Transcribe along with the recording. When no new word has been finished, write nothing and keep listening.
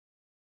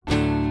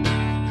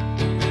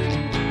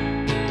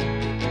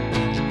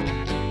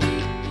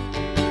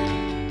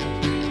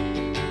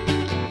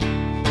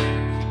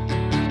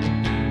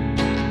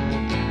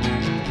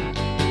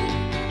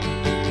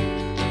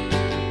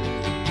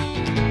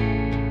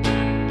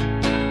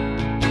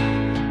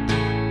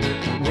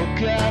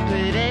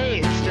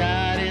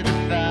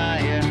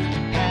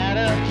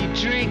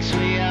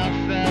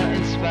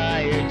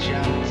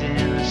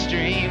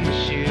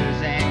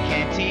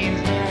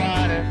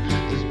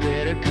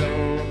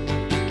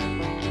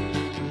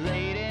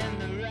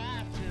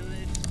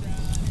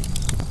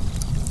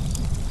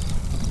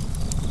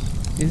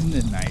Isn't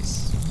it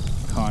nice,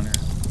 Connor,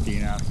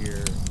 being out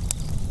here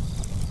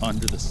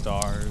under the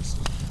stars,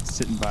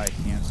 sitting by a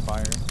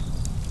campfire?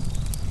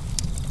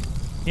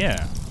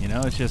 Yeah,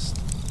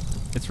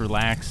 it's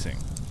relaxing.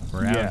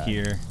 We're out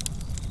here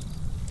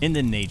in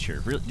the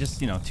nature, just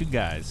two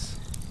guys.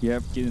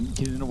 Yep,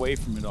 getting away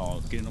from it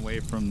all, getting away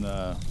from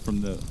the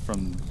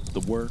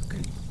work,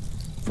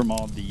 from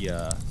all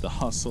the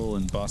hustle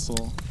and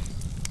bustle.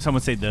 Some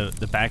would say the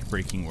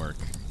backbreaking work.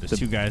 There's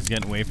two guys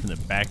getting away from the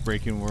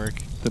backbreaking work.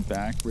 The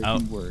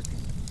backbreaking work.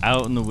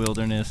 Out in the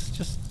wilderness,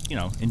 just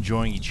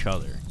enjoying each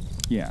other.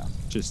 Yeah,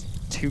 just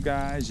two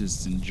guys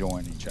just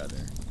enjoying each other.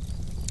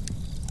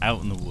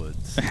 Out in the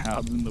woods.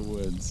 Out in the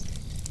woods.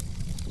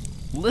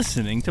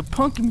 Listening to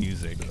punk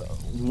music.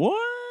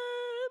 What?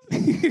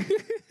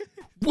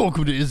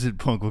 Welcome to Is It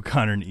Punk with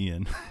Connor and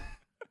Ian.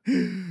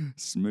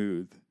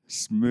 Smooth.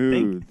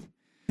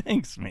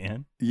 Thanks,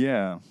 man.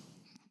 Yeah.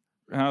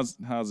 How's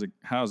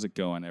it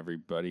going,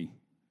 everybody?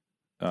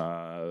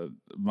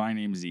 My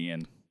name's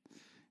Ian,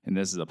 and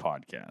this is a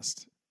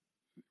podcast.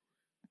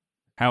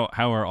 How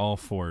are all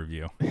four of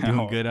you?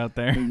 Doing good out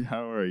there?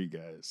 How are you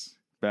guys?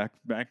 Back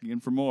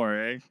again for more,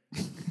 eh?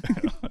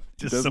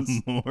 Just some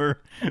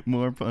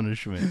more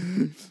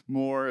punishment.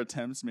 More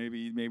attempts.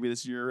 Maybe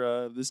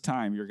this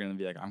time you're gonna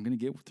be like, I'm gonna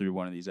get through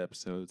one of these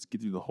episodes,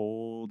 get through the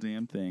whole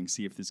damn thing,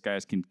 see if this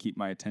guys can keep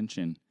my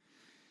attention.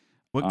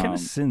 What kind of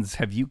sins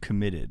have you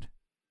committed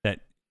that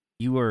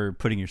you are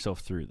putting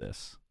yourself through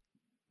this?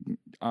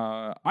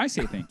 I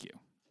say thank you.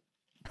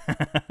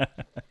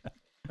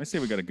 I say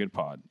we got a good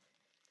pod.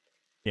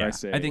 Yeah,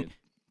 I think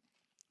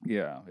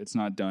it's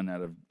not done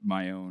out of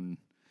my own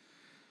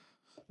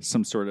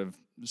some sort of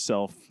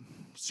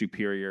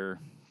self-superior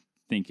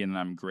thinking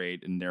I'm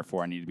great and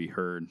therefore I need to be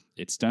heard.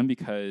 It's done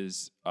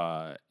because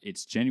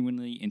it's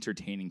genuinely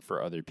entertaining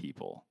for other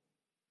people.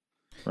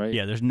 Right?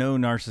 Yeah, there's no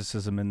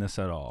narcissism in this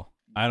at all.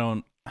 I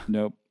don't...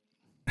 Nope.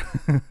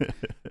 I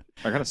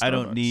got a Starbucks. I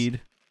don't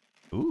need...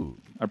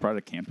 Ooh. I brought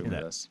a camper with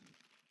us.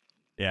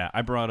 Yeah,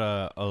 I brought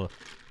a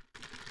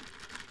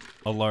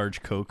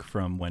large Coke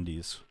from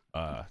Wendy's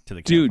to the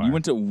campfire. Dude, you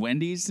went to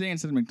Wendy's today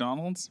instead of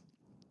McDonald's?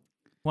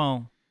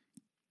 Well,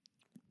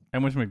 I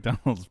went to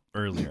McDonald's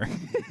earlier.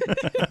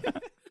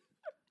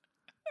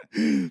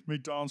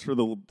 McDonald's for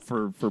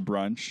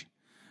brunch.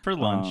 For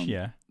lunch,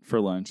 yeah. For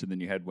lunch, and then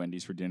you had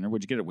Wendy's for dinner.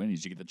 What'd you get at Wendy's?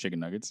 Did you get the chicken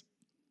nuggets?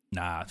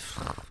 Nah,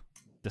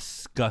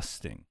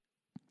 disgusting.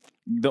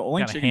 The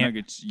only chicken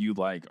nuggets you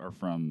like are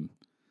from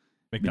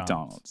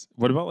McDonald's.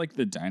 What about like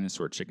the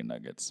dinosaur chicken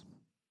nuggets?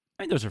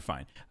 I think those are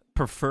fine.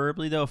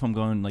 Preferably though, if I'm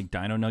going like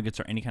dino nuggets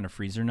or any kind of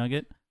freezer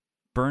nugget,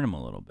 burn them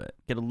a little bit.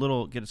 Get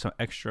some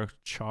extra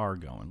char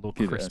going, a little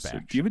crisp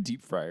action. Do you have a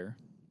deep fryer?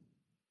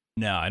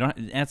 No, I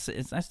don't.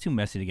 That's too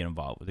messy to get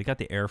involved with. They got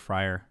the air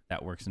fryer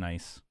that works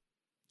nice.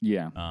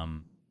 Yeah.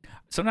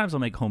 Sometimes I'll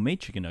make homemade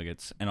chicken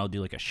nuggets and I'll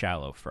do like a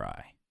shallow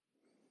fry.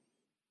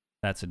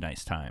 That's a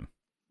nice time.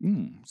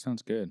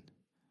 Sounds good.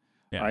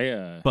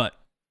 Yeah. But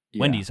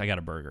Wendy's, I got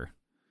a burger.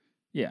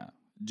 Yeah.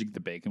 Did you get the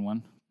bacon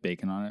one?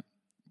 Bacon on it?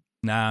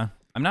 Nah,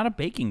 I'm not a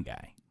bacon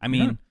guy. I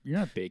mean, you're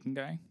not a bacon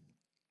guy?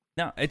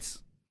 No, I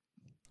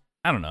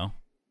don't know.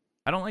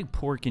 I don't like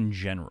pork in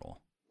general.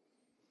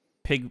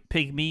 Pig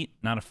meat,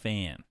 not a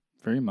fan.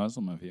 Very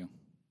Muslim of you.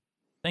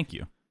 Thank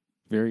you.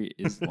 Very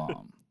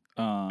Islam.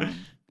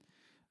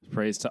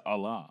 Praise to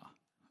Allah.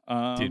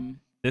 Dude,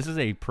 this is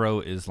a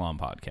pro-Islam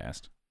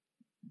podcast.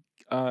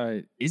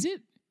 Is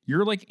it?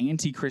 You're like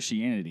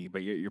anti-Christianity,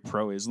 but you're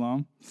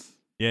pro-Islam?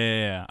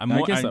 Yeah. I'm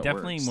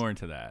definitely more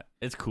into that.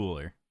 It's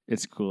cooler.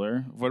 It's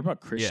cooler. What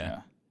about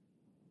Krishna?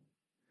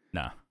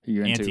 Yeah. Nah.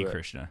 You're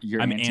anti-Krishna.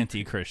 I'm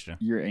anti-Krishna.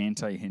 You're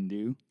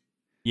anti-Hindu?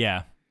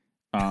 Yeah.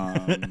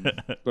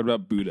 What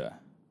about Buddha?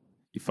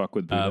 You fuck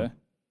with Buddha?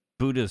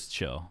 Buddha's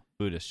chill.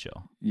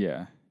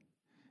 Yeah.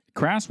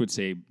 Crass would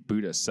say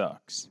Buddha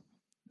sucks.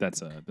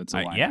 That's a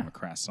line from a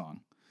Crass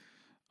song.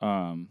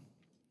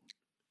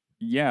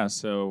 Yeah,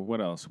 so what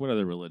else? What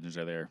other religions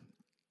are there?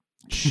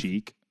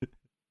 Sheik.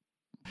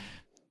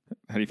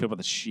 How do you feel about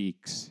the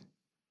sheiks?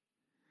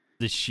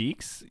 The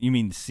sheiks? You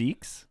mean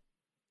Sikhs?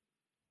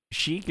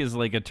 Sheik is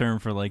like a term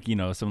for like,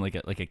 some like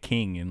a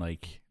king in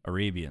like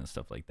Arabia and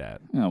stuff like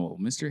that. Oh, well,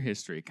 Mr.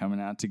 History coming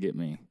out to get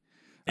me.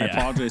 Yeah. I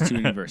apologize to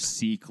any of our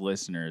Sikh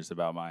listeners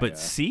about my... But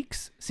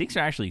Sikhs are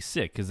actually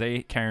sick because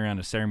they carry around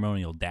a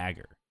ceremonial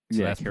dagger.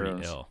 So that's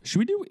pretty ill. Should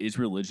we do Is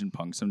Religion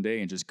Punk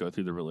someday and just go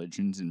through the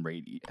religions and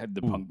rate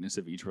the punkness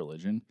of each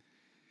religion?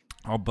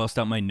 I'll bust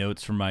out my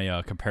notes from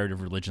my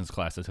comparative religions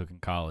class I took in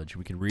college.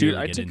 We could really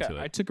get into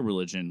it. I took a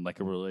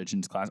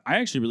religions class. I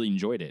actually really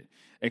enjoyed it,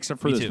 except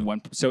for this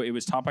one. So it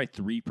was taught by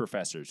 3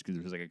 professors because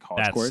it was like a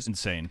college course. That's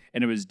insane.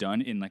 And it was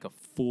done in like a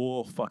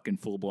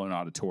full-blown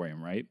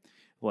auditorium, right?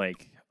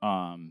 Like,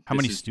 how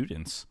many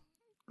students?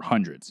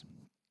 Hundreds.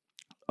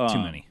 Too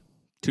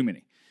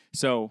many.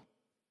 So,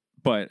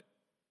 but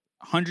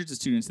hundreds of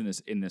students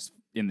in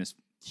this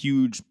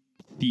huge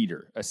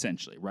theater,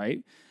 essentially,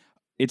 right?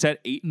 It's at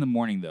 8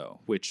 a.m, though,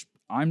 which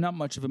I'm not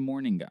much of a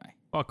morning guy.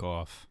 Fuck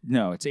off.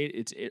 No,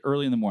 it's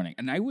early in the morning,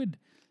 and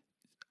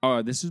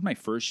This is my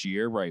first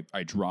year where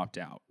I dropped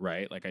out,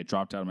 right? Like I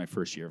dropped out of my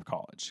first year of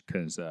college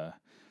because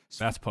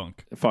That's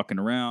punk. fucking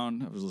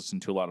around. I was listening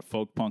to a lot of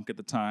folk punk at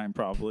the time,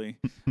 probably.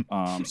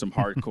 Some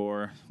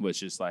hardcore, was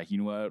just like, you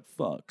know what?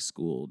 Fuck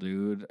school,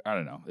 dude. I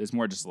don't know. It's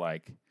more just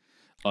like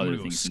other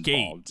go things skate.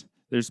 involved.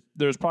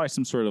 There's probably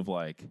some sort of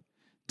like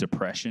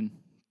depression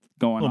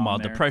going A little on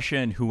mild there.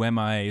 depression. Who am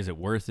I? Is it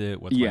worth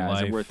it? What's my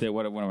life? Is it worth it?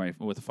 What am I?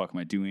 What the fuck am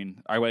I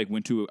doing? I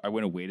went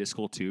away to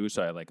school too,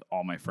 so I like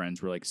all my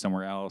friends were like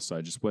somewhere else, so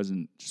I just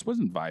wasn't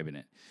vibing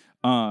it.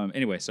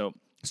 Anyway, so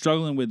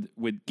struggling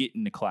with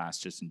getting to class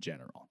just in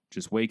general,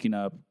 just waking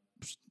up,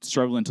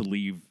 struggling to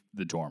leave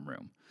the dorm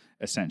room,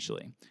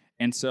 essentially.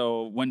 And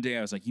so one day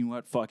I was like, you know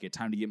what? Fuck it,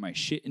 time to get my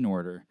shit in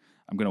order.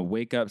 I'm gonna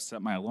wake up,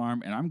 set my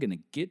alarm, and I'm gonna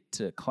get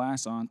to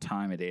class on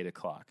time at 8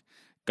 o'clock.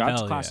 Got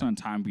Hell to class yeah. on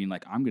time, being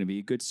like, I'm gonna be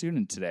a good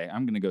student today.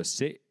 I'm gonna go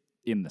sit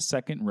in the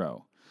second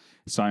row.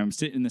 So I'm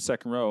sitting in the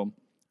second row.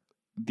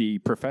 The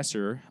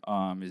professor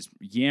is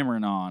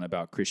yammering on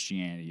about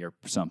Christianity or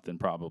something,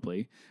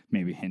 probably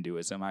maybe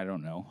Hinduism. I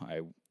don't know.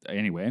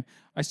 Anyway,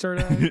 I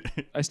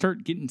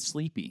start getting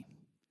sleepy,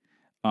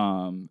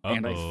 and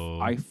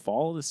I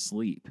fall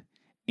asleep,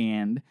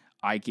 and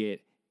I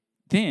get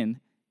then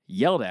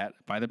yelled at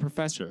by the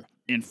professor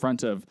in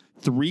front of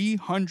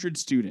 300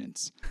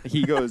 students.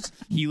 He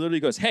literally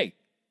goes, hey,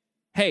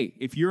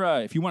 if you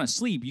want to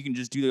sleep, you can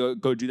just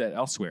go do that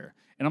elsewhere.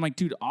 And I'm like,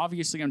 dude,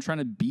 obviously I'm trying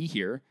to be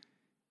here.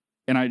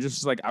 And I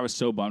just like, I was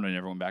so bummed I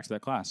never went back to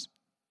that class.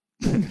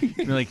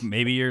 You're like,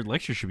 maybe your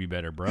lecture should be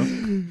better, bro.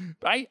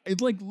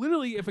 It's like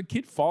literally, if a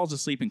kid falls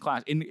asleep in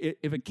class, and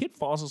if a kid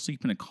falls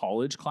asleep in a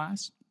college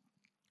class,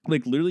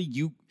 like literally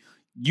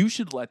you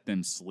should let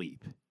them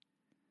sleep.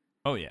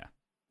 Oh yeah.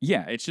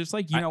 Yeah, it's just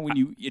like,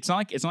 it's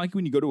not like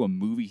when you go to a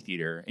movie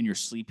theater and you're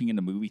sleeping in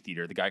the movie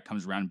theater, the guy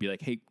comes around and be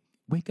like, hey,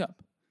 wake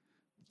up.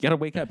 You gotta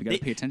wake up. You gotta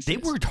pay attention. They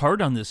worked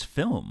hard on this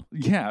film.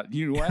 Yeah,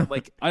 you know what?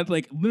 Like I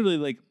like literally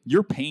like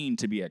you're paying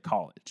to be at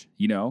college,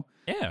 you know?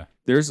 Yeah.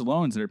 There's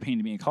loans that are paying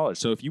to be in college.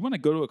 So if you want to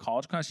go to a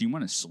college class, you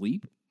want to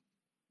sleep,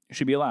 it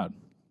should be allowed.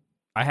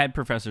 I had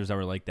professors that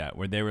were like that,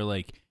 where they were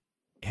like,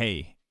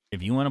 hey,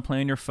 if you want to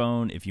play on your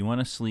phone, if you want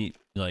to sleep,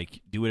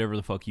 like do whatever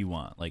the fuck you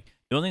want. Like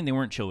the only thing they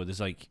weren't chill with is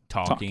like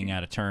talking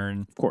out of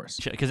turn. Of course.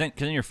 Because then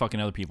you're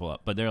fucking other people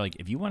up. But they're like,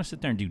 if you want to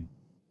sit there and do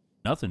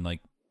nothing, like,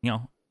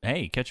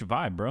 hey, catch a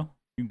vibe, bro.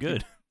 You're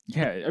good.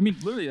 Yeah, I mean,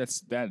 literally,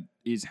 that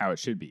is how it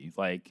should be.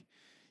 Like,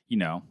 I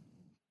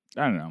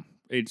don't know.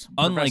 It's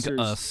unlike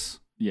us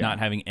not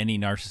having any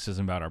narcissism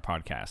about our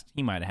podcast.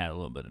 He might have had a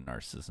little bit of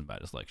narcissism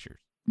about his lectures.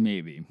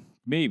 Maybe.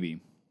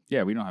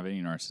 Yeah, we don't have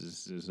any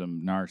narcissism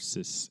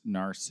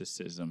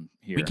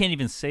here. We can't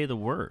even say the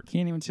word.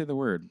 Can't even say the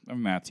word. I'm a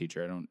math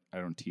teacher. I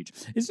don't teach.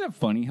 Isn't it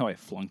funny how I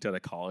flunked out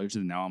of college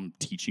and now I'm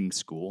teaching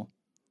school?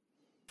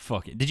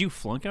 Fuck it. Did you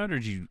flunk out or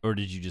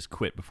did you just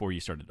quit before you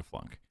started to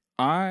flunk?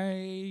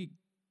 I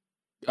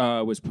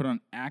was put on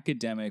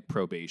academic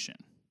probation.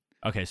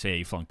 Okay, so yeah,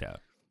 you flunked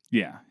out.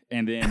 Yeah,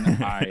 and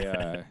then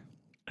I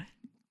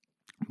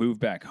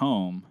moved back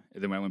home.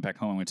 And then when I went back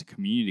home, I went to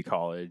community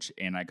college,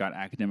 and I got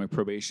academic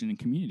probation in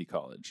community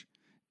college,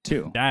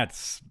 too.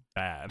 That's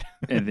bad.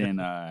 and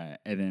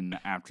then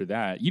after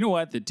that, you know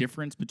what? The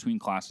difference between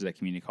classes at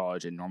community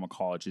college and normal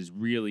college is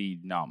really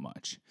not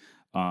much.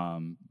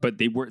 But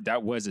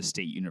that was a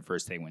state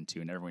university I went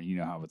to, and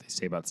everyone, what they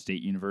say about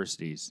state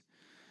universities.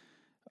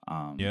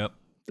 Yep,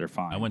 they're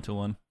fine. I went to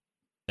one.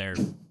 They're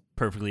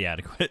perfectly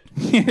adequate.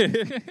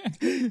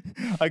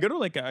 I go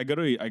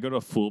to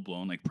a full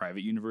blown like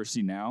private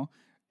university now,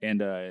 and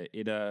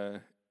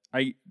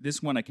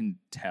this one I can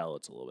tell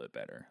it's a little bit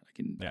better.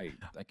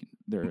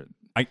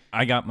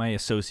 I got my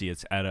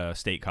associates at a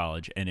state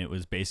college, and it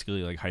was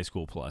basically like high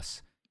school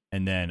plus.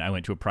 And then I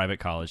went to a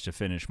private college to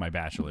finish my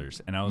bachelor's,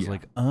 and I was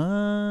like,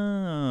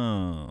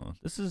 oh,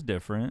 this is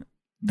different.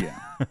 Yeah.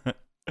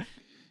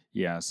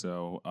 Yeah.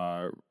 So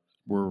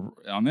we're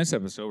on this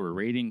episode. We're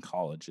rating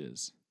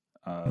colleges.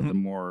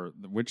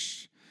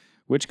 Which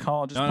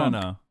college is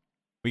no.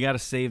 We got to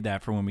save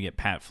that for when we get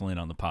Pat Flynn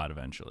on the pod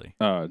eventually.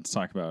 Let's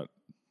talk about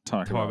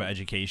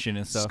education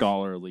and stuff.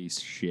 Scholarly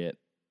shit.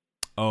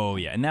 Oh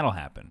yeah, and that'll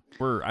happen.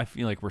 I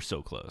feel like we're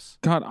so close.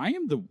 God, I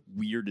am the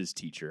weirdest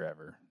teacher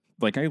ever.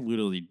 Like I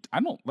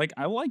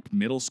liked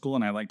middle school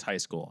and I liked high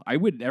school.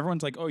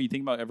 Everyone's like, oh, you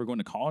think about ever going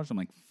to college? I'm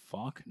like,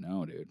 fuck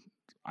no, dude.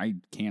 I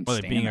can't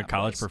stand being a that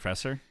college place.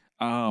 professor?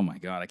 Oh my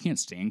God, I can't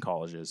stand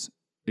colleges.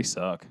 They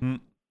suck.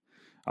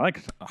 I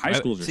like high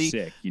schools are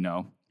sick,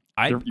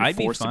 I'd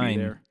be fine.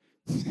 There.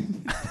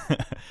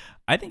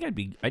 I think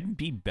I'd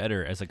be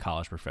better as a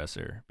college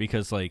professor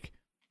because like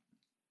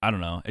I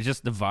don't know, it's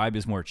just the vibe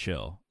is more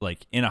chill.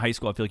 Like in a high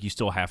school, I feel like you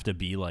still have to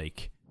be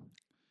like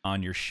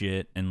on your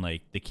shit and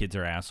like the kids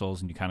are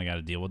assholes and you kind of got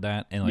to deal with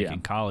that. And like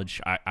in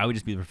college, I would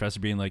just be the professor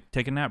being like,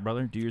 take a nap,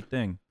 brother, do your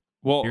thing.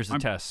 Well, here's the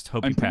test.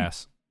 Hope you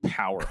pass.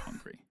 Power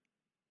hungry.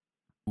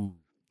 Ooh.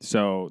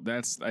 So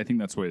I think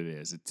that's what it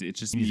is. It's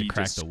just you need to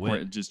crack the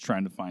whip. Just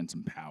trying to find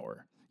some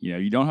power.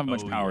 You don't have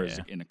much power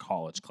in a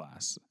college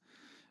class.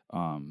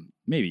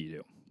 Maybe you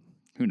do.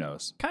 Who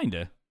knows?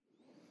 Kinda.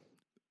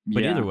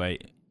 But Yeah. either way,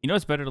 you know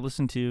what's better to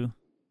listen to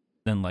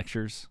than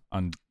lectures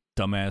on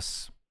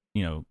dumbass,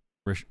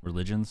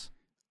 religions?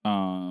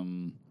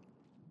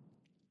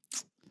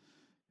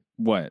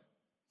 What?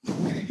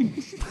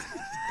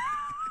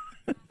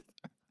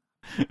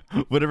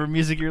 Whatever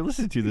music you're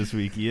listening to this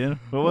week, Ian.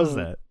 What was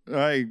that?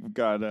 I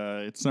got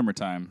it's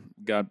summertime.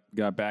 Got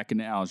back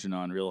into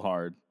Algernon real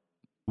hard.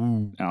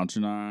 Ooh.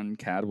 Algernon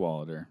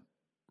Cadwallader.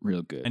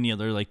 Real good. Any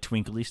other like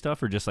twinkly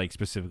stuff or just like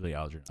specifically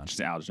Algernon?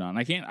 Just Algernon.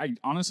 I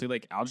honestly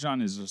like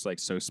Algernon is just like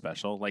so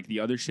special. Like the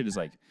other shit is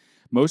like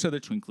most other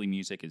twinkly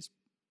music is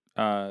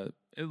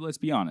let's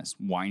be honest,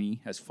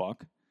 whiny as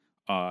fuck.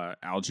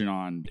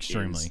 Algernon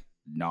Extremely. is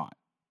not.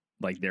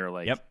 Like they're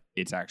like Yep.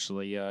 It's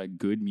actually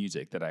good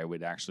music that I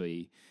would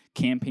actually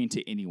campaign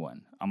to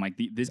anyone. I'm like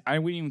this I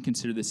wouldn't even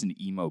consider this an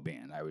emo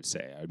band, I would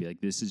say. I'd be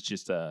like this is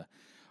just a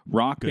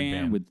rock Good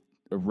band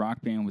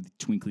band. with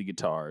twinkly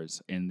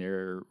guitars, and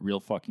they're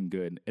real fucking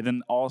good. And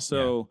then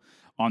also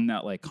on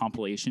that like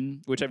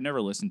compilation, which I've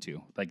never listened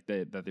to, like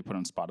that they put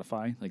on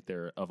Spotify, like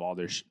they're of all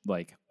their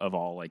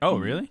Oh,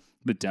 really?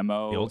 the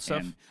demo, The old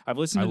stuff? and I've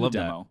listened I to love the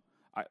that. demo,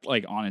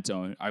 like on its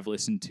own. I've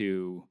listened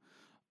to,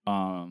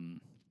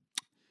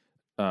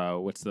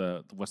 what's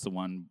the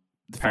one?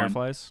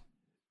 Fireflies?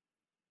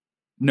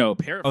 No,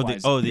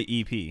 Paraflies.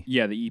 The EP.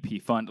 Yeah, the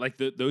EP Fun. Like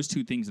those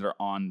two things that are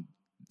on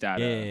that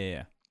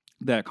Yeah.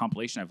 that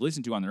compilation I've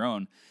listened to on their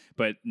own,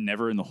 but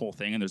never in the whole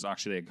thing. And there's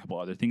actually a couple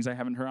other things I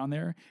haven't heard on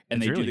there. And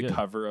It's they really do the good.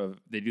 cover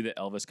they do the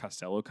Elvis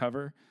Costello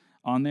cover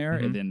on there.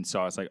 Mhm. And then so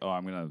I was like, oh,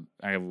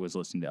 I was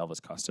listening to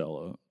Elvis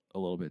Costello a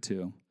little bit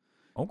too.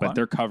 Okay. But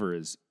their cover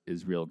is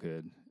real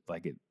good.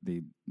 Like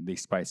they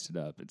spiced it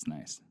up. It's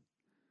nice.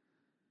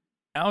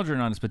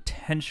 Algernon is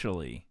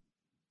potentially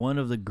one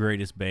of the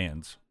greatest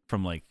bands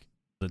from like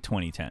the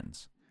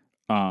 2010s.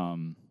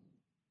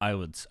 I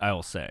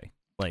will say.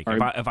 Like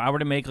if I were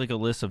to make like a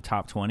list of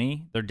top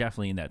 20, they're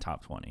definitely in that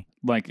top 20.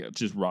 Like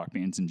just rock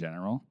bands in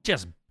general.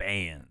 Just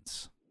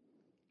bands.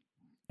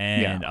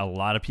 And a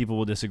lot of people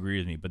will disagree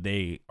with me, but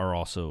they are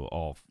also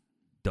all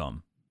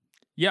dumb.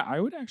 Yeah, I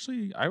would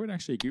actually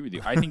agree with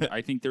you. I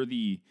think they're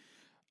the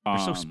They're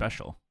so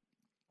special.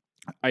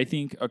 I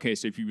think okay,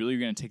 so if you really are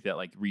going to take that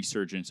like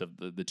resurgence of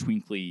the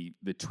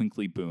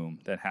twinkly boom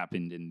that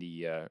happened in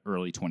the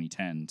early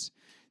 2010s,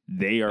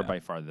 they are by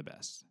far the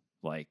best.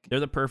 Like They're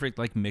the perfect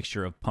like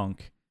mixture of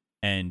punk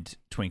and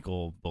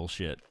twinkle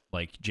bullshit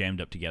like jammed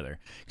up together.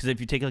 Because if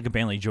you take like a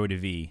band like Joy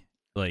Divi,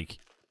 like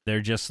they're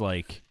just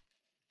like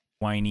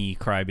whiny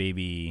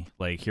crybaby.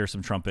 Like here's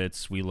some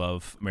trumpets. We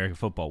love American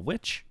football,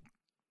 which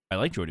I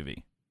like Joy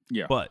Divi.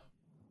 yeah, But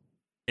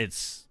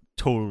it's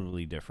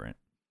totally different.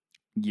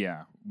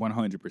 yeah,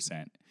 100%.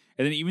 And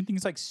then even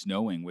things like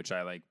Snowing, which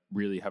I like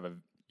really have a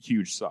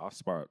huge soft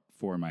spot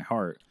for in my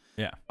heart.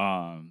 Yeah.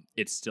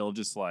 It's still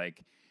just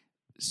like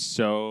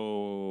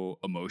so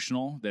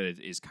emotional that it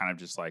is kind of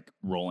just like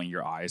rolling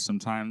your eyes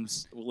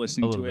sometimes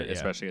listening to it,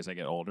 especially as I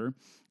get older.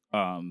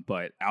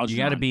 But Algernon, You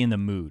got to be in the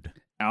mood.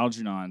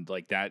 Algernon,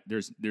 like that,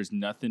 there's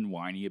nothing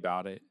whiny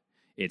about it.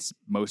 It's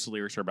most of the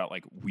lyrics are about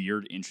like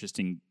weird,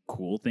 interesting,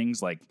 cool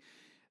things. Like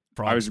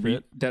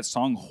that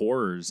song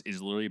 "Horrors"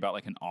 is literally about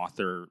like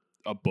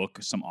a book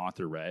some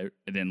author read,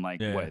 and then like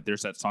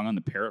there's that song on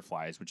the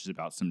Parrotflies, which is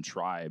about some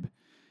tribe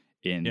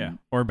in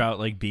or about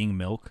like being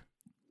milk.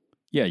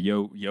 Yeah,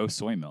 yo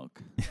soy milk.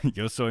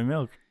 Yo soy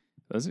milk.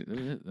 Those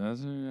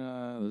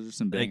are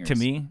some bangers. Like to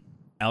me,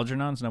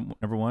 Algernon's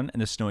number one,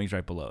 and the Snowing's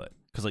right below it.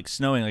 Because like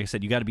Snowing, like I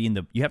said, you have to be in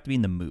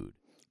the mood.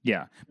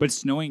 Yeah, but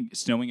Snowing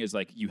is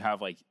like you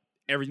have like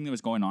everything that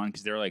was going on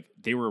because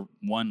they were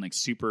one like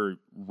super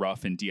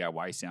rough and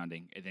DIY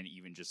sounding, and then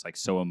even just like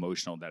so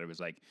emotional that it was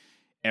like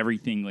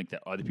everything like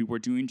that other people were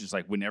doing. Just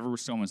like whenever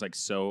someone was like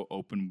so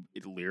open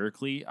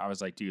lyrically, I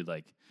was like, dude,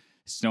 like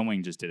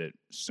Snowing just did it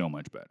so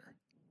much better.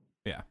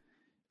 Yeah.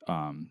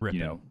 You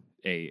know,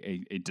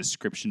 a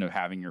description of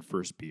having your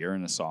first beer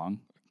in a song,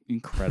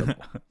 incredible.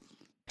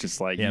 Just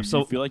like you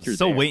feel like you're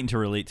still waiting to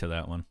relate to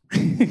that one.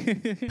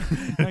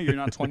 No, you're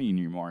not 20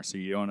 anymore, so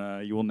you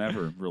don't. You will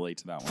never relate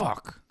to that one.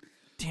 Fuck,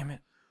 damn it.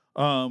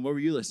 What were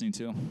you listening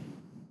to?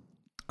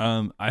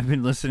 I've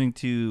been listening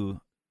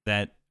to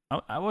that.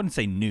 I wouldn't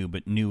say new,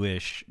 but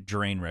newish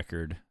Drain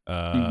record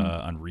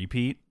on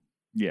repeat.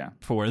 Yeah,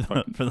 for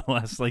the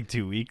last like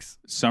 2 weeks.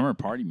 Summer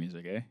party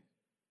music,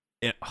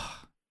 eh?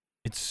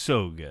 It's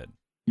so good.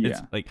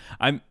 Yeah, it's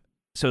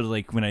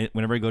like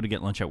whenever I go to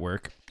get lunch at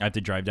work, I have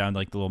to drive down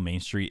like the little main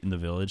street in the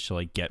village to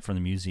like get from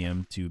the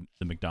museum to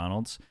the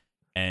McDonald's,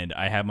 and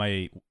I have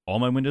all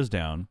my windows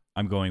down.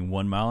 I'm going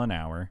 1 mile an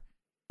hour,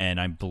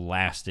 and I'm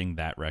blasting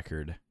that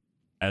record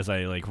as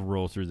I like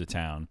roll through the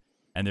town.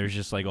 And there's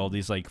just like all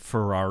these like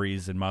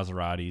Ferraris and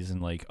Maseratis and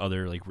like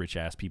other like rich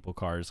ass people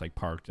cars like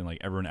parked, and like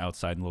everyone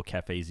outside in little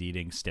cafes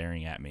eating,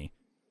 staring at me,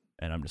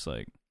 and I'm just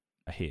like,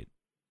 I hate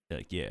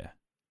like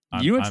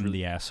I'm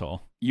the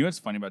asshole. You know what's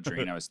funny about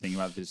Drain? I was thinking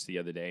about this the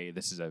other day.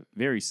 This is a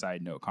very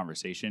side note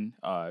conversation.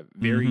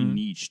 Very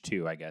niche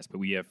too, I guess. But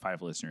we have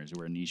 5 listeners.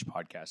 We're a niche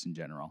podcast in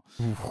general.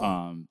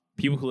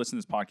 People who listen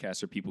to this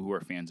podcast are people who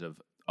are fans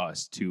of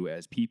us too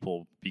as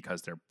people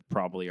because they're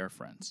probably our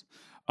friends.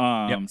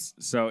 Yep.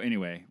 So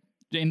anyway,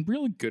 and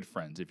really good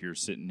friends if you're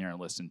sitting there and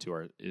listen to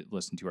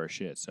our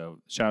shit. So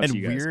shout out And to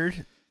you guys.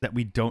 weird that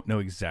we don't know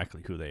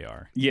exactly who they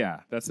are.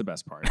 Yeah, that's the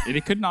best part.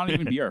 It could not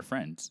even be our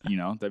friends.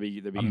 That'd be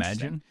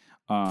Imagine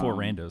interesting. 4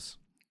 randos.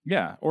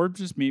 Yeah, or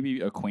just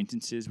maybe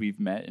acquaintances we've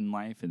met in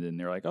life, and then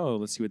they're like, "Oh,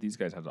 let's see what these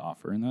guys have to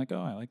offer," and they're like,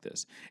 "Oh, I like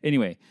this."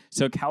 Anyway,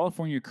 so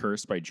California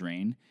Curse by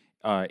Drain.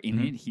 In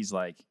it, he's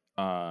like,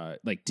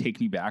 take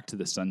me back to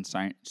the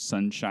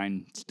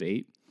sunshine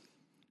state,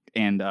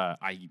 and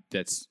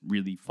that's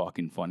really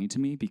fucking funny to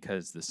me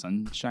because the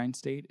Sunshine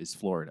State is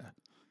Florida.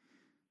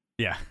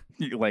 Yeah.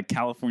 Like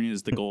California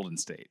is the Golden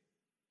State.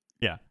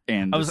 Yeah.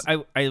 And I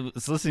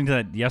was listening to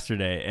that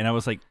yesterday, and I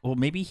was like, well,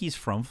 maybe he's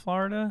from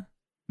Florida.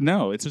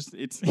 No,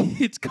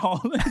 it's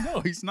called.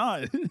 No, he's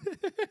not.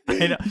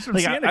 I know. He's from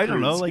Like, Santa I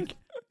don't know. Cruz. Like,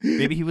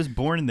 maybe he was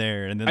born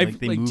there, and then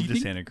they moved to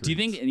Santa Cruz. Do you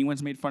think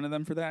anyone's made fun of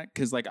them for that?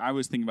 Because like I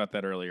was thinking about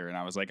that earlier, and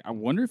I was like, I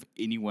wonder if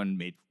anyone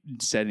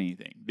said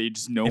anything. They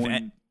just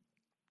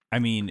I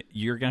mean,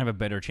 you're gonna have a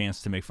better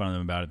chance to make fun of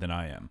them about it than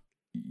I am.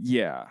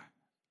 Yeah.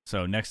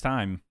 So next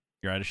time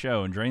you're at a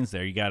show and Drain's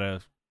there, you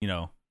gotta,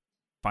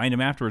 find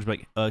him afterwards.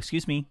 Like,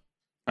 excuse me.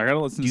 I gotta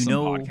listen to some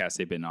podcasts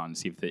they've been on and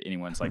see if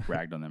anyone's like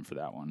ragged on them for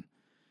that one.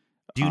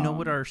 Do you know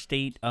what our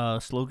state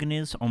slogan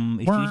is?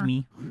 Excuse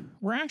me.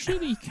 We're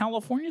actually the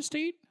California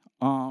state.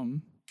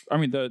 I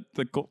mean the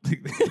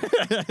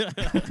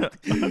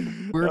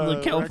we're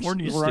the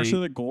California state. We're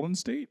actually the Golden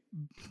State.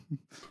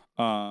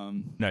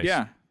 Nice.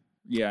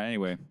 Yeah.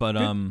 Anyway, but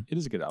it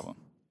is a good album.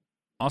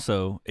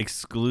 Also,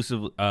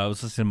 exclusive. I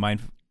was listening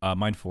to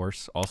Mind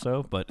Force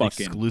also, but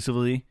Fucking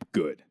exclusively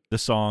good. The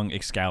song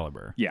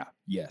Excalibur. Yeah.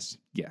 Yes.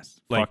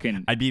 Like,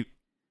 Fucking. I'd be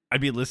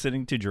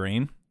listening to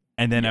Drain,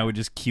 and then I would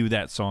just cue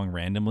that song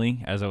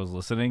randomly as I was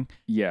listening.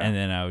 Yeah. And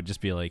then I would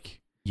just be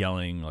like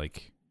yelling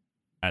like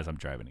as I'm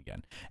driving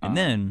again. And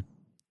then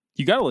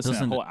you gotta listen to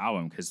the whole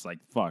album because like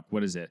fuck,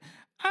 what is it?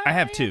 I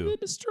have 2.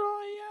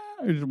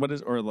 Destroyer. What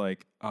is or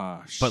like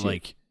shit. But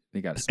like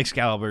they got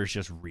Excalibur is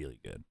just really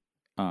good.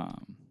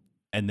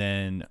 And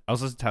then I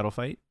was listening to Title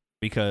Fight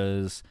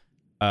because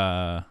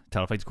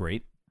Title Fight's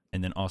great.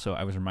 And then also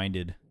I was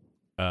reminded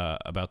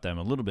about them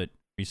a little bit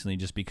recently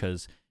just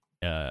because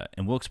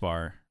in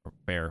Wilkes-Barre or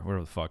Bear,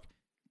 whatever the fuck,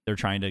 they're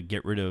trying to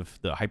get rid of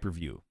the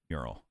Hyperview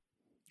mural.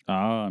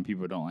 Oh, and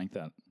people don't like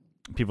that.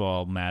 People are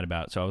all mad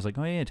about it. So I was like,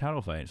 oh yeah,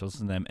 Title Fight. So I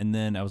listened to them. And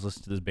then I was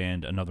listening to this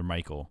band, Another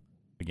Michael,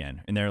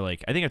 again. And they're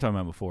like, I think I talked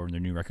about it before when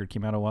their new record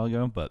came out a while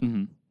ago, but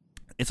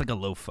it's like a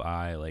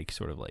lo-fi, like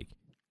sort of like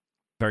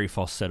very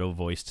falsetto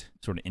voiced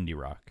sort of indie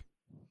rock.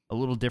 A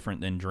little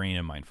different than Drain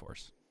and Mind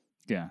Force.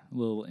 Yeah, a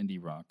little indie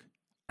rock.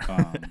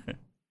 A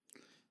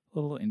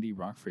little indie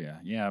rock for you.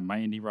 Yeah, my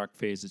indie rock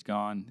phase is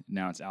gone.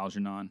 Now it's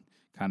Algernon,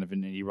 kind of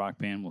an indie rock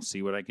band. We'll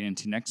see what I get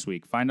into next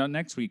week. Find out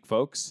next week,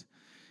 folks.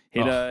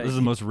 This is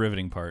the most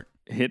riveting part.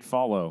 Hit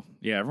follow.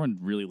 Yeah, everyone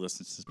really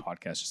listens to this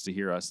podcast just to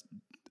hear us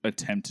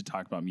attempt to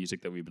talk about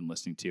music that we've been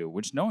listening to,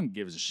 which no one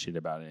gives a shit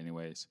about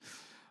anyways.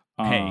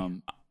 Hey,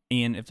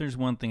 Ian, if there's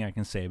one thing I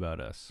can say about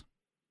us,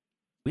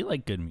 we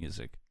like good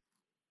music.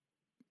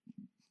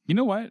 You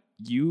know what?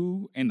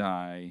 You and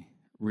I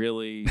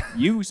really,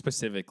 you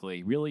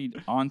specifically, really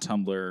on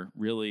Tumblr,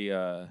 really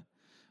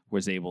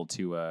was able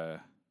to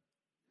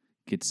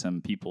get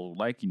some people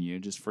liking you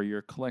just for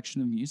your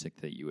collection of music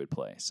that you would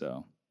play.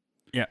 So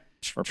yeah,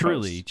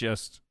 truly,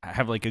 just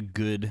have like a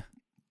good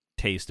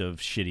taste of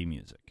shitty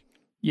music.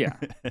 Yeah.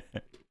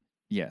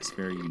 Yes,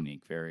 very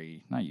unique.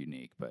 Very not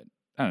unique, but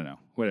I don't know.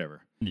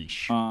 Whatever.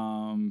 Niche. What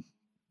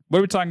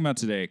are we talking about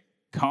today,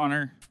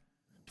 Connor?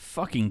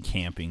 Fucking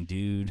camping,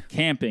 dude.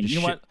 Camping. You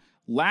know what?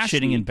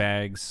 Shitting in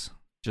bags,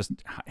 just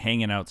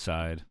hanging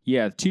outside.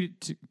 Yeah, two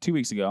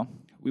weeks ago,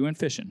 we went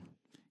fishing.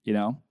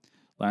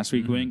 Last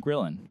week we went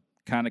grilling,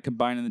 kind of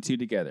combining the two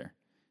together.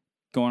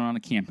 Going on a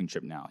camping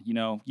trip now.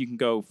 You can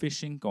go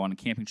fishing, go on a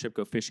camping trip,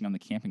 go fishing on the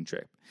camping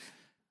trip.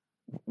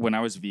 When I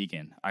was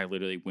vegan, I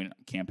literally went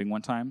camping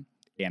one time,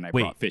 and I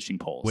brought fishing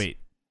poles.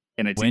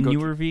 And I didn't when you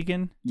were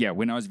vegan? Yeah,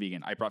 when I was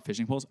vegan, I brought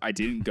fishing poles. I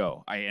didn't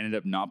go. I ended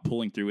up not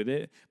pulling through with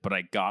it, but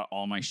I got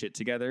all my shit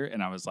together,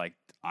 and I was like,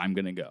 I'm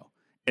going to go.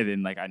 And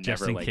then, I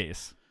never,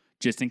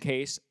 just in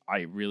case, I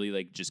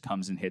really, just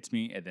comes and hits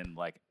me, and then,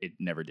 it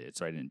never did,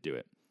 so I didn't do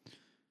it.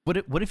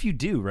 What if you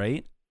do,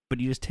 right? But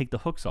you just take the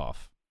hooks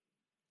off.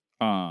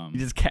 You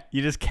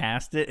just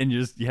cast it, and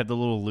you have the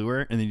little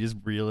lure, and then you just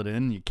reel it in,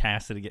 and you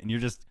cast it again, and you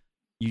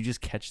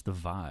just catch the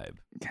vibe.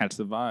 Catch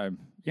the vibe.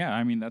 Yeah,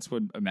 I mean, that's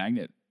what a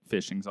magnet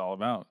fishing's all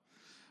about.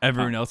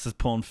 Everyone else is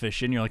pulling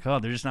fish in. You're like, oh,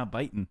 they're just not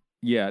biting.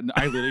 Yeah,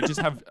 I literally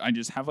just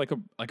have like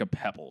a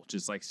pebble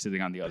just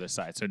sitting on the other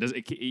side. So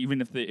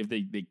even if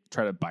they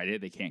try to bite it,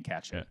 they can't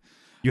catch it.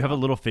 You have a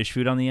little fish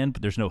food on the end,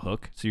 but there's no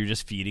hook, so you're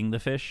just feeding the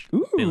fish.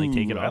 Ooh, they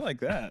take it off. I like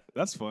that.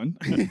 That's fun.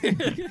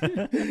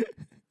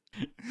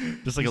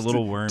 Just a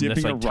little worm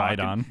that's tied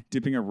on,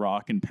 dipping a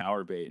rock in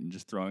power bait and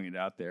just throwing it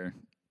out there.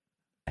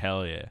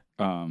 Hell yeah.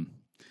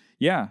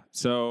 Yeah.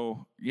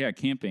 So yeah,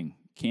 camping.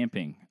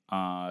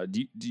 What's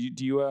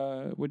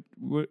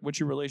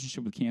your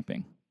relationship with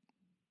camping?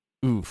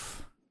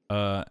 Oof.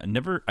 I've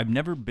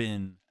never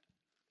been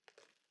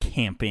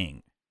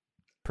camping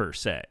per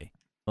se,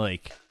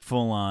 like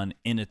full on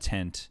in a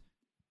tent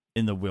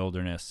in the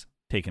wilderness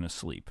taking a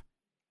sleep.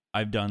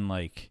 I've done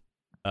like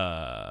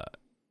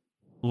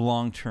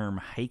long-term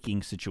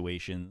hiking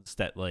situations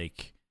that,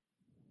 like,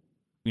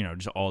 you know,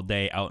 just all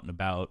day out and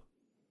about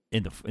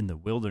in the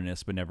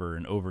wilderness, but never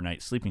an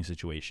overnight sleeping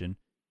situation.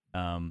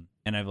 And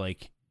I've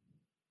like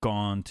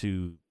gone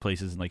to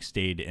places and like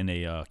stayed in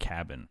a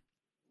cabin,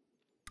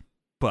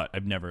 but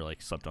I've never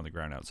like slept on the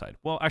ground outside.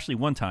 Well, actually,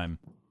 one time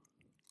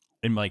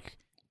in like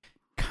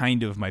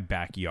kind of my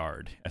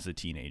backyard as a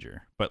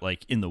teenager, but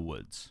like in the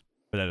woods.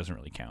 But that doesn't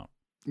really count.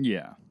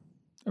 Yeah,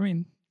 I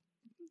mean,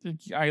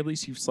 at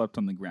least you've slept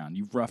on the ground.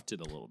 You've roughed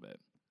it a little bit.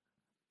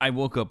 I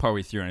woke up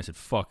partway through and I said,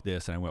 "Fuck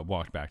this," and I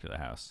walked back to the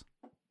house.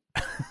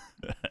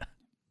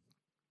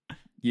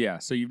 Yeah,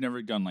 so you've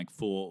never done like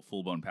full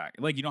blown pack.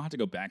 Like, you don't have to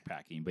go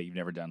backpacking, but you've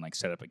never done like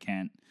set up a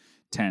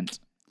tent.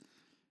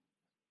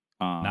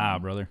 Nah,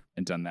 brother.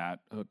 And done that.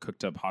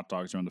 Cooked up hot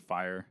dogs around the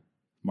fire,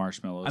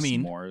 marshmallows, I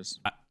mean, s'mores.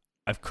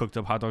 I've cooked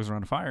up hot dogs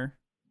around a fire,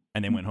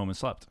 and then went home and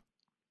slept.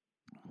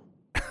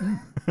 All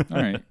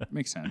right,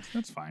 makes sense.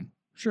 That's fine.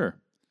 Sure.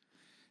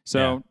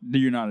 So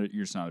you're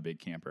just not a big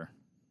camper.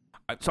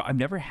 So I've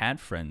never had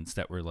friends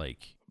that were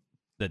like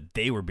that.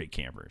 They were big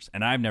campers,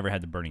 and I've never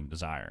had the burning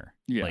desire.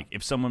 Yeah. Like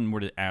if someone were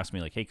to ask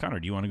me, like, "Hey, Connor,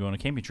 do you want to go on a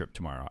camping trip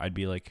tomorrow?" I'd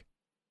be like,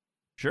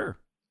 "Sure."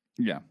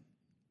 Yeah.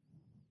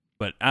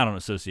 But I don't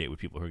associate with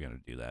people who are going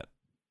to do that.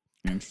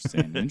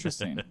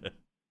 Interesting.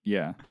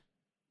 Yeah.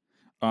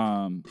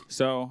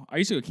 So I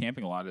used to go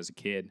camping a lot as a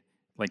kid.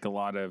 Like a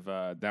lot of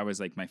that was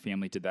like my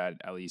family did that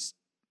at least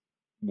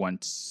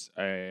once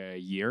a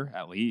year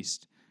at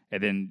least.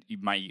 And then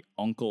my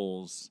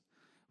uncles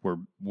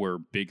were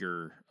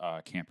bigger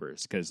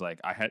campers because like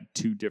I had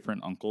two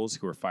different uncles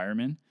who were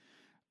firemen.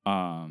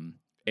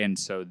 And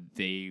so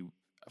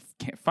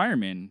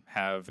firemen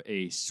have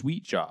a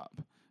sweet job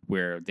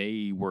where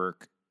they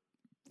work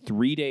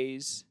 3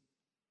 days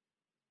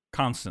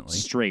constantly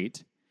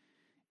straight,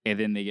 and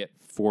then they get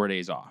 4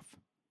 days off.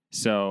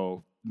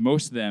 So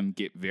most of them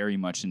get very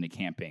much into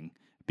camping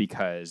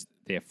because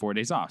they have 4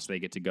 days off. So they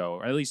get to go,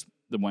 or at least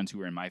the ones who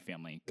were in my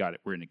family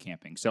were into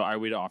camping. So I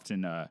would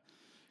often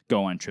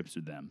go on trips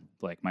with them.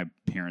 Like my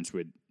parents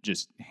would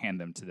just hand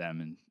them to them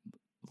and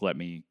let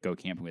me go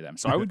camping with them.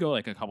 So I would go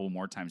like a couple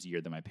more times a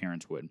year than my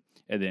parents would.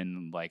 And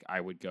then like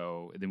I would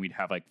go, and then we'd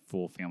have like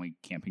full family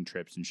camping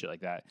trips and shit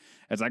like that.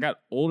 As I got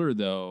older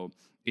though,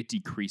 it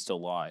decreased a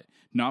lot.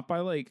 Not by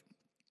like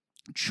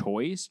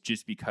choice,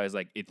 just because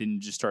like it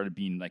didn't just started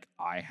being like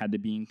I had to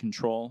be in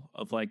control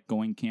of like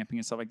going camping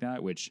and stuff like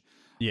that, which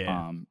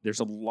there's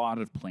a lot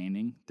of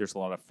planning, there's a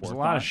lot of forethought. There's a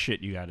lot of shit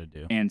you got to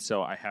do, and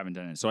so I haven't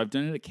done it. So I've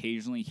done it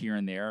occasionally here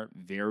and there,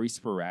 very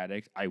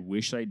sporadic. I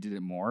wish I did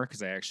it more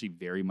because I actually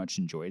very much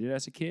enjoyed it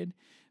as a kid,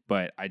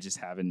 but I just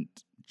haven't.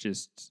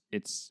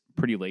 It's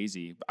pretty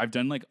lazy. I've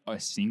done like a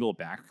single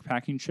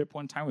backpacking trip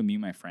one time with me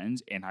and my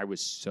friends, and I was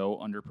so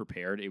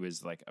underprepared. It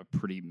was like a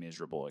pretty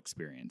miserable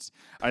experience.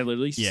 I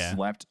literally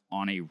slept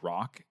on a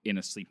rock in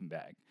a sleeping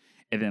bag.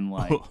 And then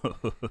like,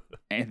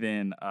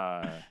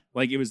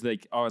 like it was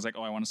like, I was like,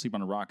 oh, I want to sleep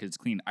on a rock because it's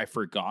clean. I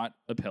forgot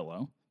a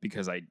pillow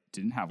because I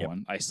didn't have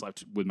one. I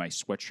slept with my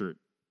sweatshirt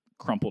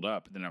crumpled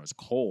up, and then I was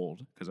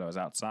cold because I was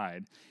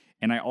outside.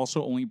 And I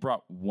also only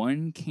brought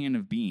one can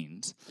of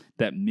beans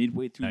that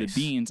midway through the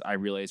beans, I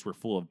realized were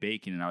full of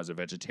bacon, and I was a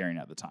vegetarian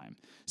at the time.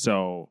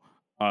 So,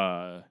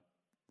 and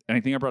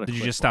I think I brought a Did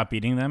you just stop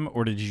eating them,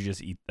 or did you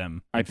just eat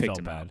them? I picked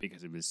them out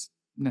because it was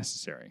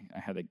necessary. I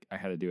had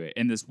to do it.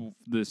 And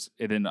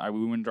and then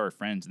we went to our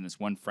friends, and this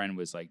one friend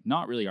was like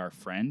not really our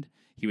friend.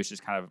 He was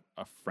just kind of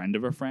a friend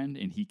of a friend,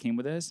 and he came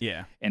with us.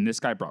 Yeah. And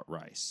this guy brought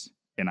rice,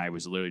 and I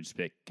was literally just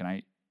like, can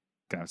I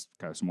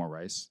have some more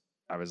rice?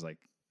 I was like,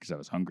 because I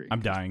was hungry.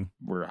 I'm dying.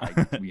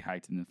 We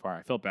hiked in the far.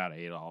 I felt bad. I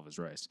ate all of his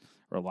rice,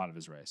 or a lot of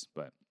his rice,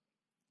 but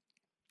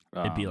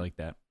it'd be like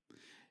that.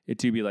 It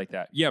do be like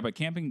that. Yeah, but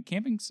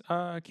camping's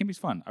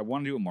fun. I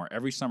want to do it more.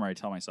 Every summer I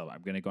tell myself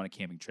I'm going to go on a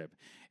camping trip,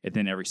 and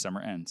then every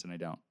summer ends and I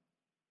don't.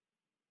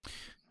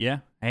 Yeah.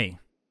 Hey,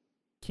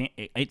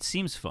 it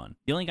seems fun.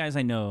 The only guys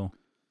I know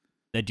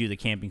that do the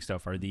camping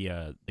stuff are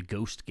the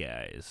ghost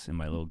guys in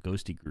my little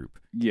ghosty group.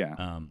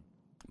 Yeah.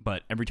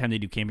 But every time they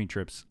do camping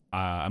trips,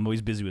 I'm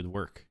always busy with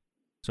work,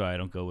 so I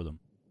don't go with them.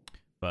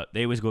 But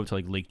they always go up to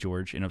like Lake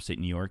George in upstate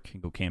New York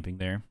and go camping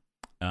there.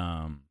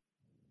 I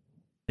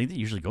think they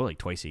usually go like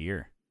twice a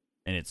year.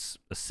 And it's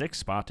a sick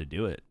spot to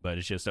do it, but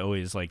it's just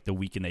always like the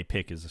weekend they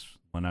pick is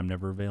when I'm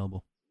never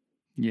available.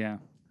 Yeah.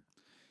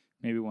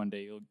 Maybe one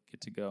day you'll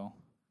get to go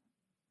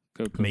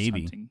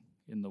Maybe hunting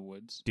in the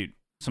woods. Dude,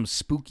 some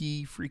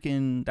spooky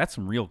freaking, that's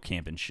some real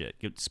camping shit.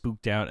 Get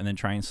spooked out and then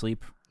try and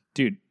sleep.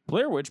 Dude,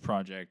 Blair Witch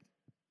Project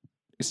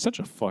is such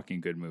a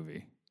fucking good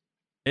movie.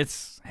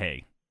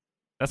 Hey,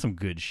 that's some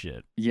good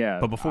shit.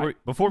 Yeah. But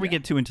before we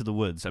get too into the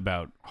woods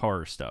about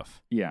horror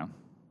stuff. Yeah.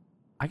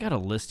 I got a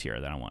list here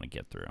that I want to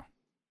get through.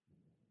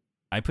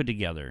 I put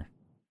together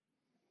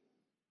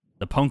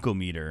the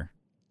punkometer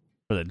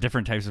for the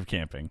different types of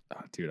camping.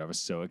 Oh, dude, I was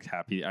so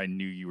happy. I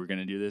knew you were going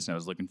to do this, and I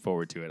was looking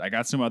forward to it. I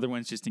got some other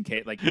ones just in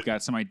case, like, you've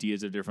got some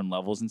ideas of different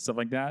levels and stuff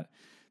like that.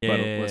 But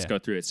let's go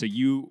through it. So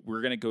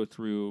we're going to go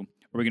through,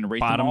 are we going to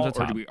rate Bottom them all, to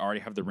top. or do we already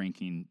have the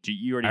ranking?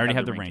 You already I already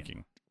have have the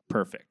ranking.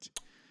 Perfect.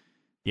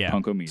 Yeah.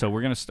 Punkometer. So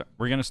we're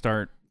gonna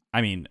start.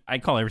 I mean, I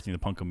call everything the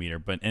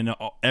punkometer, but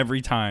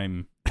every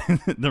time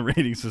the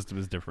rating system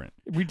is different.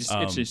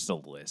 It's just a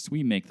list.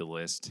 We make the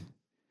list.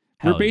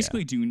 Hell We're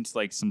basically doing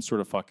like some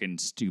sort of fucking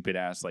stupid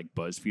ass like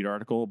BuzzFeed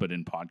article, but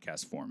in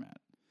podcast format.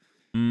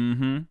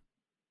 Mm-hmm.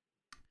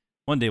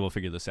 One day we'll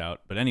figure this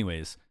out. But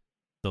anyways,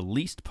 the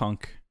least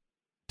punk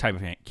type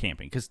of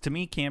camping, because to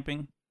me,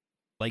 camping,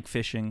 like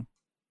fishing,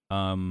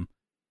 I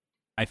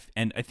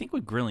think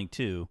with grilling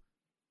too,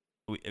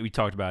 we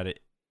talked about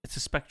it. It's a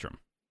spectrum,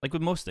 like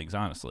with most things.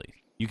 Honestly,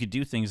 you could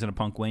do things in a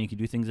punk way, you could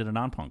do things in a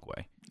non-punk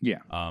way. Yeah,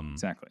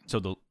 exactly. So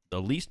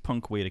the least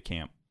punk way to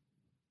camp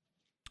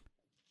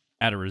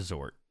at a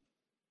resort.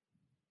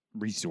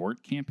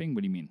 Resort camping?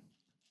 What do you mean?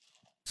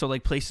 So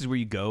like places where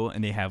you go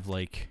and they have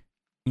like,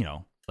 you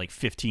know, like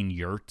 15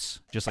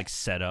 yurts just like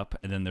set up,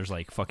 and then there's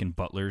like fucking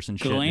butlers and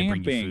shit. And they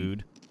bring you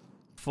food.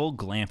 Full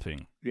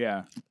glamping.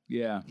 Yeah.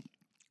 Yeah.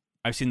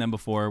 I've seen them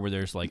before where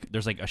there's like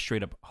a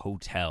straight up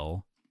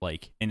hotel,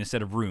 like, and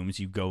instead of rooms,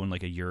 you go in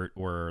like a yurt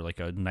or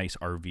like a nice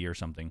RV or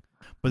something.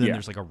 But then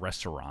there's like a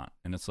restaurant,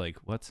 and it's like,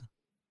 what?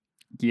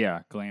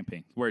 Yeah,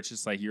 glamping, where it's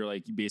just like you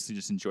basically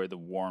just enjoy the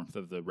warmth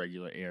of the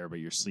regular air, but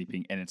you're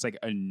sleeping, and it's like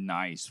a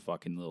nice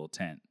fucking little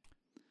tent.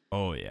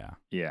 Oh yeah.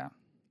 Yeah.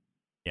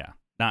 Yeah.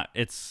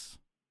 That's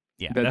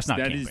not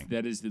camping.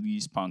 That is the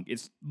least punk.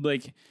 It's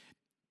like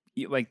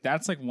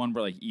that's like one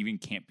where like even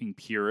camping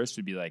purists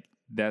would be like,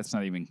 that's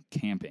not even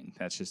camping.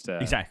 That's just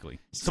exactly.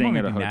 Someone might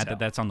at a be mad hotel. that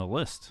that's on the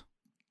list.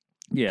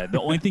 Yeah, the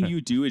only thing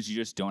you do is you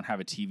just don't have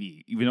a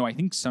TV. Even though I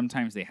think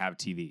sometimes they have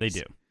TVs. They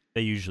do.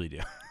 They usually do.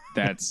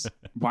 That's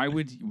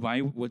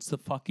what's the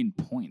fucking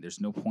point?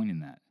 There's no point in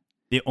that.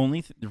 The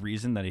only the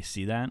reason that I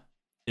see that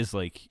is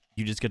like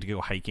you just get to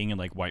go hiking and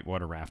like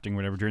whitewater rafting or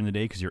whatever during the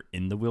day because you're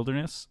in the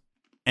wilderness,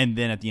 and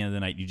then at the end of the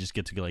night you just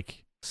get to go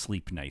like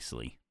sleep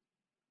nicely.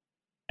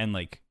 And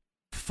like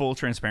full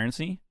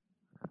transparency,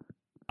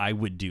 I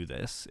would do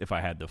this if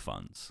I had the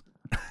funds.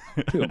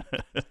 Too.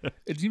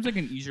 It seems like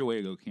an easier way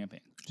to go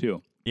camping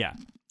too. Yeah,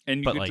 and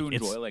you but get like, to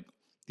enjoy like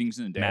things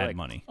in the day, mad like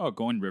money. Oh,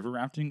 going river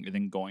rafting and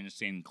then going to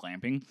stay and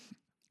clamping,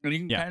 and you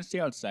can kind of stay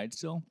outside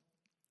still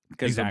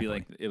because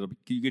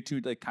you get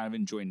to like kind of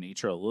enjoy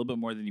nature a little bit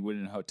more than you would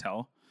in a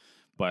hotel.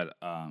 But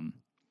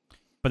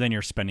then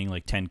you're spending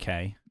like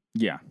 $10K.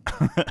 Yeah.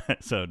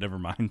 So never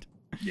mind.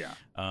 Yeah.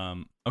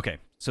 Okay.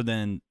 So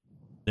then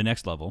the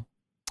next level,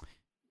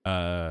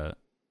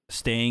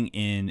 staying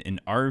in an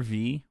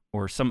RV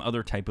or some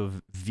other type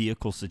of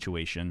vehicle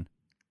situation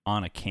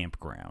on a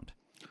campground.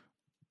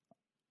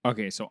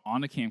 Okay, so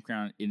on a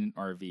campground in an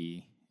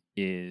RV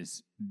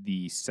is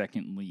the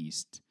second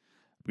least.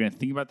 We're going to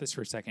think about this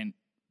for a second.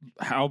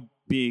 How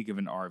big of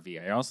an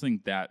RV? I also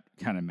think that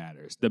kind of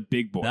matters. The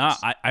big boys. No,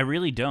 I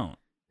really don't.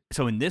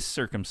 So in this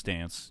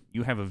circumstance,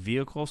 you have a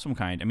vehicle of some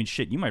kind. I mean,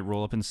 shit, you might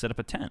roll up and set up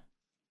a tent.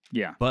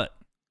 Yeah. But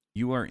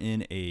you are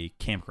in a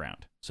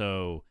campground.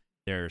 So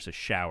there's a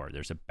shower.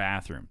 There's a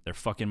bathroom. There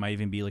fucking might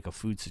even be like a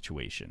food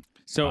situation.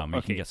 So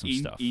you can get some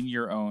stuff. In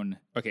your own.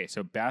 Okay,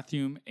 so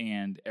bathroom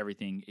and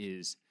everything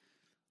is.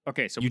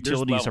 Okay, so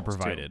utilities are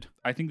provided. Too.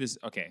 I think this.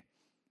 Okay.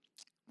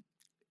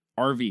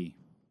 RV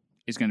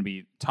is going to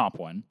be top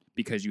one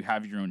because you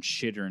have your own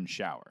shitter and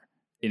shower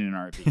in an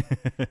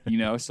RV. You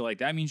know, so like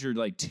that means you're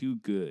like too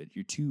good.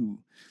 You're too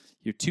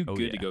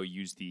good to go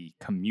use the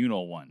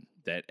communal one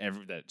that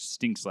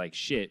stinks like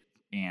shit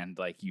and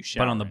like you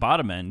shower. But on the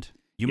bottom end,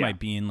 you might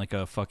be in like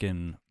a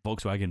fucking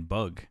Volkswagen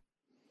Bug,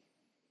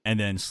 and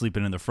then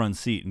sleeping in the front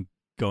seat and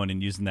going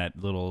and using that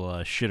little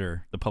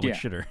shitter, the public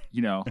shitter.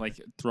 You know, like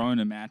throwing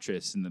a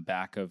mattress in the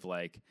back of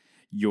like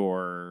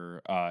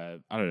your I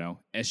don't know,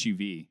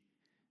 SUV.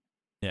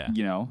 Yeah.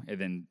 You know, and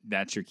then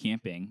that's your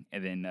camping,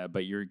 and then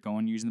but you're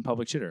going using the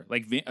public shitter.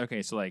 Like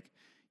okay, so like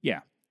yeah.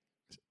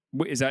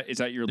 Is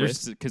that your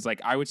list? Because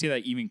like I would say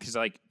that even because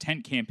like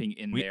tent camping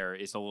there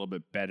is a little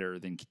bit better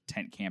than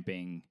tent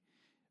camping,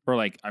 or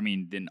like I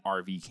mean than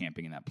RV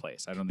camping in that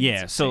place. I don't think.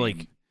 Yeah. So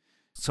like,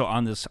 so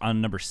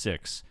on number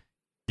 6,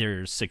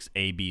 there's 6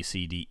 A, B,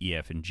 C, D, E,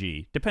 F, and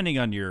G, depending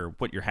on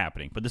what you're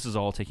happening. But this is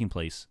all taking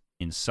place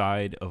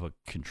inside of a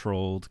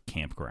controlled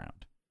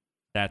campground.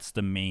 That's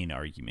the main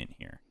argument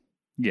here.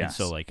 Yeah.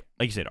 So like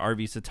you said,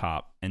 RV's the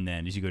top, and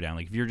then as you go down,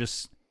 like if you're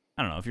just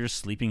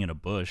sleeping in a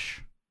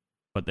bush,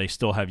 but they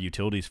still have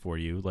utilities for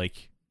you,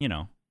 like, you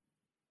know,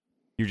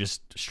 you're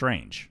just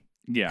strange.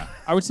 Yeah.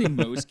 I would say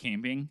most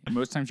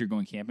times you're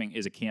going camping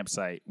is a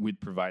campsite with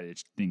provided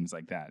things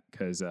like that.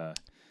 Because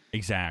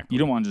exactly. You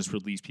don't want to just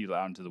release people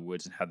out into the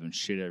woods and have them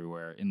shit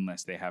everywhere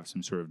unless they have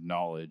some sort of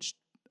knowledge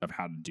of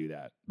how to do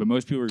that. But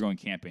most people are going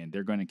camping.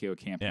 They're going to go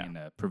camping in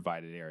a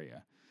provided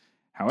area.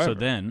 However. So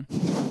then,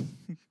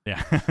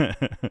 yeah.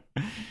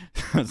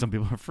 Some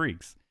people are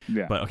freaks.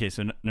 Yeah. But okay,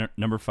 so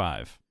number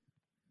 5.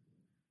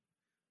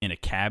 in a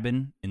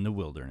cabin in the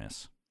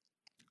wilderness.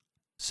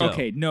 So,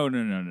 Okay, no.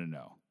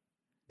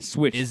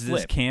 Switch. is flip.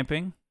 this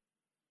camping?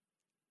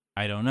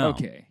 I don't know.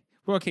 Okay.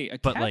 Well, okay, a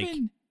But, like-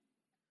 cabin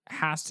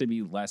has to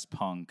be less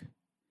punk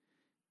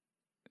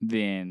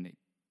than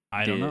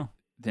I don't know.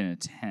 than a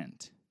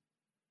tent.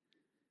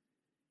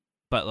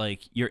 But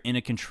like you're in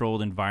a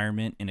controlled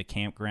environment in a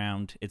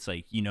campground. It's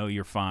like,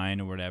 you're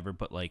fine or whatever.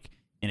 But like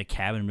in a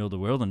cabin in the middle of the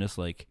wilderness,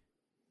 like,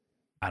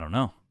 I don't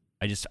know.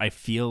 I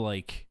feel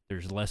like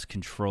there's less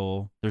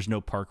control. There's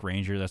no park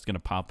ranger that's gonna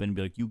pop in and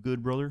be like, "You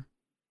good, brother?"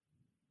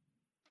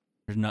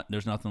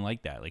 There's nothing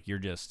like that. Like you're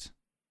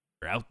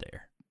out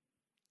there.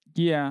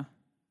 Yeah.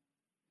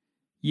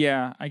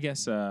 Yeah, I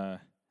guess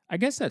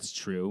that's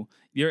true.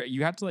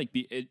 You have to like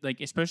be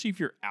like, especially if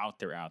you're out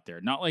there,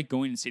 not like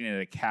going and staying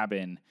at a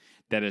cabin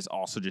that is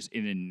also just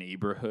in a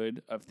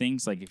neighborhood of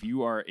things. Like if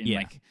you are in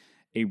like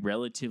a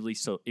relatively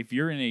if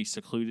you're in a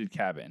secluded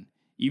cabin,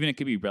 even it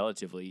could be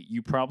relatively,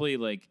 you probably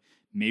like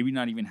maybe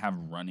not even have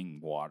running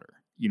water.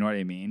 You know what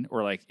I mean?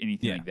 Or like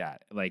anything like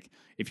that. Like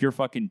if you're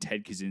fucking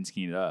Ted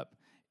Kaczynski it up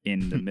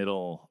in the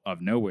middle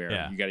of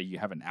nowhere, you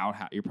have an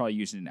outhouse. You're probably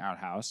using an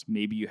outhouse.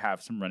 Maybe you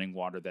have some running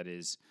water that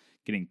is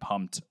getting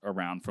pumped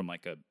around from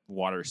like a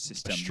water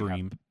system you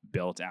have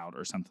built out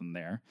or something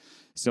there.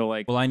 So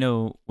like, well, I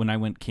know when I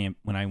went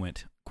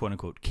quote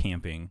unquote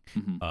camping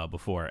mm-hmm.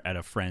 Before at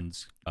a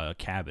friend's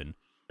cabin,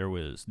 there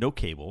was no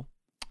cable.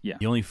 Yeah.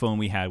 The only phone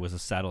we had was a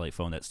satellite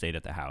phone that stayed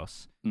at the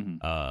house. Mm-hmm.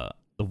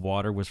 The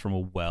water was from a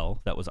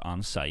well that was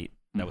on site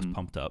that was Mm-hmm.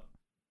 pumped up.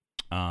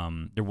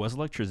 There was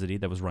electricity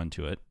that was run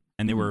to it,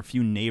 and there Mm-hmm. were a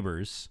few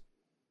neighbors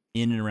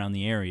in and around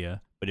the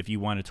area. But if you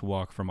wanted to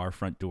walk from our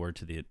front door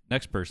to the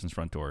next person's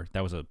front door,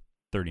 that was a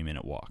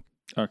 30-minute walk.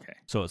 Okay.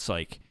 So it's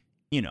like,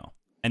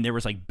 and there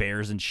was like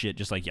bears and shit.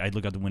 Just like I'd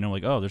look out the window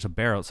like, oh, there's a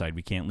bear outside.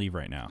 We can't leave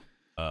right now.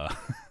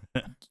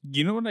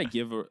 You know what I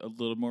give a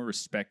little more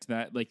respect to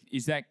that? Like,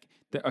 is that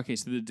okay?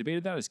 So the debate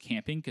of that is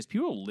camping because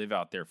people live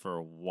out there for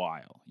a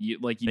while.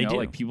 They do.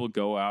 Like people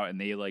go out and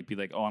they like be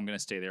like, oh, I'm gonna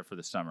stay there for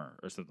the summer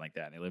or something like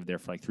that. And they live there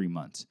for like 3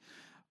 months.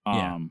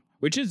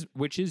 Which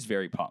is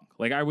very punk.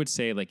 Like I would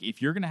say, like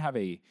if you're gonna have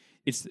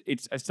it's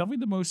definitely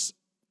the most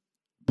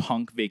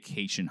punk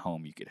vacation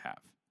home you could have.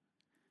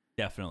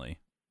 Definitely.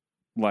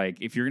 Like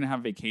if you're gonna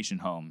have vacation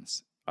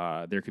homes,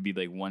 there could be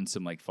like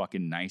some like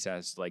fucking nice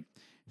ass like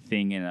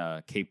thing in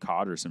a Cape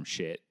Cod or some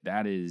shit.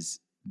 That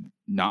is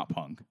not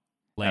punk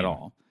at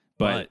all.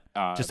 But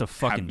just a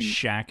fucking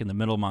shack in the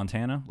middle of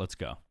Montana. Let's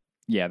go.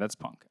 Yeah, that's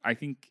punk. I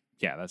think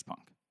that's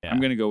punk. Yeah. I'm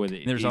gonna go with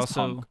it. There's It is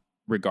also punk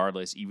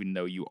regardless, even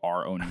though you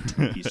are owning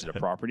 2 pieces of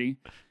property.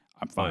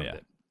 I'm fine with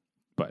it.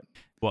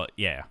 But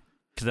yeah,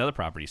 because the other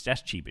properties,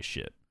 that's cheap as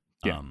shit.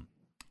 Yeah.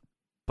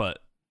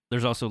 But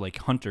there's also like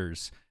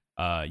hunters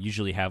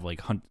usually have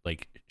like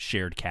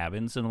shared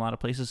cabins in a lot of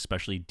places,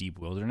 especially deep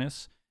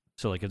wilderness.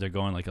 So like if they're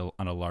going like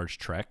on a large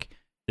trek,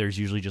 there's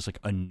usually just like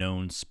a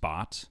known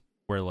spot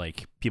where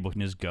like people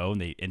can just go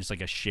and it's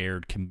like a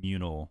shared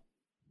communal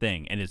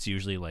thing, and it's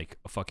usually like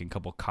a fucking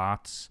couple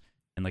cots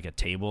and like a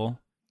table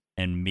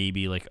and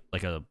maybe like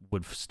a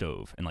wood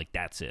stove, and like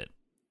that's it.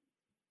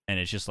 And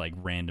it's just like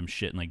random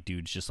shit, and like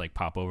dudes just like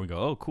pop over and go,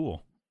 oh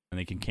cool, and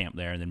they can camp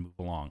there and then move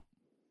along.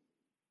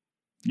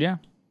 yeah,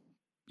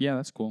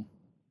 that's cool.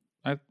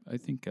 I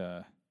think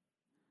it's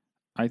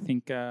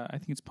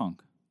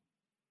punk.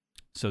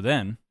 So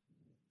then,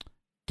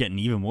 getting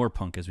even more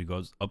punk as we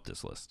go up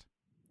this list.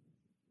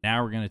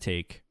 Now we're gonna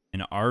take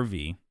an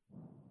RV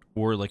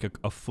or like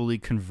a fully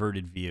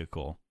converted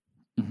vehicle.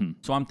 Mm-hmm.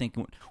 So I'm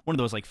thinking one of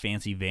those like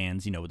fancy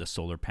vans, with the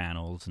solar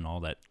panels and all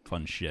that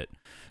fun shit.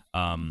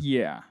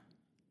 Yeah.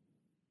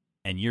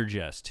 And you're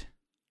just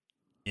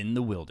in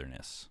the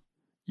wilderness.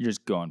 You're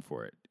just going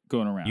for it,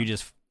 going around. You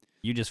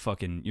just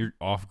fucking, you're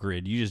off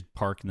grid. You just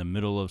park in the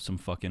middle of some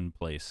fucking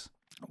place.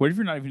 What if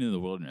you're not even in the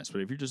wilderness?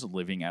 What if you're just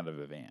living out of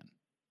a van?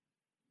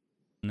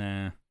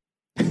 Nah,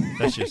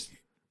 that's just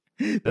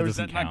Is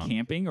doesn't that not count.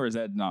 camping, or is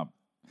that not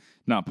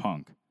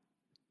punk?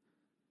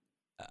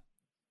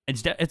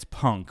 It's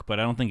punk, but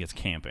I don't think it's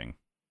camping.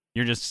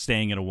 You're just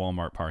staying in a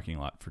Walmart parking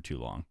lot for too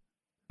long.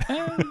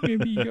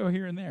 Maybe you go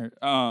here and there.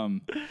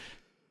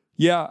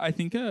 Yeah, I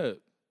think.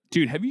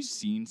 Dude, have you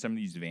seen some of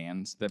these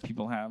vans that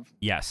people have?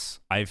 Yes,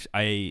 I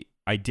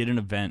did an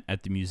event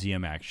at the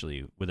museum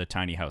actually with a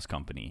tiny house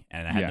company,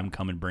 and I had them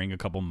come and bring a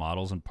couple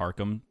models and park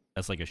them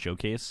as like a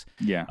showcase.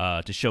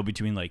 Yeah. To show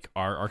between like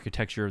our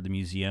architecture of the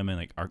museum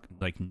and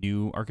like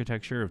new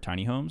architecture of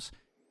tiny homes,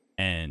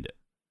 and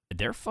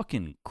they're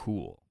fucking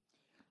cool.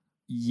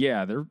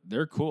 Yeah,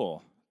 they're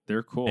cool.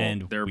 They're cool.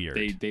 And they're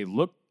weird. They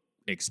look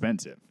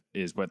expensive,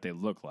 is what they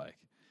look like.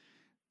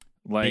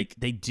 Like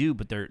they do,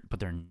 but they're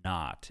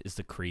not. Is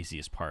the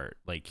craziest part.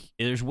 Like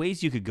there's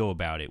ways you could go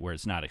about it where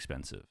it's not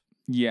expensive.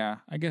 Yeah,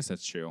 I guess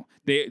that's true.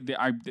 They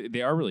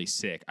are really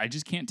sick. I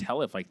just can't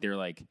tell if like they're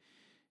like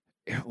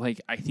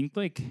I think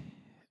like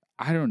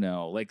I don't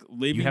know, like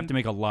living. You have to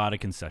make a lot of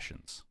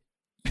concessions.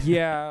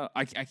 Yeah,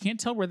 I can't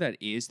tell where that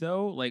is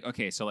though. Like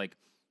okay, so like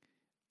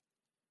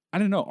I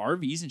don't know,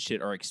 RVs and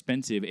shit are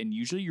expensive, and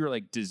usually you're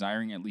like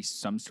desiring at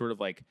least some sort of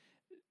like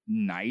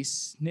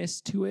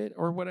niceness to it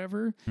or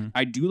whatever. Hmm.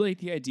 I do like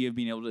the idea of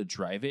being able to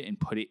drive it and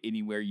put it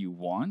anywhere you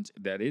want.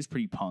 That is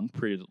pretty punk,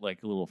 pretty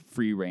like a little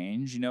free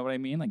range. You know what I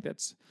mean? Like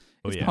it's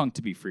punk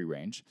to be free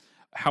range.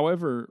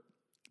 However,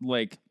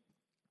 like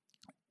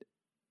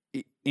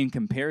in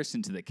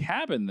comparison to the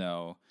cabin,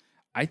 though,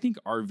 I think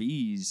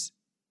RVs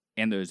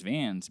and those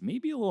vans may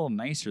be a little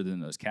nicer than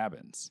those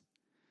cabins.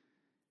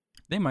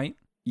 They might.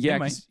 Yeah, They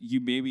might. 'cause you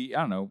maybe,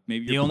 I don't know,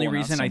 maybe The you're only pulling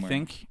out reason I somewhere.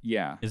 think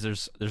Yeah. is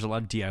there's a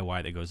lot of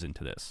DIY that goes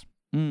into this.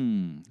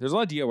 There's a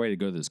lot of DIY to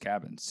go to those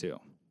cabins too.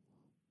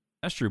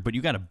 That's true, but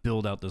you got to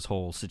build out this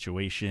whole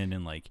situation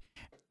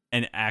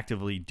and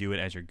actively do it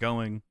as you're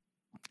going.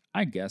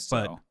 I guess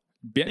But so.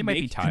 they might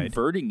be tied.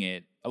 Converting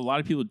it. A lot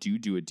of people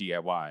do a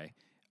DIY.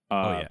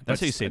 Oh, yeah. That's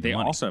how you save the They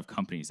money. also have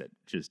companies that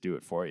just do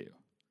it for you.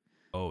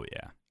 Oh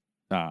yeah.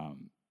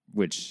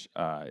 Which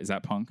is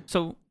that punk?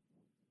 So,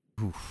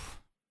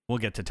 we'll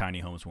get to tiny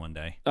homes one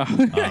day.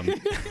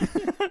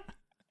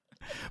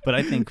 But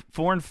I think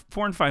 4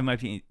 and 5 might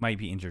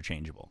be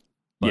interchangeable.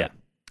 But Yeah.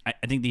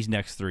 I think these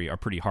next 3 are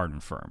pretty hard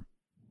and firm.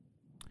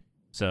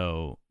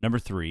 So number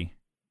 3,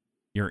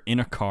 you're in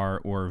a car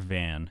or a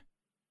van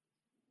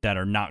that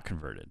are not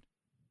converted.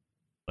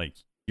 Like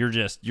you're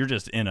just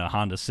in a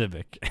Honda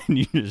Civic and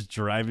you just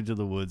drive into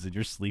the woods and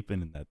you're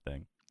sleeping in that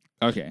thing.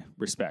 Okay,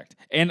 respect.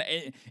 And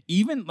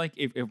even like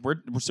if we're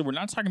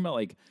not talking about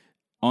like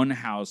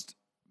unhoused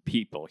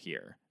people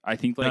here. I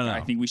think No.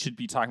 I think we should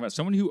be talking about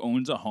someone who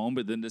owns a home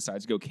but then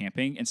decides to go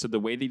camping. And so the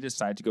way they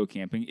decide to go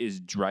camping is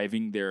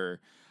driving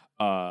their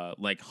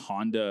like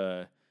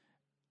Honda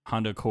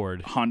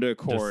Accord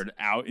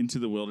out into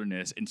the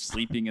wilderness and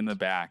sleeping in the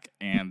back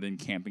and then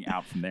camping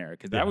out from there,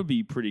 because that would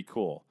be pretty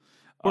cool.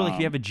 Or like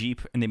you have a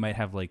Jeep and they might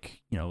have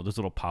like, those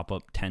little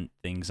pop-up tent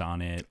things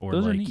on it, or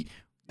those are like neat.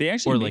 They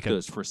actually make like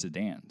those for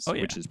sedans, Oh,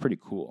 yeah. which is pretty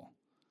cool.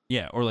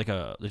 yeah, or like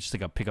just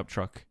like a pickup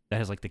truck that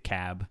has like the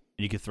cab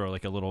and you could throw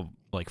like a little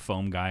like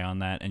foam guy on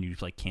that and you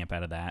just like camp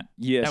out of that.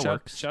 Yeah, that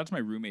works. Shout out to my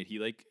roommate. He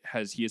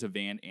has a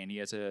van and he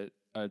has a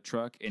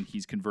truck, and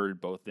he's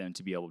converted both of them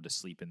to be able to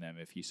sleep in them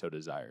if he so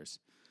desires.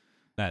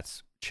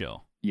 That's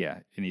chill. Yeah,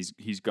 and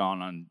he's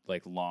gone on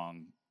like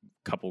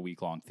couple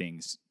week long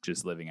things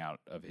just living out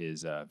of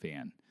his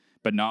van,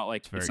 but not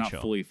like it's not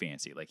chill. fully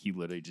fancy. Like he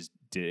literally just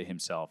did it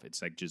himself.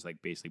 It's like just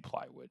like basically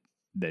plywood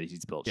that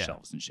he's built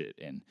shelves and shit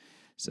in.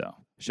 So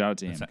shout out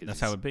to him. That's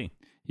how it'd be.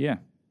 Yeah.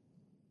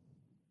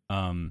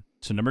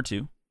 So number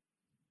 2,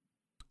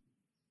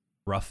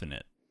 roughing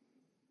it.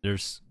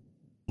 There's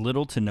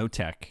little to no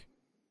tech.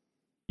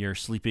 You're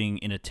sleeping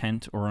in a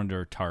tent or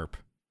under a tarp,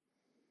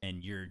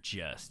 and you're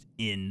just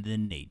in the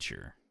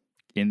nature.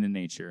 In the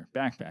nature,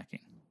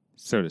 backpacking,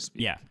 so to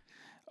speak. Yeah.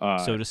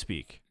 So to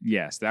speak.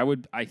 Yes, that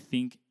would. I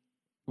think.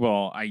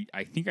 Well, I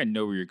think I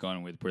know where you're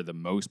going with where the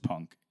most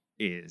punk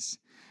is,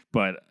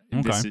 but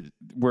this is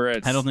where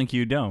it's. I don't think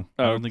you know.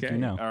 I don't think you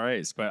know. All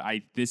right, but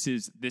this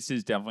is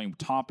definitely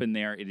top in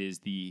there. It is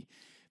the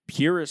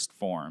purest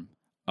form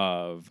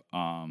of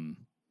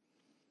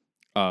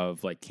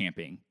like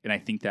camping, and I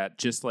think that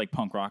just like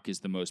punk rock is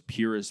the most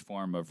purest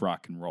form of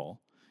rock and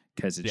roll,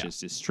 because it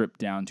just is stripped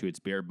down to its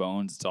bare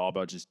bones. It's all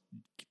about just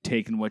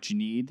taking what you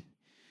need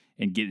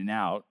and getting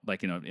out,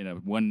 like in a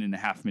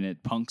 1.5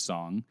 minute punk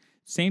song.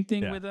 Same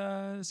thing with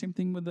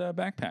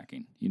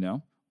backpacking,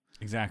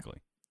 Exactly.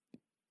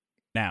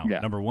 Now,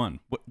 number 1.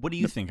 What do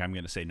you think I'm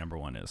going to say number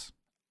 1 is?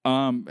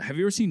 Have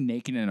you ever seen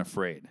Naked and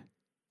Afraid?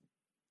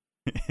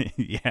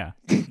 Yeah.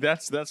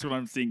 That's what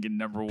I'm thinking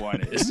number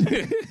 1 is.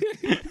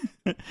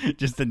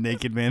 Just the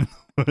naked man in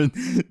the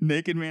woods.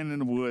 Naked man in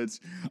the woods.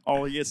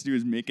 All he has to do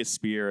is make a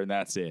spear and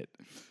that's it.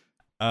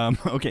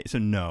 Okay, so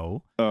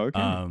no. Oh,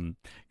 okay.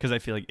 Because I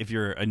feel like if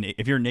you're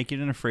naked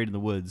and afraid in the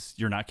woods,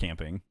 you're not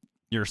camping.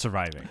 You're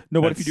surviving. No,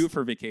 what if you do it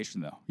for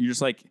vacation though? You're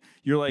like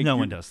no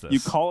one does this.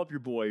 You call up your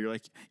boy. You're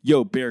like,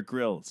 "Yo, Bear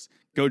Grylls,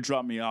 go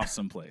drop me off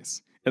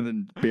someplace." And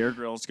then Bear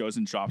Grylls goes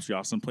and drops you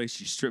off someplace.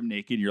 You strip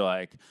naked. You're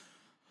like,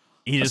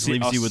 he just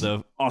leaves you with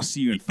I'll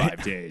see you in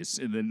 5 days,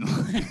 and then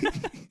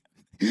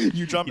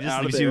you jump he just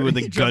out leaves of there. you with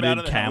a You jump out gutted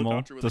of the camel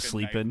helicopter with to like a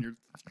sleep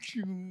knife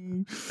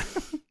in.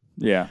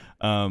 Yeah.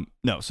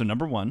 No. So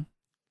number 1,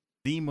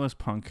 the most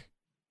punk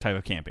type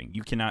of camping.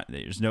 You cannot.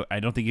 I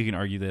don't think you can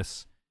argue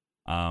this.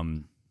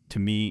 To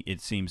me,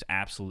 it seems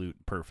absolute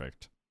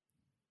perfect.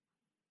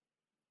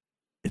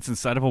 It's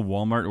inside of a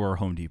Walmart or a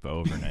Home Depot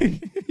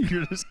overnight.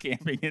 You're just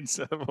camping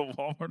inside of a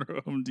Walmart or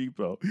a Home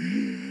Depot.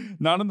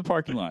 Not in the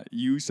parking lot.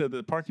 You said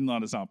the parking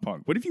lot is not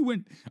punk. What if you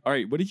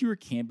were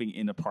camping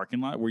in a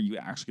parking lot where you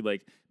actually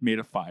like made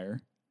a fire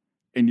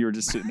and you were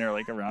just sitting there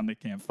like around the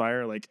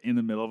campfire, like in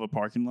the middle of a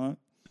parking lot?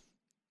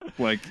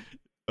 Like,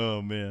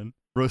 oh man.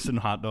 Roasting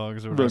hot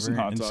dogs or whatever. Roasting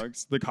hot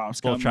dogs. The cops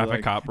come. Little traffic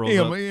like, cop rolls hey,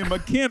 up. am I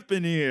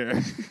camping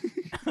here?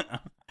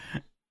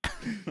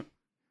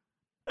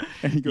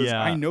 And he goes,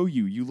 Yeah. I know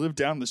you. You live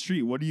down the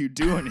street. What are you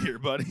doing here,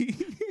 buddy?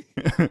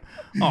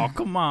 Oh,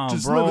 come on,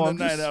 just bro. living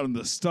the night out in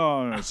the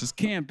stars. Just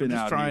camping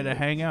just out trying here. to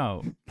hang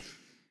out.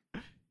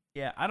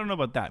 Yeah, I don't know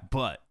about that,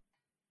 but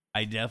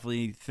I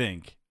definitely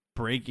think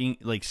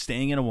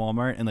staying in a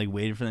Walmart and like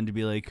waiting for them to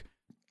be like,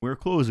 we're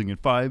closing in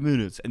 5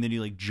 minutes, and then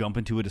you like jump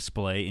into a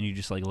display and you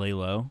just like lay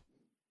low,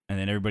 and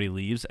then everybody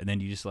leaves, and then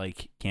you just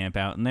like camp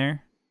out in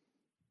there.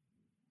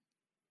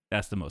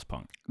 That's the most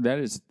punk. That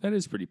is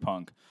pretty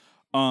punk.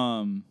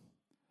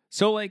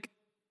 So like,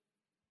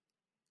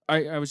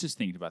 I was just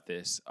thinking about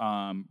this.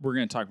 We're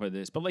gonna talk about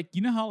this, but like,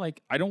 you know how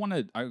like I don't want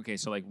to. Okay,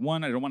 so like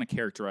one, I don't want to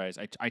characterize.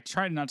 I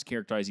try not to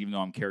characterize, even though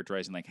I'm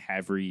characterizing like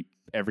every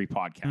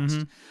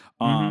podcast.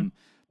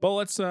 But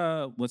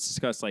let's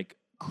discuss like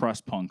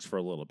crust punks for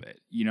a little bit.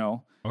 You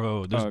know,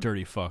 Oh, those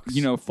dirty fucks.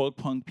 you know, folk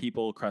punk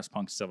people, crust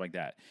punks, stuff like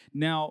that.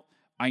 Now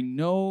I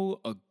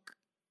know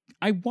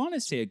I want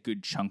to say a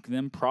good chunk of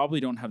them probably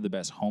don't have the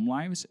best home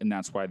lives, and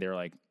that's why they're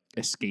like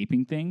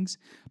escaping things.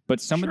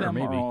 But some of them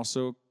are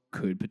also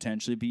could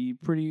potentially be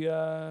pretty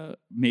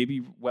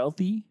maybe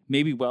wealthy,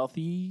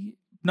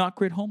 not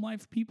great home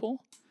life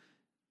people.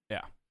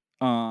 Yeah.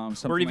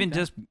 Or even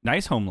just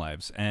nice home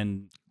lives,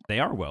 and they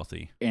are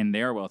wealthy. And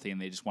they are wealthy, and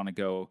they just want to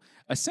go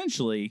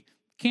essentially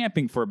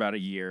camping for about a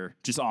year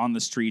just on the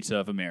streets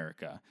of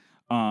America.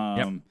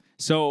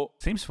 So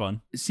seems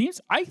fun.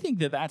 I think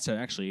that's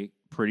actually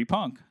pretty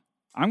punk.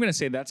 I'm going to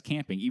say that's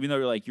camping, even though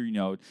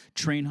you're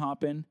train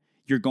hopping,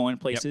 you're going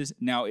places.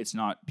 Now it's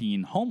not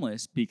being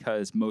homeless,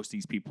 because most of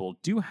these people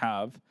do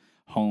have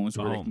homes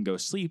where they can go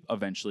sleep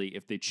eventually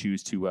if they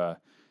choose to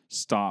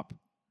stop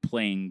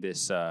playing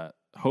this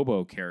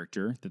hobo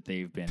character that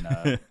they've been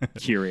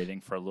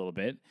curating for a little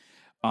bit.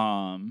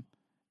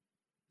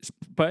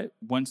 But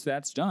once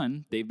that's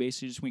done, they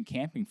basically just went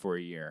camping for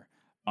a year.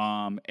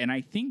 And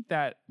I think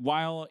that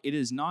while it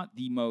is not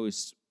the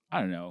most, I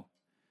don't know,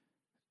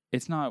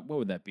 it's not, what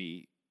would that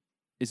be?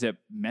 Is it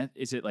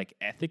like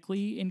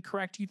ethically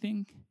incorrect, you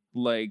think?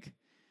 Like,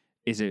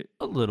 is it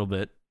a little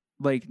bit?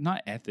 Like,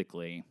 not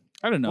ethically.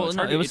 I don't know.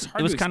 Well, it was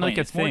kind of like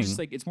a thing.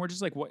 It's more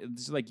just like, what?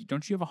 It's like,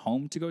 don't you have a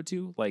home to go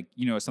to? Like,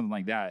 something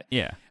like that.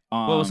 Yeah.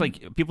 Well, it was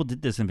like people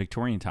did this in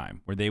Victorian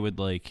time, where they would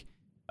like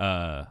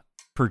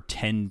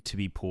pretend to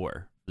be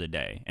poor for the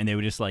day, and they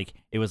would just like,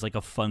 it was like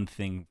a fun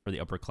thing for the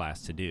upper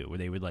class to do, where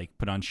they would like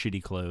put on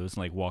shitty clothes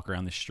and like walk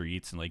around the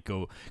streets and like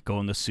go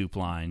in the soup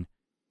line,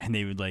 and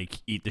they would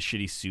like eat the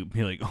shitty soup and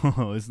be like,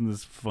 oh, isn't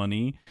this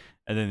funny?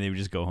 And then they would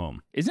just go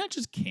home. Isn't that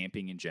just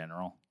camping in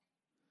general?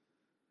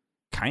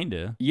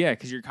 Kinda. Yeah,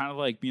 because you're kind of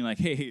like being like,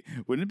 hey,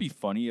 wouldn't it be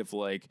funny if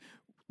like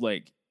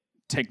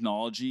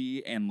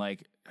technology and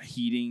like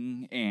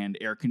heating and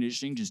air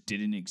conditioning just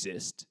didn't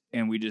exist,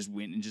 and we just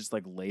went and just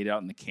like laid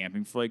out in the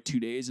camping for like 2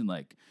 days and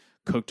like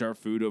cooked our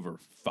food over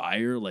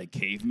fire like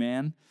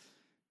caveman?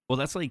 Well,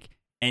 that's like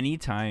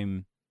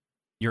anytime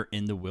you're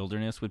in the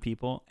wilderness with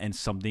people and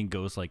something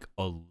goes like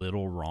a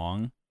little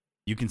wrong,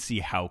 you can see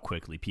how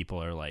quickly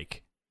people are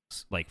like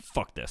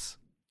fuck this.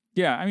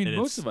 Yeah, I mean,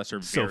 most of us are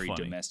very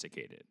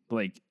domesticated.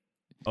 Like,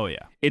 oh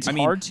yeah, it's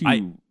hard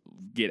to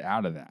get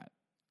out of that.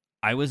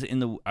 I was in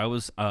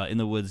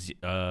the woods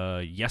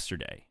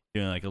yesterday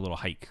doing like a little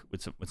hike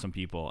with some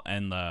people,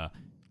 and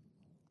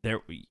we're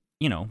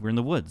in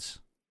the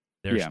woods.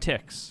 There's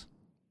ticks.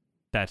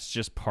 That's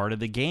just part of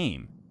the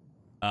game.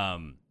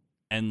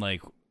 And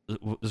like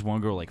this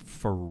one girl like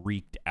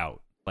freaked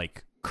out,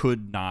 like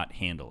could not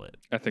handle it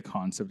at the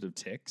concept of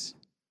ticks.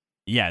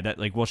 Yeah, that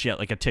like, well, she had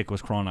like a tick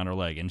was crawling on her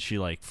leg, and she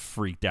like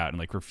freaked out and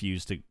like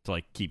refused to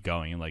like keep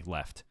going and like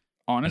left.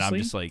 Honestly, and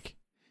I'm just like,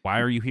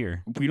 why are you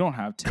here? We don't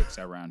have ticks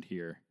around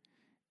here.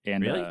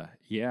 And really?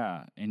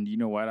 Yeah, and you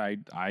know what?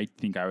 I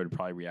think I would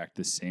probably react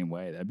the same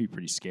way. That'd be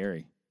pretty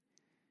scary.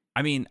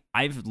 I mean,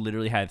 I've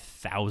literally had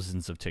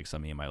thousands of ticks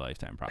on me in my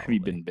lifetime. Probably. Have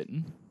you been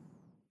bitten?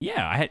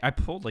 Yeah, I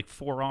pulled like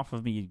 4 off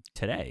of me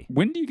today.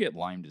 When do you get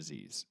Lyme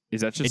disease?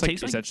 Is that just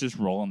is that just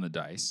rolling the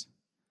dice?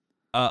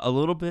 A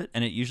little bit,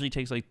 and it usually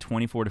takes like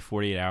 24 to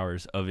 48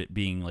 hours of it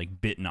being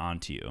like bitten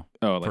onto you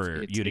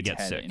for you to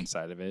get sick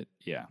inside of it.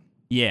 Yeah.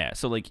 Yeah.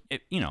 So like,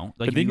 like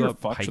but then you're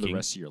fucked hiking for the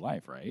rest of your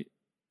life, right?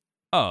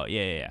 Oh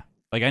yeah.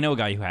 Like I know a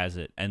guy who has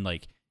it, and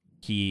like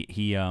he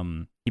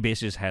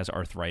basically just has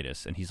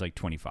arthritis, and he's like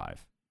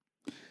 25.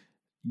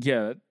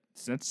 Yeah,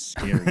 that's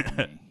scary to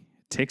me.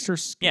 Ticks are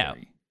scary.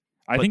 Yeah,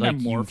 I think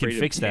I'm more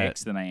afraid of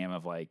ticks than I am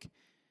of like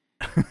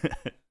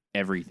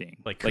everything,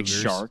 like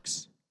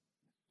sharks.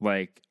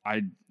 Like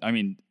I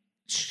mean,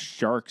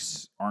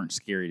 sharks aren't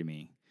scary to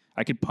me.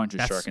 I could punch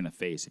a shark in the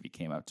face if he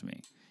came up to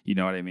me. You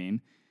know what I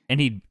mean? And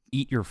he'd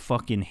eat your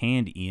fucking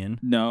hand, Ian.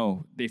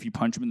 No, if you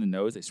punch him in the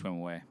nose, they swim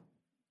away.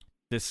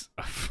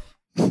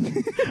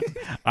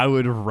 I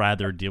would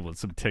rather deal with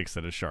some ticks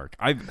than a shark.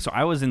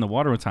 I was in the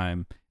water one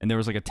time, and there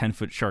was like a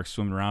 10-foot shark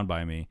swimming around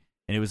by me,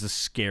 and it was the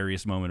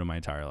scariest moment of my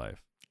entire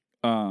life.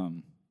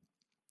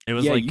 It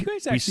was like you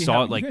guys we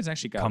saw it like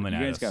coming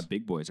at us. You guys got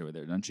big boys over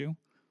there, don't you?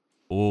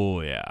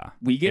 Oh yeah,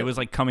 it was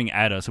like coming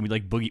at us, and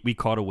we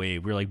caught a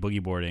wave. We were like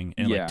boogie boarding,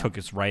 and it like took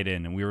us right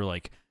in, and we were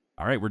like,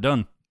 all right, we're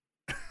done.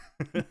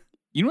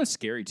 You know what's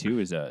scary too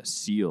is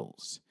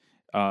seals.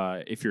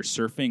 If you're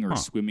surfing or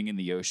swimming in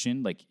the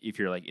ocean, like if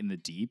you're like in the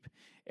deep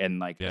and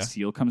like a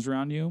seal comes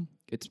around you,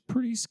 it's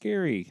pretty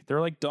scary.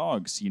 They're like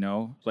dogs,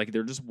 like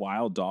they're just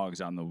wild dogs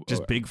on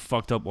the big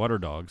fucked up water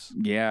dogs.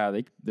 Yeah,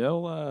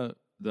 they'll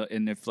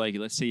And if like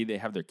let's say they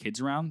have their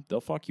kids around,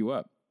 they'll fuck you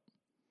up.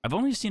 I've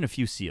only seen a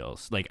few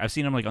seals. Like I've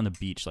seen them like on the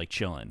beach, like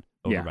chilling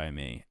over by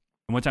me.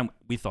 And one time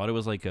we thought it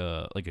was like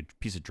a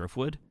piece of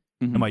driftwood,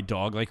 and my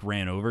dog like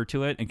ran over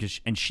to it,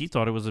 and she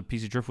thought it was a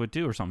piece of driftwood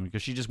too or something,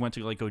 because she just went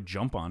to like go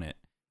jump on it,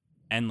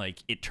 and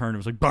like it turned. It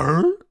was like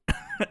burr,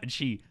 and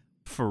she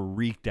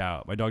freaked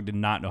out. My dog did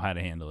not know how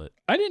to handle it.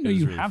 I didn't know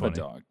you really have funny. a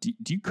dog.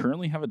 Do you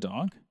currently have a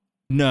dog?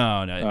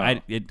 No, Oh,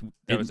 they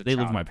live with my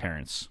childhood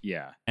parents,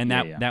 Yeah, and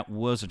yeah. that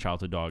was a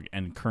childhood dog,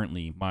 and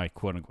currently my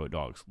quote unquote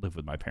dogs live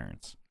with my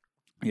parents.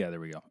 Yeah,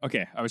 there we go.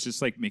 Okay, I was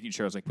just like making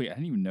sure. I was like, wait, I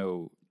didn't even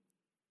know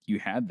you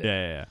had that.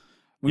 Yeah.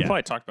 We Yeah.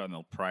 probably talked about it in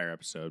the prior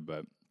episode,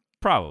 but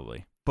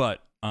Probably.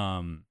 But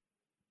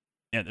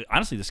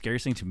honestly, the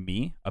scariest thing to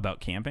me about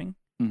camping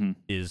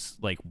is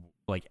like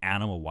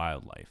animal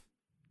wildlife.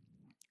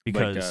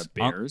 Because like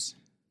bears.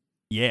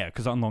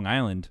 because on Long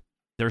Island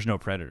there's no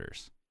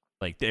predators.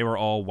 Like they were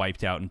all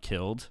wiped out and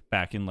killed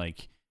back in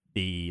like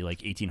the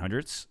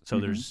 1800s. So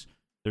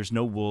there's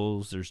no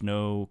wolves, there's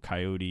no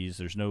coyotes,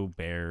 there's no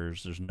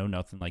bears, there's no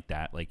nothing like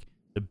that. Like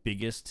the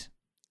biggest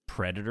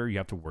predator you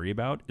have to worry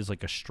about is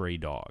like a stray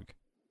dog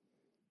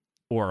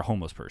or a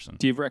homeless person.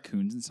 Do you have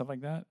raccoons and stuff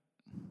like that?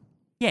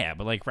 Yeah,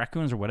 but like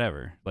raccoons or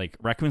whatever, like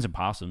raccoons and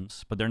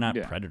possums, but they're not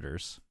Yeah.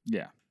 predators.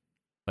 Yeah.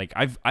 Like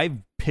I've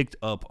picked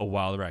up a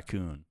wild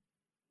raccoon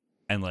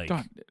and like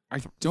Dog, I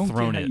don't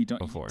thrown get how it you don't.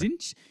 before.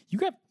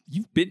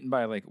 You've bitten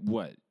by like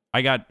what?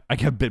 I got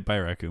bit by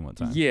a raccoon one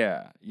time.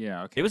 Yeah.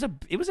 Okay.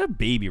 It was a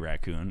baby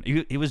raccoon.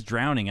 He was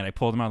drowning, and I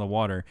pulled him out of the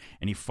water,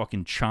 and he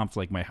fucking chomped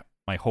like my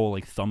whole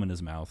like thumb in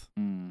his mouth.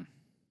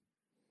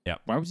 Yeah.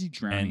 Why was he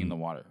drowning in And the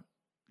water?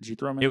 Did you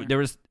throw him in There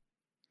was.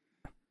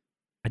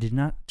 I did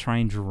not try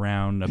and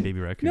drown a baby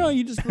raccoon. No,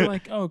 you just were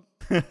like, oh,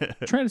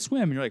 try to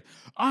swim, and you're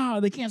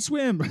like, they can't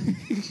swim.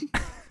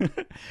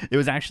 It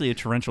was actually a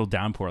torrential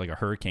downpour, like a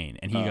hurricane,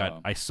 and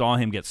I saw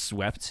him get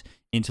swept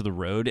into the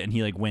road, and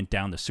he like went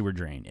down the sewer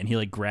drain, and he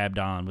like grabbed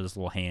on with his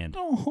little hand,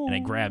 and I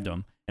grabbed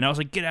him, and I was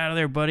like, get out of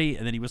there, buddy,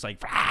 and then he was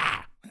like,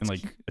 ah! And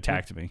like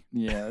attacked me.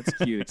 Yeah, that's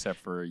cute, except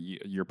for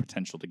your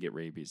potential to get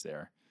rabies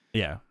there.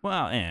 Yeah,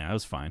 well, I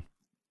was fine.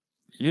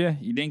 Yeah,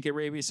 you didn't get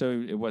rabies,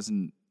 so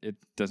it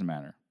doesn't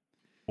matter.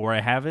 Or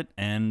I have it,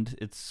 and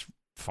it's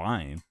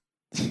fine.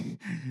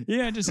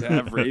 Yeah, just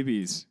have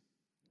rabies.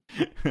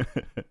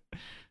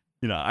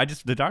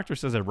 The doctor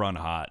says I run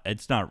hot.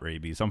 It's not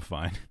rabies. I'm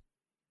fine.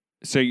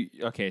 So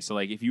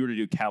like if you were to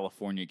do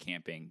California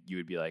camping, you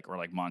would be like, or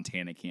like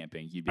Montana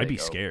camping, I'd be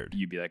scared.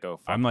 You'd be like, oh,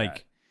 fuck I'm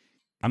like,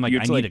 that. I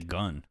need a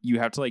gun. You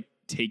have to like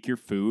take your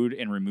food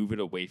and remove it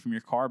away from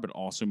your car, but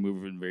also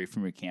move it away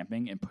from your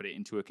camping and put it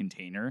into a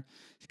container,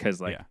 because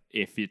like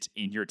if it's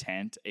in your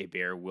tent, a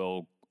bear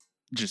will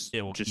just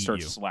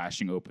start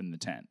slashing open the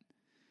tent.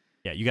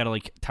 Yeah, you got to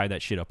like tie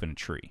that shit up in a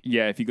tree.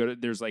 Yeah, if you go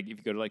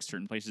to like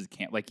certain places to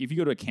camp, like if you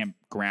go to a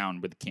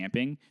campground with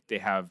camping, they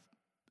have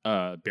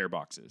bear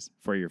boxes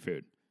for your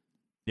food.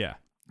 Yeah,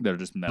 that are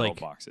just metal like,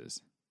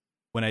 boxes.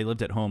 When I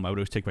lived at home, I would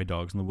always take my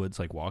dogs in the woods,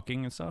 like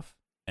walking and stuff,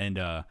 and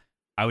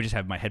I would just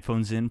have my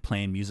headphones in,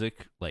 playing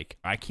music. Like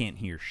I can't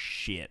hear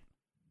shit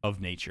of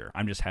nature.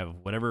 I'm just have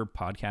whatever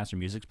podcast or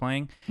music's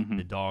playing.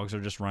 The dogs are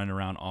just running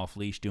around off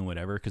leash doing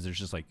whatever, because there's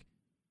just like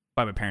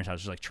by my parents'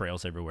 house, there's like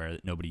trails everywhere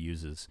that nobody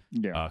uses.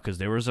 Yeah, because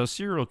there was a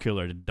serial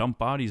killer to dump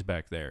bodies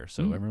back there,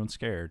 so everyone's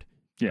scared.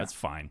 Yeah, that's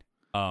fine.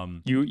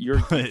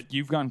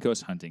 You've gone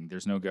ghost hunting.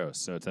 There's no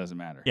ghosts, so it doesn't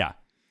matter. Yeah,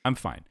 I'm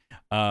fine.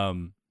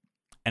 And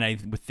I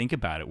would think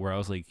about it where I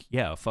was like,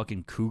 yeah, a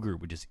fucking cougar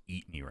would just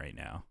eat me right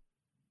now.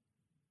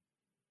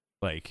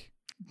 Like,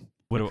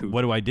 what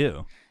do I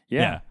do?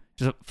 Yeah,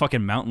 just a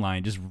fucking mountain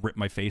lion just ripped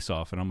my face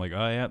off, and I'm like,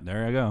 oh yeah,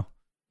 there I go.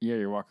 Yeah,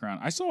 you're walking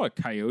around. I saw a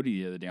coyote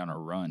the other day on a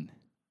run,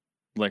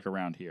 like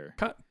around here.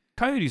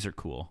 Coyotes are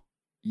cool.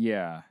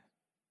 Yeah.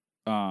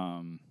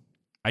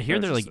 I hear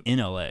they're like in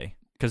LA,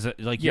 because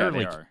like you're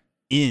like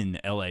in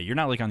LA. You're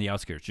not like on the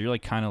outskirts. You're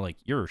like kind of like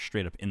you're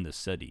straight up in the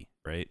city,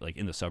 right? Like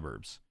in the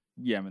suburbs.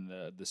 Yeah, I'm in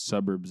the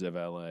suburbs of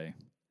LA.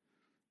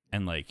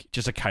 And like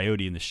just a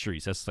coyote in the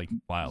streets. That's like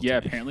wild. Yeah,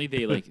 apparently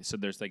they like so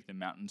there's like the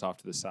mountains off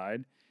to the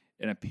side,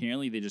 and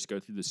apparently they just go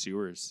through the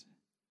sewers.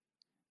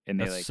 And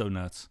that's like so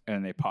nuts.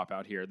 And they pop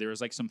out here. There was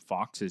like some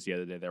foxes the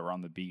other day that were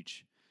on the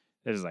beach.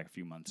 This is like a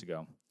few months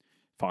ago.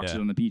 Foxes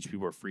on the beach. People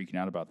were freaking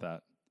out about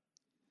that.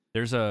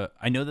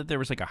 I know that there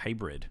was like a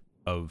hybrid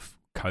of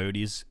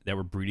coyotes that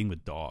were breeding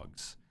with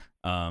dogs,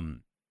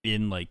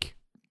 in like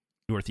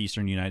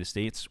northeastern United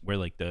States, where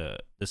like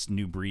this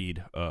new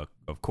breed of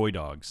coy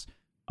dogs,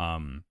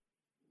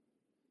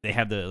 they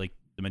have the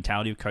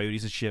mentality of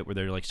coyotes and shit, where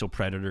they're like still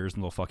predators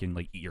and they'll fucking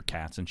like eat your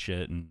cats and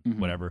shit and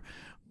whatever,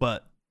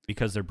 but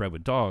because they're bred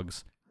with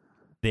dogs,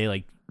 they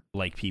like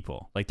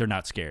people. Like they're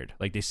not scared.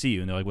 Like they see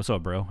you and they're like, "What's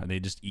up, bro?" And they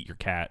just eat your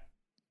cat.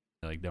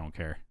 They don't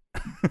care.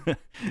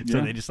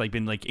 So they just like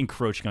been like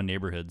encroaching on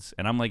neighborhoods,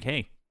 and I'm like,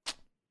 hey,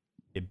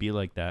 it'd be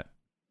like that.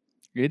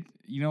 You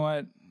know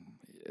what?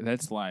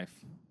 That's life.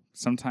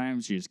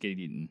 Sometimes you just get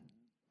eaten.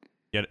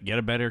 Get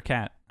a better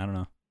cat. I don't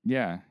know.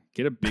 Yeah,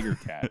 get a bigger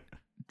cat.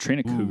 Train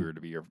a cougar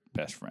to be your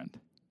best friend.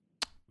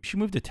 We should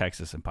move to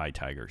Texas and buy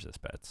tigers as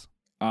pets.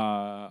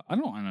 I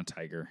don't want a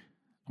tiger.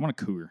 I want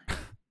a cougar.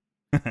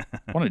 I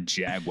want a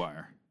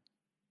jaguar.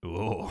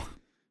 Oh,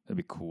 That'd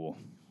be cool.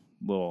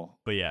 Little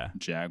but yeah,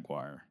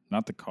 jaguar,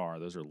 not the car.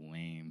 Those are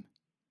lame.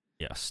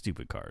 yeah,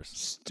 stupid cars.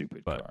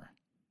 Stupid But car.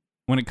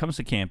 when it comes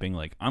to camping,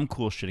 like I'm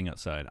cool shitting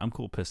outside. I'm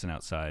cool pissing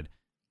outside.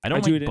 I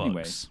don't do like it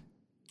bugs.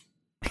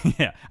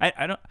 Yeah,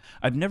 I don't.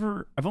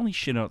 I've only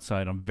shit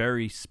outside on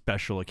very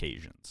special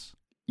occasions.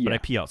 Yeah, But I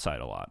pee outside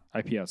a lot.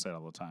 I pee outside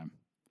all the time.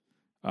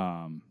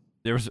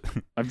 There was,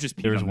 I've just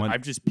There was peed one-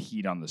 I've just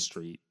peed on the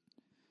street.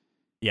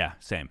 yeah,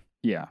 same.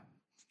 Yeah,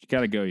 you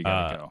gotta go. You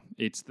gotta go.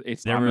 It's.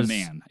 there I'm was- a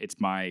man. It's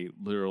my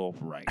literal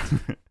right.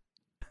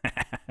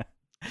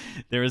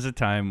 There was a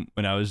time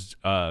when I was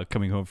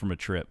coming home from a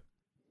trip,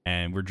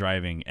 and we're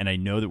driving, and I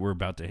know that we're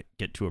about to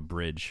get to a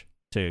bridge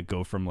to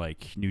go from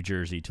like New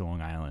Jersey to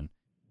Long Island,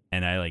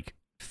 and I like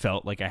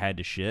felt like I had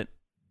to shit,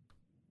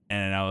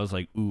 and I was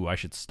like, "Ooh, I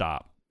should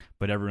stop,"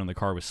 but everyone in the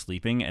car was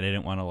sleeping, and I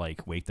didn't want to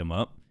like wake them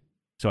up,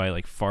 so I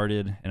like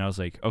farted, and I was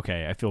like,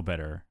 "Okay, I feel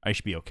better. I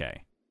should be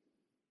okay."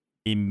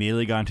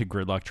 Immediately got into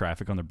gridlock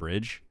traffic on the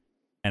bridge,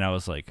 and I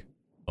was like,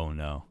 "Oh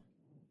no."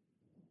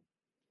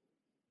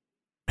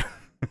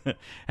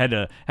 had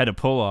to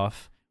pull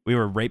off. We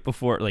were right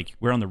before, like,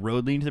 we're on the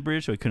road leading to the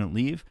bridge, so I couldn't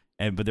leave.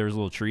 But there was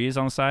little trees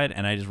on the side,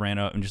 and I just ran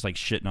up and just like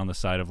shitting on the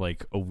side of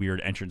like a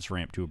weird entrance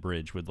ramp to a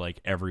bridge with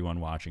like everyone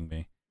watching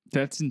me.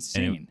 That's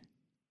insane.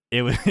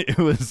 It was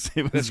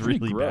That's really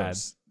pretty bad.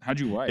 gross. How'd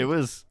you wipe? It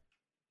was.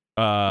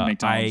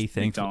 McDonald's, I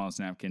think McDonald's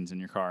napkins in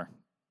your car.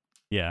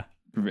 yeah.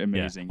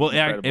 Amazing. Yeah. Well, it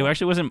Incredible.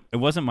 actually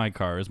wasn't my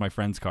car. It was my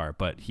friend's car,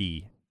 but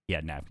he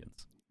had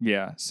napkins.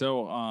 Yeah.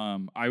 So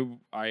I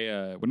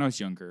when I was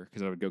younger,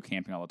 because I would go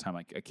camping all the time,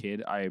 like a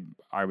kid, I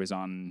was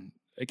on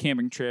a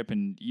camping trip,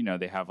 and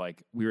they have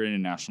like, we were in a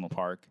national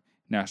park.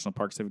 National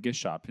parks have a gift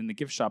shop. In the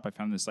gift shop, I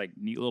found this like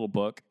neat little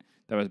book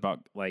that was about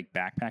like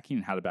backpacking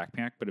and how to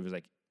backpack, but it was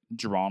like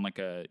drawn like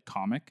a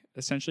comic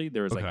essentially.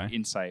 There was like Okay.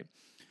 insight.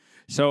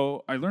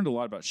 So I learned a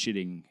lot about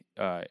shitting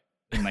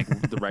and like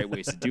the right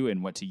ways to do it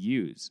and what to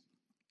use.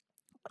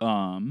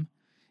 And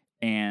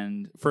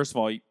first of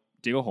all,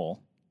 dig a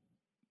hole.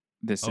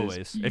 This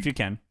Always, is if you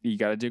can. you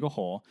got to dig a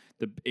hole.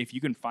 If you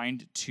can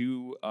find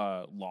two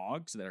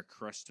logs that are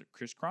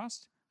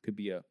crisscrossed, could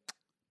be a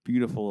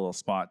beautiful little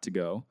spot to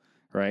go.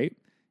 Right,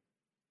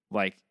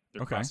 like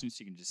they're Okay. crossing,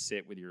 so you can just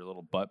sit with your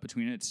little butt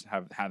between it.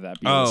 Have that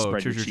be able to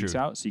spread true, your true, cheeks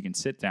true. out, so you can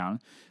sit down.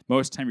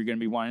 Most of the time, you're going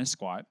to be wanting to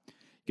squat.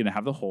 You're going to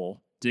have the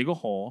hole. Dig a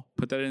hole.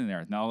 Put that in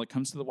there. Now it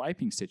comes to the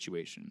wiping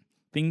situation.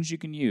 Things you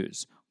can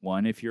use.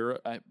 One, if you're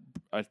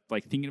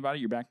like thinking about it,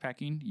 you're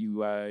backpacking.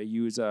 You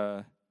use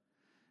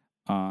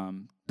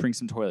bring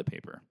some toilet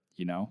paper.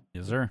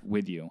 Yes, sir.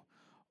 With you.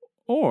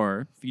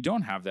 Or if you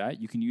don't have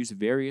that, you can use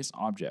various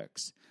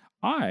objects.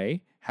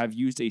 I have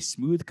used a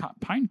smooth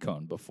pine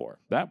cone before.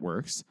 That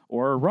works.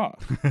 Or a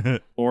rock.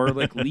 Or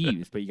like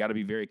leaves. But you got to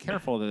be very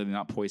careful that they're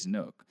not poison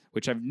oak,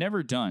 which I've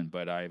never done,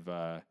 but I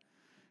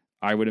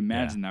would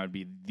imagine that would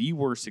be the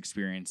worst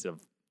experience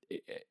of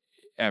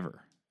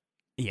ever.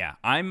 Yeah,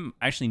 I'm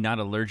actually not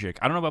allergic.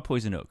 I don't know about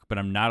poison oak, but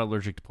I'm not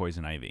allergic to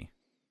poison ivy.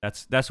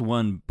 That's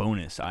one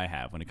bonus I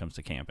have when it comes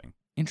to camping.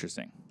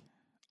 Interesting.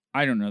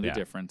 I don't know the Yeah.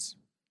 difference.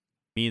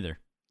 Me either.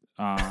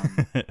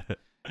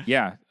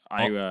 Yeah,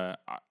 I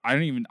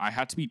don't even. I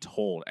have to be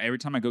told every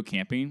time I go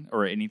camping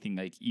or anything,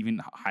 like even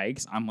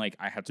hikes. I'm like,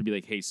 I have to be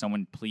like, hey,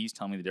 someone please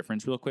tell me the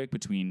difference real quick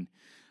between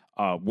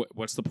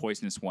what's the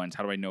poisonous ones?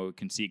 How do I know it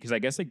can see? Because I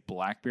guess like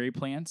blackberry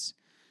plants.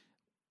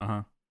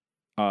 Uh-huh.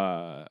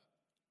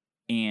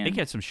 And They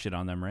get some shit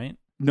on them, right?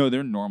 no,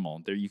 they're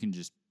normal.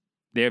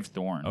 They have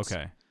thorns.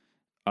 Okay.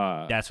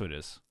 Uh, That's what it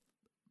is.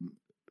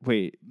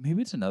 wait,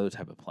 maybe it's another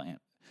type of plant.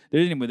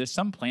 There's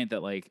some plant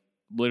that like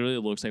literally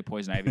looks like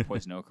poison ivy,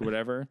 poison oak, or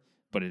whatever,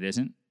 but it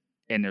isn't.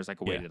 And there's like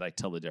a way Yeah. to like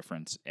tell the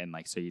difference, and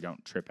like so you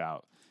don't trip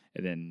out,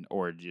 and then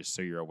or just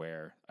so you're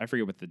aware. I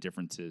forget what the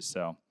difference is.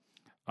 So,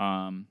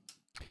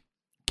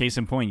 Case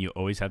in point, you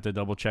always have to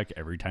double check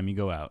every time you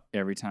go out.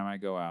 every time I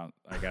go out,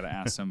 I gotta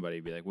ask somebody,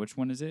 be like, which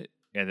one is it?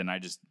 And then I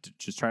just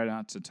try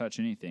not to touch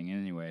anything.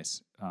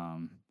 Anyways, it's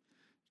Probably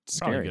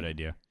scary. a good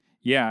idea.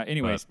 Yeah.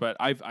 Anyways, but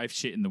I've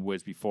shit in the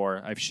woods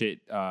before. I've shit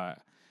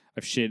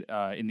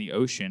in the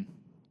ocean.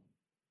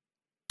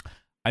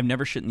 I've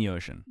never shit in the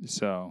ocean.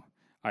 So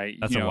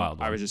That's a wild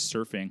I one. was just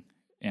surfing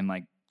and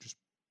like just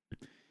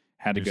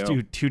had to It was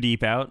go. too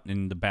deep out,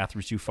 and the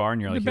bathroom's too far,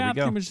 and you're like, the here we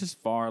go. bathroom is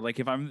just far. Like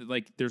if I'm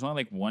like, there's only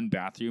like one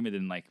bathroom, and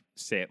then like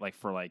say it like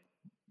for like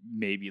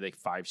maybe like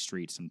 5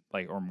 streets and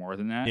like or more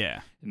than that.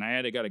 Yeah. And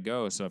I got to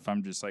go. So if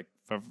I'm just like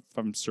if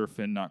I'm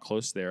surfing not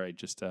close there, I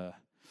just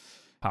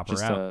Pop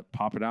her out.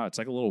 pop it out. It's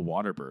like a little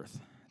water birth.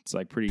 It's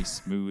like pretty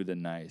smooth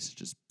and nice.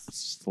 Just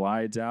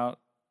slides out.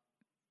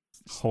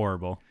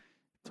 Horrible.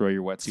 Throw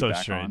your wetsuit So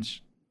back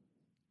strange.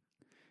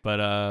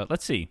 But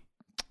let's see.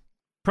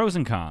 Pros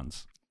and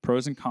cons. on.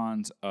 Pros and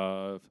cons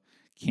of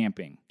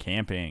camping.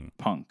 Camping.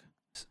 Punk.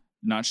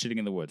 Not shitting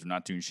in the woods. We're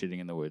not doing shitting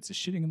in the woods. Is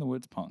shitting in the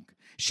woods punk?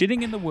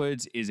 Shitting in the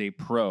woods is a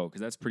pro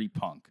because that's pretty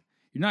punk.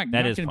 You're not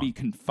That going is to be punk.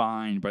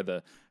 confined by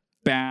the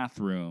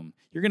bathroom.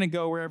 You're gonna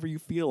go wherever you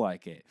feel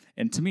like it.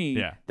 And to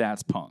me,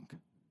 that's punk.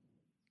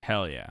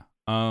 Hell yeah.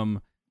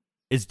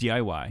 It's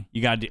DIY.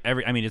 You got to do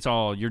it's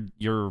all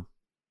you're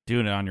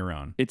doing it on your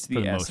own. It's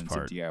the essence most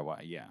part. Of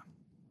DIY. Yeah.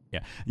 Yeah.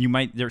 You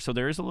might there is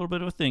a little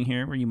bit of a thing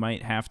here where you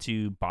might have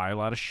to buy a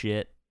lot of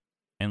shit,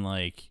 and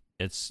like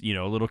it's a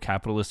little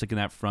capitalistic in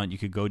that front. You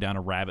could go down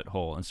a rabbit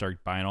hole and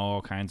start buying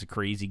all kinds of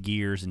crazy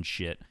gears and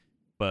shit.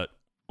 But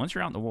once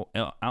you're out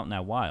in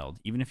that wild,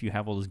 even if you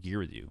have all this gear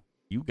with you,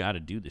 you got to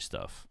do this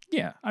stuff.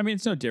 Yeah.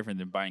 It's no different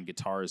than buying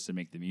guitars to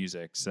make the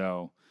music.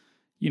 So,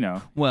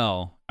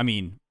 Well, to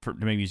make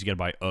music, you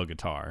got to buy a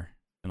guitar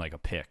and like a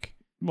pick.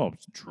 Well,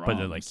 drums. But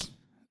they're like,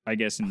 I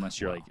guess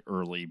unless you're like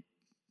early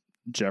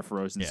Jeff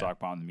Rosenstock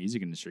bomb the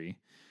music industry.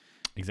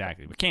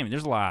 Exactly. But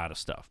there's a lot of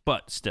stuff,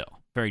 but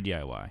still very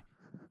DIY.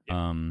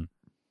 Yeah.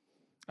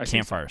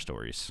 Campfire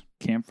stories.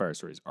 Campfire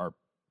stories are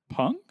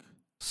punk?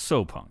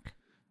 So punk.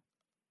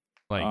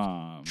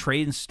 Like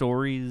trading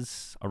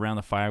stories around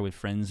the fire with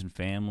friends and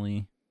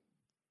family.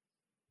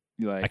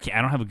 Like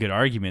I don't have a good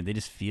argument.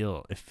 It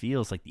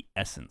feels like the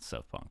essence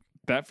of punk.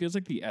 That feels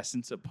like the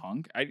essence of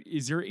punk.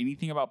 Is there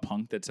anything about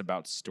punk that's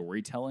about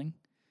storytelling?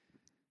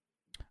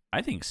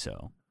 I think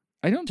so.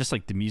 I don't just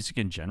like the music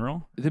in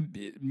general.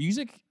 The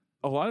music,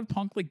 a lot of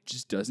punk like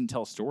just doesn't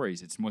tell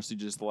stories. It's mostly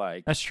just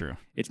like that's true.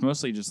 It's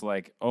mostly just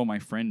like, oh, my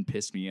friend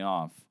pissed me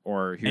off,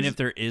 and if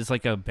there is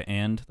like a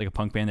band, like a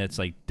punk band that's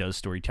like does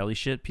storytelling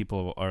shit,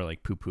 people are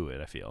like poo poo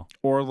it. I feel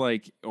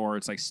or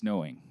it's like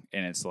snowing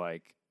and it's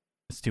like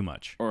it's too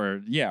much,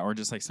 or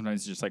just like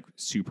sometimes it's just like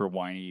super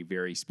whiny,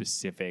 very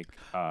specific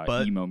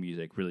emo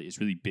music. Really, it's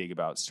really big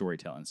about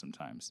storytelling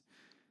sometimes.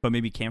 But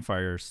maybe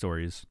campfire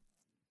stories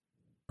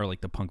are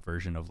like the punk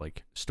version of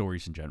like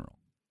stories in general.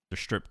 They're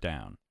stripped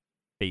down,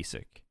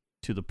 basic,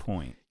 to the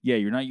point. Yeah,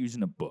 you're not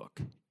using a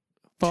book.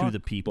 To the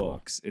people.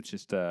 Books. It's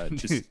just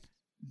just.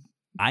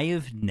 I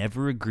have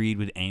never agreed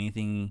with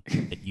anything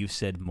that you've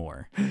said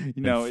more.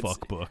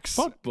 Fuck books.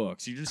 Fuck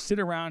books. You just sit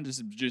around,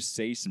 just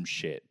say some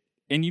shit.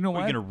 And you know what?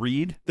 You're gonna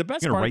read. The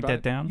best you're part gonna write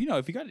about that down.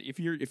 If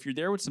you're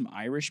there with some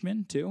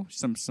Irishmen too,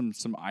 some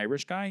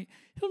Irish guy,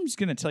 he'll just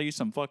gonna tell you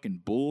some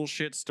fucking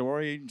bullshit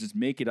story, just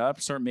make it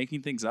up, start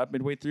making things up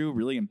midway through,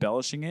 really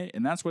embellishing it,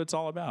 and that's what it's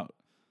all about.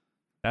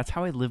 That's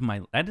how I live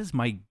that is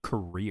my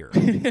career.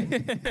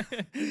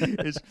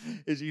 is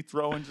you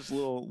throw in just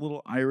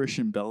little Irish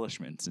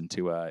embellishments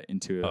into a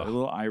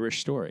little Irish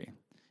story,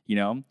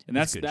 and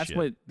that's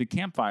what the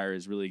campfire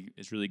is really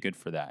good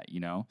for that,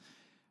 Yeah.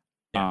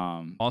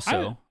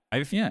 Also. I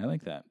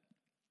like that.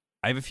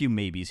 I have a few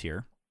maybes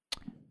here.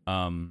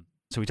 So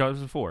we talked about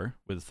this before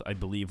with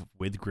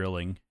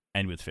grilling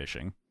and with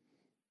fishing,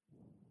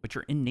 but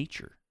you're in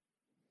nature.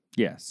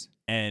 Yes.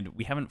 And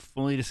we haven't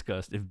fully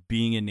discussed if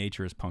being in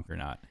nature is punk or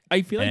not.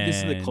 I feel like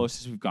this is the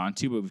closest we've gone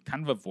to, but we've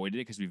kind of avoided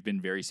it because we've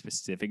been very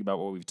specific about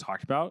what we've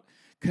talked about.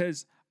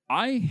 Because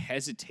I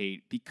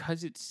hesitate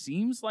because it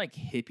seems like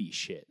hippie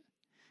shit.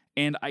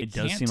 And I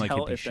can't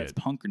tell if that's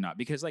punk or not.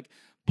 Because like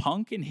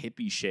punk and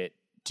hippie shit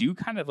do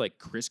kind of like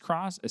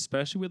crisscross,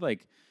 especially with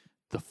like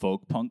the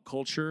folk punk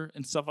culture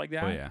and stuff like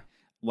that. Oh yeah.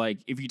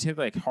 Like if you take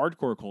like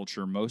hardcore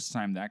culture, most of the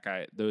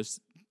time those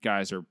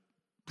guys are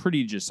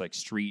pretty just like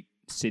street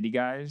city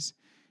guys,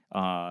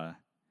 and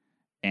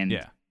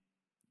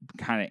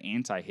kind of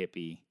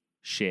anti-hippie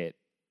shit.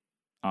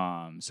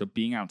 So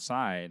being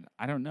outside,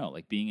 I don't know,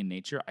 like being in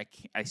nature,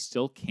 I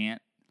still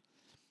can't.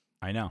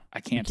 I know.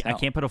 I can't tell. I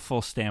can't put a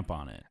full stamp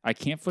on it. I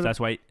can't put. So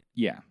that's why.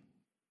 Yeah.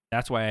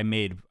 That's why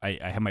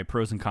I have my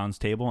pros and cons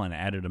table and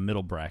added a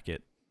middle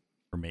bracket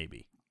for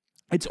maybe.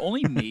 It's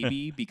only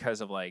maybe because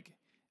of like,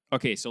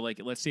 okay, so like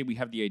let's say we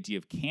have the idea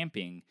of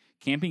camping.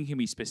 Camping can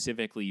be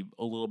specifically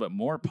a little bit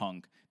more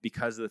punk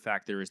because of the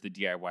fact there is the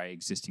DIY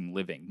existing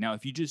living. Now,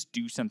 if you just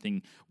do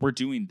something, we're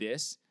doing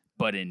this,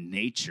 but in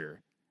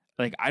nature,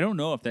 like I don't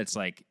know if that's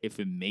like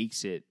if it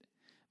makes it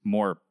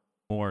more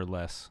or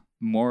less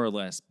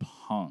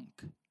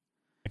punk.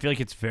 I feel like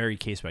it's very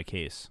case by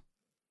case.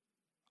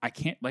 I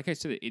can't, like I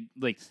said, it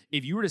like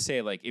if you were to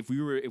say like if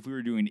we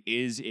were doing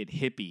is it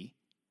hippie,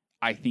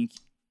 I think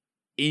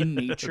in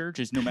nature,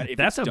 just no matter if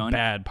that's it's a done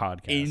bad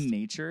podcast. In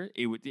nature,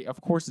 it would of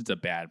course it's a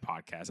bad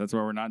podcast. That's why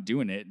we're not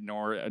doing it.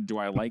 Nor do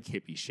I like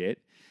hippie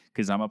shit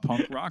because I'm a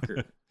punk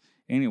rocker.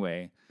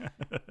 Anyway,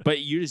 but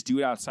you just do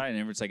it outside,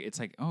 and it's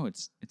like oh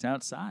it's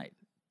outside.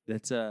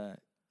 That's and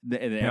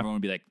then everyone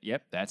would be like,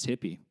 yep, that's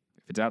hippie.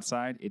 If it's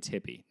outside, it's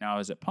hippie. Now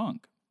is it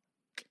punk?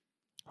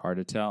 Hard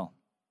to tell.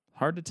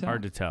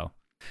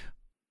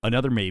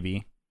 Another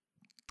maybe,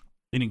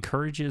 it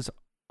encourages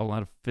a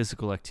lot of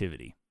physical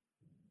activity.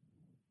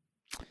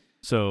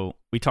 So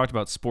we talked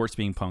about sports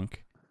being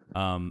punk.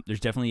 There's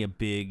definitely a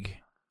big,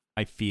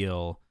 I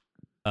feel,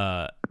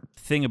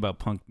 thing about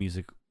punk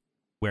music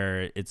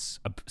where it's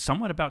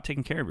somewhat about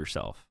taking care of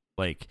yourself,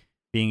 like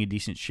being in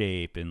decent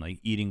shape and like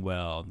eating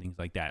well and things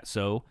like that.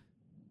 So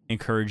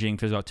encouraging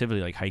physical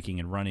activity like hiking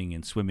and running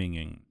and swimming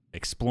and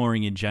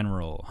exploring in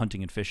general,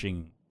 hunting and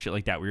fishing, shit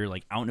like that, where you're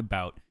like out and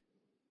about.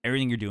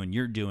 Everything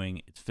you're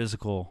doing, it's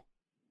physical.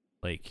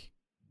 Like,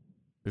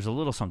 there's a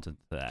little something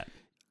to that.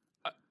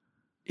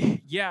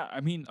 Yeah,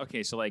 I mean,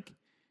 okay, so like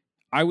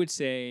I would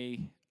say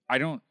I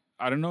don't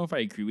know if I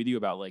agree with you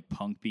about like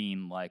punk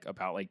being like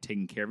about like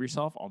taking care of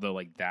yourself, although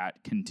like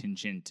that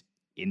contingent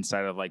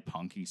inside of like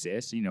punk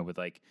exists, with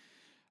like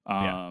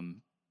Yeah.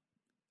 um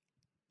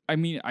I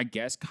mean, I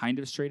guess kind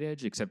of straight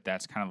edge, except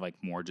that's kind of like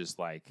more just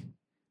like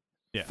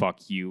Yeah.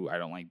 fuck you, I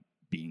don't like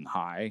being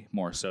high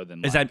more so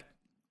than Is like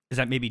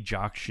that maybe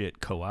jock shit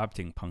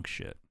co-opting punk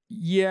shit?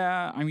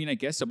 yeah, I mean, I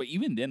guess so, but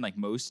even then like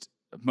most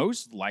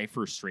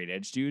lifer straight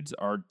edge dudes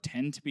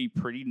tend to be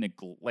pretty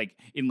like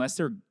unless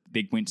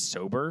they went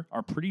sober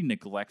are pretty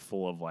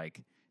neglectful of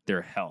like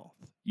their health.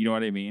 You know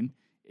what I mean?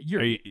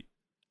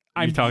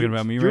 Are you talking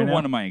about me you're right now?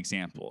 one of my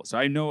examples. So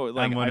I know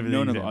like I'm one I've of the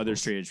known of other examples.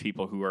 straight edge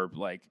people who are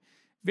like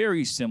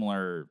very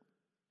similar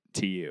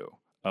to you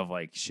of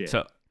like shit.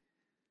 So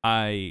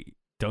I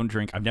don't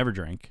drink. I've never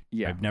drank.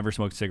 Yeah. I've never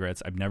smoked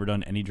cigarettes. I've never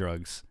done any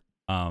drugs.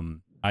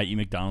 I eat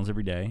McDonald's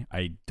every day.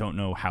 I don't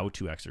know how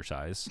to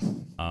exercise.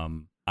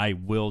 I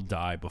will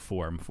die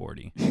before I'm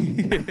 40.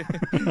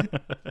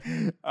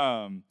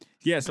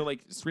 Yeah, so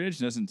like straight edge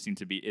doesn't seem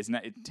to be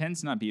it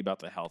tends to not be about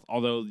the health.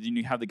 Although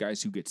you have the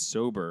guys who get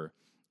sober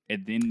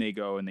and then they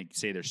go and they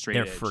say they're straight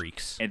They're edge.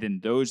 freaks. And then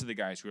those are the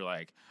guys who are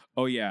like,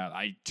 oh yeah,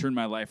 I turned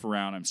my life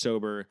around, I'm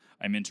sober,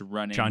 I'm into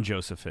running. John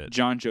Joseph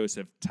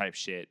Type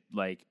shit.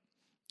 Like,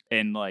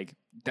 and like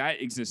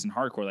that exists in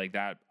hardcore. Like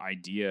that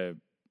idea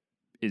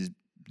is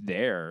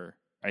there.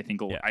 I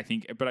think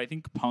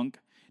punk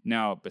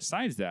now,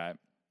 besides that,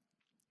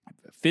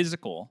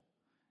 physical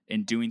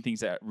and doing things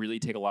that really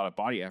take a lot of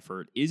body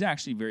effort is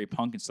actually very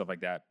punk and stuff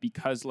like that,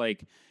 because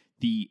like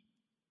the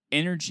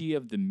energy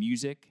of the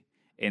music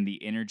and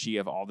the energy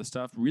of all the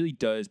stuff really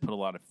does put a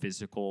lot of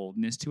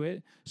physicalness to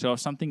it. So if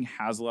something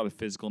has a lot of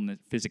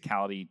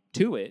physicality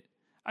to it,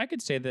 I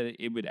could say that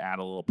it would add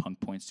a little punk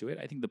points to it.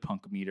 I think the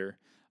punk meter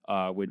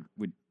would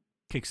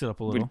kicks it up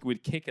a little.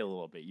 would kick it a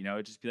little bit.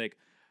 It'd just be like,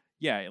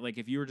 yeah, like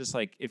if you were just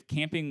like if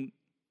camping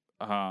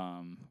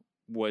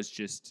was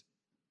just,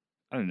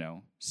 I don't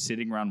know,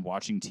 sitting around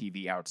watching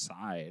TV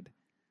outside.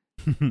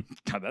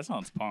 God, that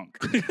sounds punk.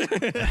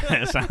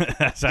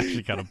 That's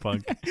actually kind of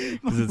punk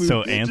because it's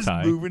so anti.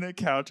 Just moving a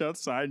couch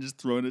outside, and just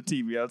throwing a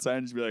TV outside,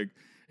 and just be like,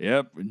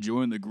 "Yep,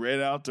 enjoying the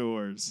great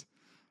outdoors."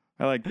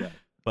 I like that.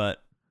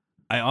 But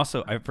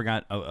I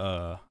forgot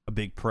a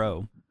big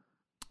pro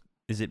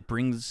is it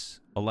brings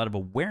a lot of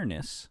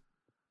awareness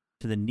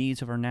to the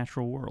needs of our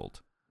natural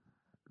world.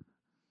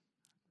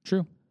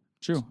 True.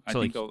 So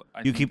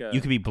you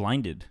could be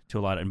blinded to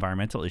a lot of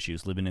environmental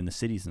issues living in the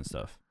cities and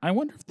stuff. I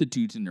wonder if the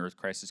dudes in Earth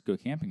Crisis go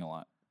camping a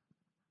lot.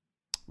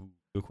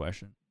 Good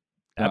question.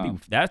 That'd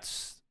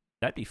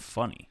be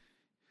funny.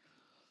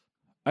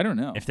 I don't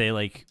know if they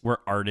like were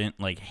ardent,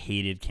 like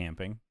hated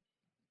camping.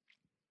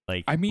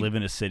 Like, I mean, live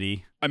in a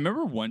city. I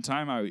remember one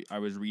time I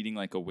was reading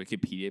like a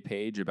Wikipedia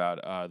page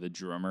about the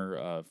drummer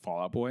of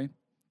Fall Out Boy,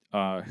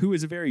 who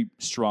is a very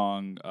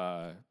strong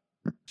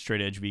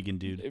straight edge vegan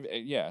dude.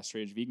 Yeah,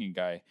 straight edge vegan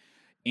guy.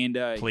 And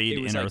played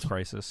in like, Earth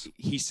Crisis.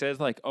 He says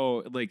like,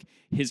 oh, like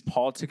his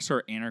politics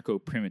are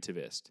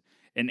anarcho-primitivist.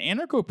 And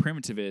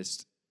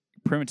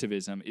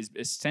primitivism is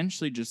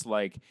essentially just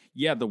like,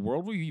 yeah, the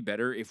world would be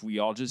better if we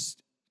all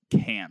just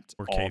camped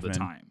all cavemen. The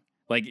time.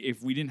 Like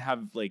if we didn't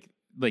have like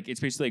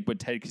it's basically like what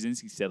Ted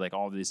Kaczynski said, like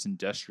all this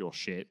industrial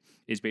shit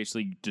is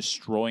basically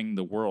destroying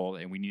the world,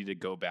 and we need to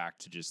go back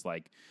to just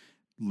like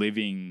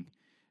living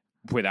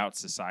without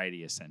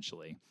society,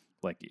 essentially.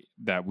 Like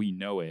that we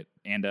know it.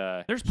 And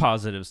there's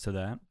positives to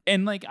that.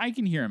 And like I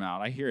can hear him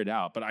out. I hear it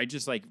out. But I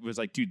just like was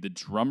like, dude, the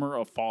drummer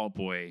of Fall Out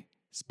Boy's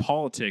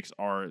politics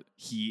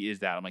he is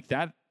that. I'm like,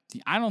 that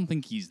I don't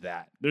think he's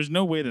that. There's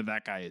no way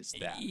that guy is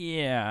that.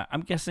 Yeah,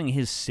 I'm guessing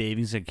his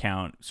savings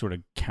account sort of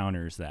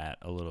counters that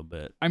a little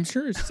bit. I'm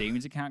sure his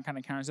savings account kind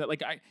of counters that.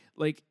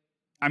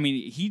 I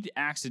mean, he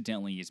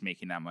accidentally is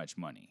making that much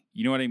money.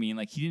 You know what I mean?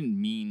 Like he didn't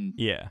mean.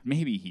 Yeah.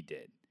 Maybe he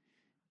did.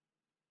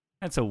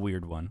 That's a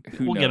weird one.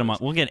 We'll get him on.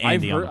 We'll get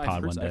Andy on the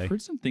pod one day. I've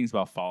heard some things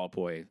about Fall Out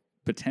Boy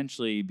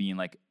potentially being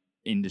like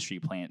industry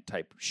plant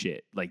type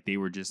shit. Like they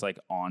were just like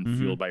on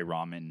Fueled by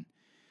Ramen,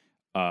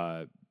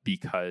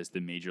 because the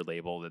major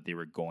label that they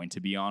were going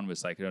to be on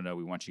was like, I don't know,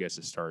 we want you guys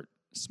to start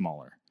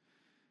smaller.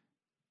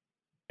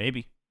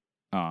 Maybe.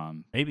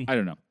 Maybe. I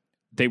don't know.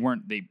 They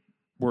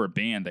were a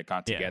band that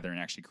got together and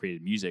actually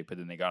created music, but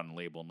then they got on a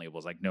label, and label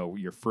was like, no,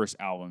 your first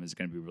album is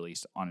going to be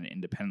released on an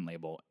independent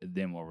label,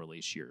 then we'll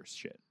release your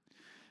shit.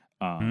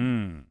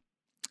 I've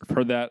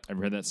heard that. I've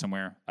read that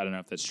somewhere. I don't know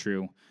if that's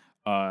true.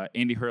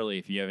 Andy Hurley,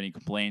 if you have any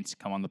complaints,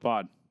 come on the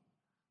pod.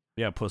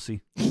 Yeah,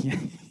 pussy.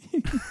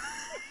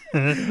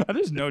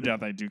 There's no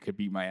doubt that dude could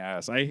beat my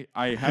ass. I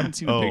haven't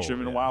seen a picture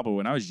of him in a while, but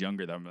when I was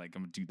younger, I'm like,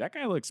 dude,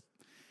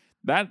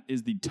 that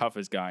is the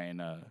toughest guy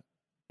in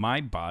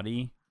My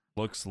body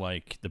looks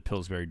like the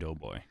Pillsbury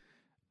Doughboy.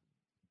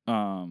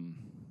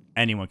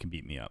 Anyone can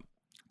beat me up.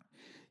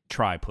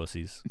 Try,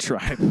 pussies.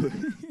 Try.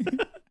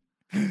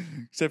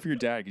 Except for your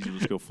dad, because you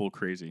just go full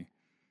crazy.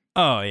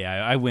 Oh,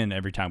 yeah. I win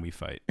every time we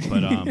fight. But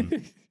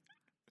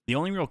the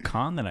only real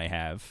con that I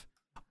have,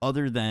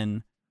 other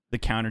than the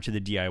counter to the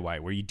DIY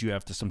where you do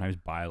have to sometimes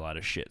buy a lot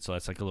of shit. So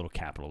that's like a little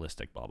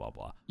capitalistic, blah, blah,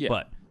 blah. Yeah.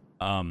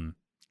 But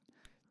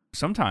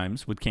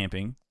sometimes with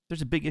camping,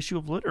 there's a big issue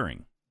of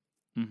littering.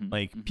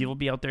 Like people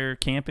be out there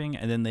camping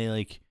and then they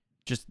like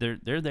just they're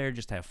there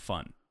just to have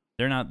fun.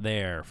 They're not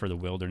there for the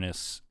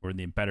wilderness or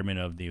the betterment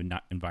of the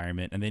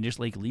environment, and they just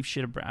like leave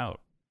shit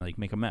about, like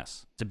make a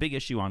mess. It's a big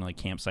issue on like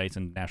campsites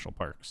and national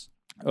parks.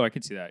 Oh, I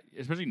could see that,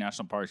 especially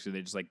national parks, where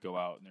they just like go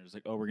out and they're just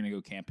like, oh, we're gonna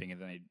go camping, and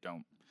then they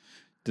don't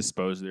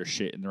dispose of their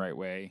shit in the right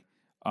way.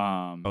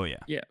 Oh yeah,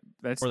 yeah,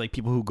 that's or like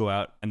people who go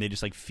out and they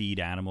just like feed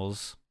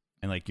animals,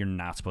 and like you're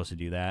not supposed to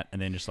do that,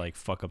 and then just like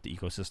fuck up the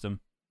ecosystem.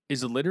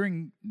 Is the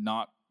littering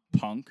not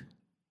punk?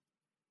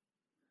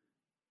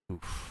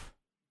 Oof.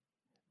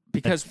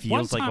 Because that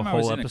feels one time like a I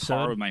was whole in a car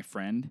episode. with my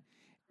friend,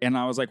 and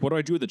I was like, what do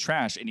I do with the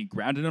trash? And he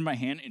grabbed it in my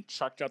hand and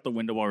chucked out the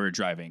window while we were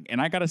driving.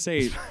 And I gotta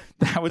say,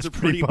 that was a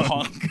pretty pretty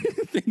punk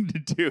thing to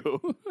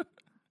do.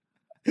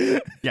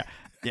 Yeah.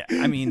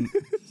 I mean,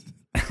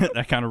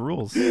 that kind of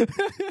rules.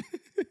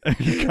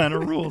 It kind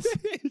of rules.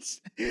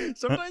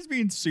 Sometimes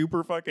being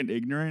super fucking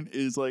ignorant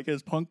is like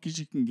as punk as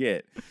you can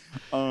get.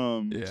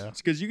 Yeah.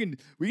 Because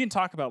we can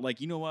talk about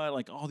like, you know what,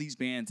 like all these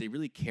bands, they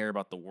really care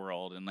about the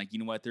world, and like, you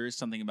know what, there is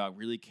something about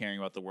really caring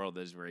about the world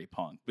that is very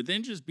punk. But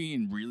then just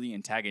being really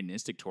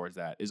antagonistic towards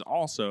that is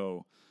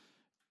also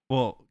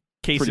Well,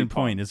 case pretty in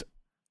point punk. is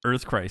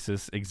Earth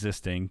Crisis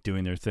existing,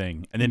 doing their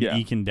thing, and then Yeah.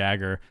 Eek and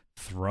Dagger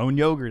throwing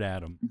yogurt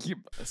at them.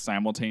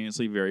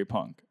 simultaneously very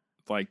punk,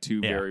 like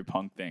two Yeah. very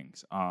punk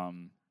things. So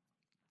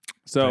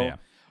So, yeah.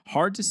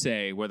 hard to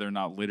say whether or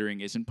not littering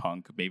isn't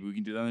punk. Maybe we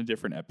can do that in a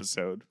different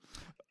episode.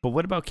 But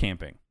what about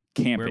camping?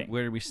 Camping.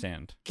 Where do we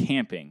stand?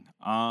 Camping.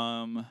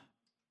 I'm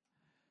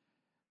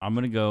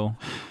gonna go.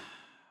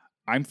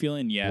 I'm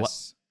feeling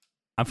yes.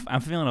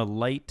 I'm feeling a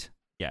light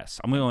yes.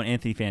 I'm gonna go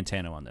Anthony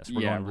Fantano on this.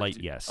 We're going we're light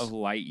do- yes. A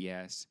light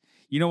yes.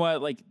 You know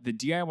what? Like the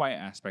DIY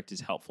aspect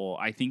is helpful.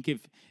 I think if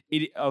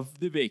it of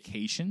the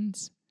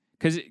vacations,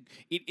 because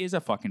it is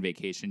a fucking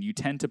vacation. You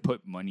tend to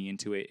put money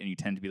into it, and you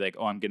tend to be like,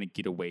 oh, I'm gonna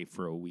get away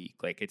for a week.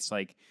 Like it's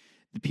like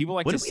the people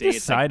like What to did say we it's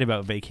like, decide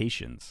about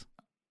vacations?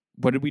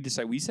 what did we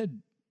decide?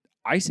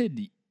 I said,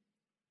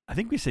 I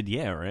think we said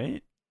yeah,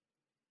 right?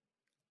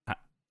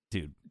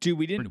 Dude, dude,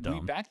 we We're didn't.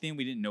 dumb. Back then,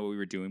 we didn't know what we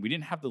were doing. We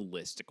didn't have the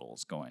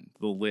listicles going.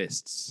 The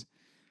lists.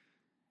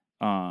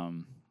 I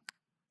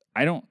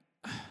don't.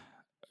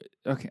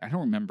 Okay, I don't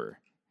remember.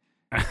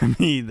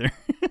 me either.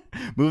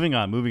 moving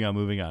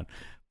on.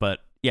 But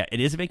yeah, it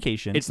is a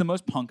vacation. It's the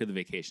most punk of the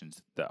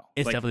vacations, though.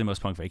 It's Like, definitely the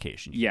most punk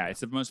vacation. yeah,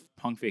 it's the most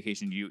punk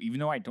vacation. Even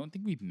though I don't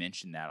think we've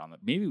mentioned that on the.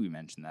 Maybe we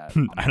mentioned that.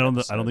 On I that don't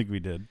episode. think we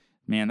did.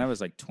 Man, that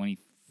was like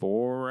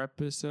 24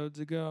 episodes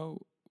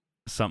ago.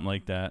 Something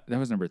like that. That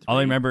was number 3. All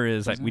I remember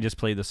is that wasn't we it? just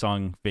played the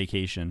song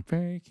Vacation,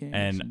 Vacation.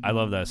 and I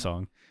love that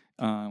song.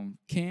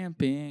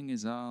 Camping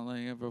is all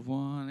I ever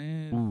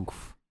wanted.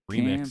 Oof.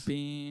 Remix.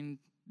 Camping,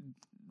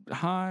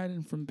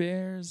 hiding from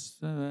bears.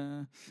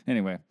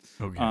 Anyway,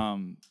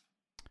 Okay.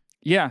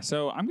 yeah.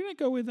 So I'm gonna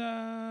go with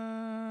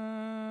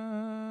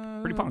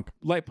Pretty punk.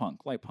 light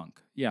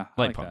punk. Yeah,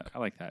 I Light like punk. that. I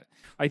like that.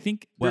 I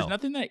think Well- there's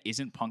nothing that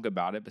isn't punk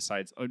about it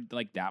besides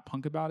like that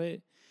punk about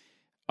it.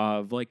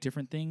 Of like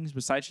different things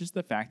besides just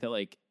the fact that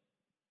like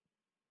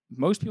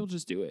most people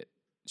just do it,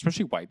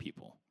 especially white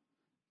people.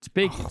 It's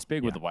big. Oh, It's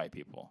big with yeah. the white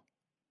people.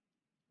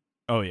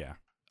 Oh yeah,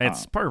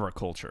 it's part of our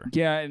culture.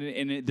 Yeah,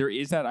 and there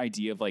is that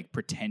idea of like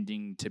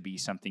pretending to be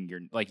something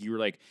you're like. You were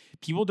like,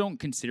 people don't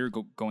consider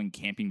going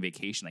camping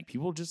vacation. Like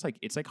people just like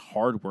it's like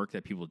hard work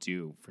that people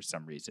do for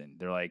some reason.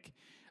 They're like,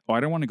 oh,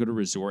 I don't want to go to a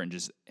resort and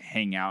just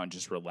hang out and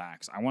just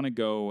relax. I want to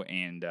go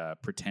and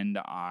pretend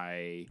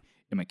I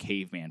am a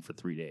caveman for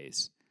 3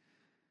 days.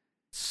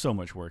 So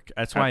much work.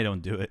 That's why I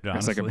don't do it. It's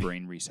Honestly. like a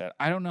brain reset.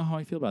 I don't know how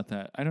I feel about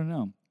that. I don't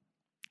know.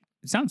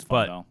 It sounds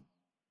fun But- though.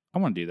 I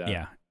want to do that.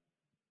 Yeah.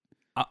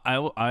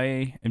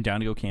 I am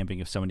down to go camping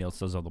if somebody else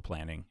does all the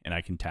planning and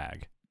I can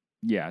tag.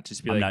 Yeah.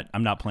 Just be I'm like,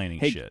 not planning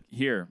hey, shit.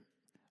 here,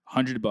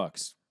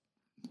 $100.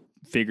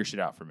 Figure shit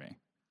out for me.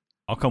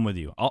 I'll come with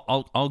you.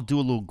 I'll do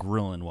a little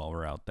grilling while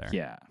we're out there.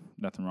 Yeah,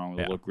 nothing wrong with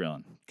a Yeah. little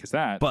grilling because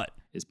that But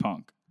is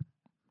punk.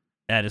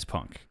 that is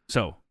punk.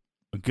 So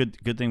a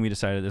good thing we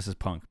decided this is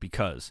punk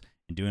because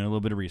in doing a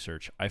little bit of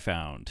research, I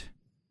found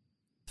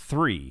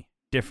 3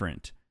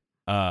 different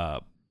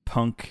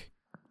punk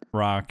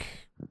rock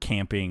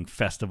camping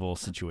festival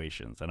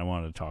situations, and I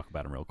wanted to talk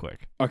about them real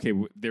quick. Okay,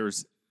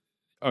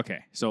 okay.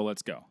 So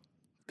let's go.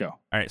 All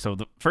right, so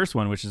the first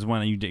one, which is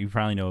one you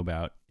probably know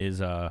about, is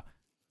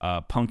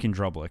Punk in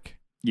Drublic.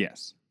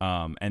 Yes.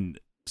 And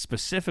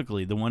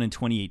specifically, the one in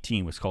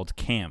 2018 was called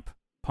Camp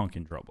Punk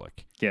in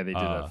Drublic. Yeah, they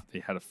did. They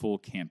had a full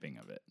camping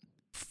of it.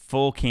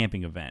 Full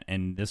camping event,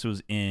 and this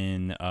was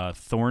in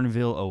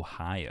Thornville,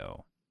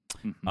 Ohio.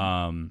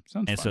 Sounds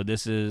And fun. so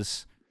this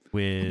is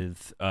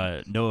with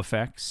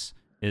NoFX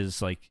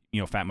is like,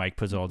 Fat Mike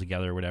puts it all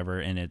together or whatever,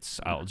 and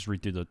I'll just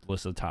read through the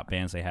list of the top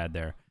bands they had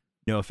there.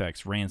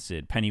 NoFX,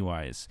 Rancid,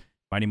 Pennywise,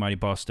 Mighty Mighty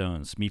Boss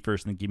Stones, Me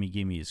First and the Gimme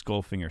Gimmes,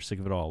 Goldfinger, Sick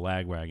of It All,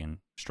 Lagwagon,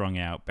 Strung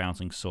Out,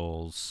 Bouncing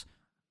Souls,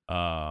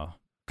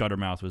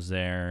 Guttermouth was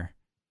there,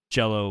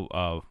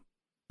 Jello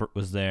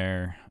was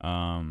there.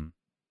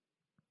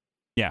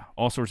 Yeah,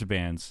 all sorts of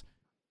bands,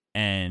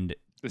 and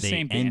The they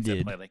same bands that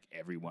ended play like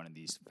every one of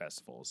these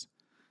festivals.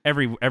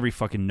 every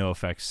fucking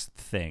NoFX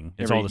thing.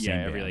 It's all the same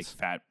every like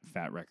bands.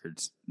 Fat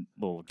Records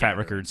little Fat gathering.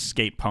 Records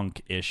skate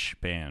punk ish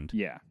band.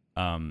 Yeah.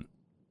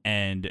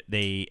 And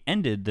they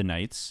ended the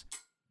nights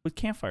with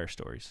campfire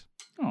stories.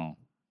 Oh.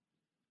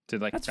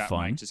 Did like That's Fat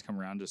fun. Mike just come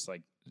around just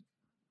like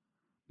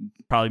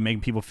Probably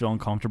making people feel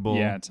uncomfortable.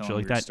 yeah, shit telling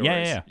like weird that.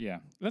 stories. Yeah.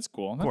 That's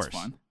cool. That's course.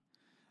 fun.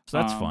 So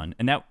that's fun,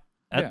 and that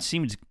yeah.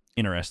 seemed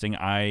interesting.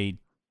 I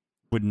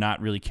would not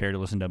really care to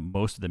listen to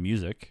most of the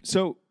music.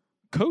 So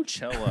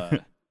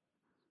Coachella,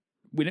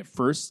 when it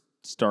first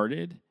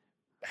started,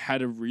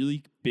 had a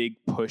really big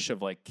push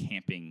of like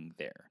camping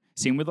there.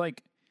 Same with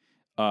like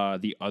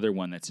the other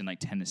one that's in like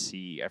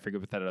Tennessee. I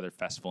forget what that other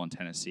festival in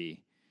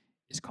Tennessee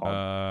is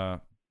called.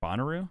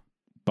 Bonnaroo?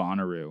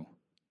 Bonnaroo.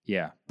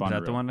 Yeah, Bonnaroo. Is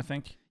that the one, I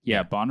think?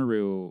 Yeah,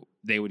 Bonnaroo.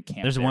 They would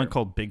camp. There's there. one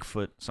called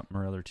Bigfoot something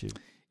or other too.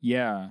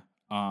 Yeah.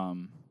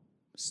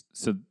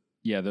 So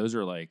yeah, those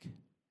are like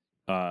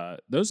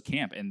those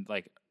camp and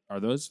like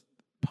are those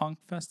punk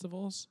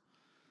festivals?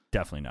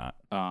 Definitely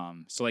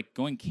not. So like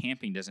going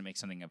camping doesn't make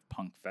something a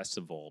punk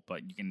festival,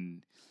 but you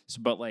can.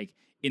 So, but like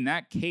in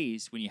that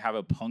case, when you have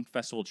a punk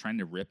festival trying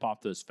to rip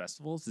off those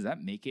festivals, does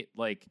that make it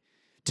like?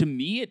 To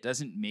me, it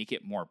doesn't make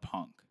it more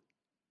punk.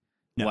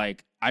 No.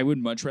 Like I would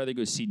much rather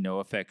go see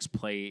NoFX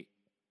play.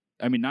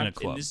 I mean,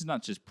 not. And this is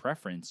not just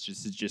preference.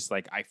 It's just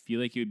like I feel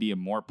like it would be a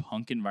more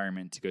punk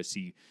environment to go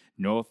see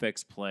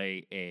NoFX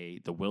play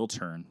the Will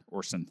Turn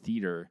or some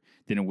theater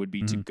than it would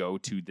be to go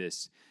to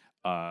this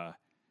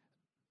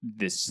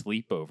this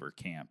sleepover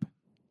camp.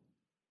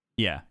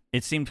 Yeah,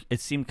 it seemed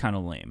kind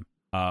of lame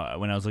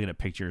when I was looking at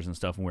pictures and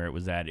stuff and where it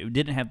was at. It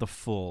didn't have the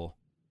full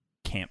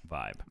camp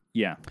vibe.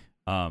 Yeah.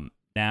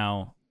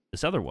 Now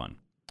this other one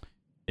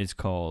is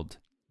called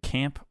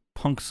Camp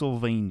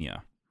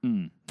Punksylvania.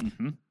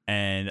 Mm-hmm.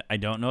 And I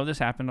don't know if this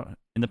happened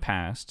in the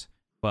past,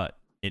 but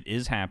it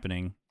is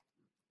happening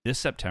this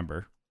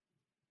September.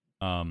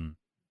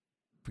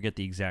 Forget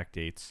the exact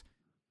dates,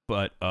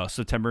 but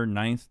September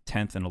 9th,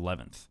 10th, and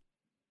 11th.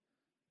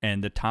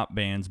 And the top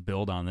bands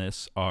billed on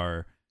this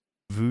are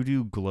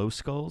Voodoo Glow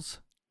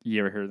Skulls. You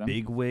ever heard of them?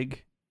 Big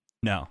Wig?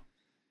 No.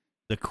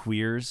 The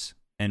Queers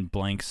and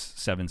Blanks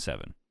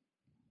 77.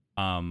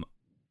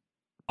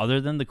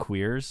 Other than the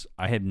Queers,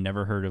 I had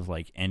never heard of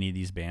like any of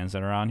these bands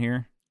that are on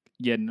here.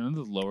 Yeah, none of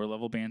the lower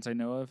level bands I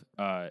know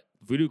of.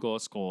 Voodoo Glow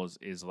Skulls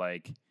is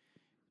like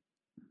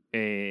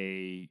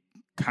a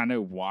kind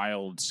of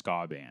wild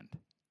ska band.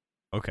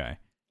 Okay.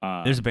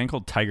 There's a band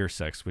called Tiger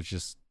Sex, which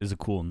is a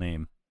cool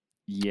name.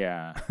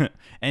 Yeah.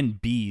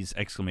 And Bees !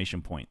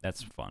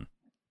 That's fun.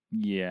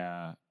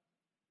 Yeah.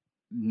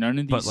 None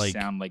of these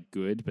sound like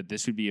good, but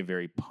this would be a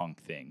very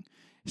punk thing.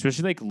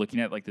 Especially like looking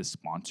at like the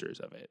sponsors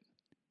of it.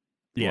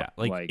 Yeah,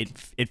 like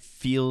it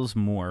feels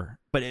more,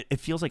 but it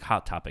feels like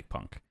Hot Topic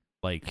punk.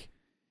 Like,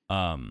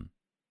 I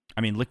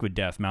mean, Liquid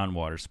Death, Mountain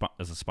Water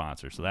as a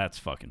sponsor, so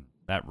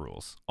that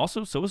rules.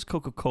 Also, so is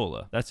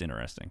Coca-Cola. That's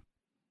interesting.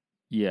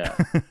 Yeah.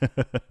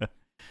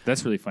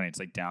 That's really funny. It's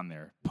like down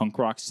there. Punk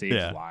rock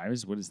saves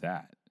lives. What is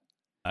that?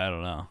 I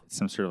don't know. It's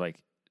some sort of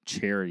like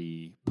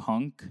charity.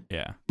 Punk.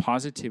 Yeah.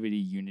 Positivity,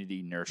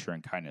 unity, nurture,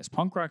 and kindness.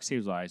 Punk rock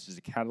saves lives is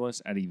a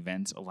catalyst at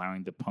events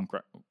allowing the punk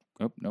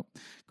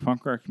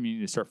rock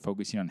community to start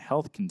focusing on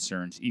health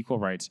concerns, equal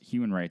rights,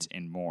 human rights,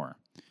 and more.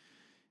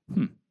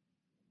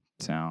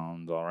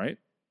 Sounds all right.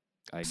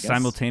 I guess.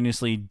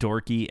 Simultaneously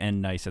dorky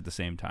and nice at the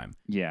same time.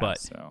 Yeah. But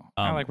so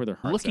I like where their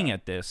heart's looking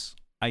at this,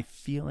 I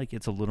feel like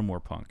it's a little more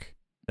punk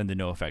than the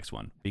NoFX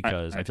one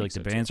because I feel like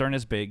the bands aren't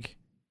as big.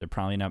 They're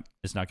probably not.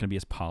 It's not going to be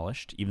as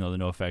polished, even though the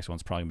NoFX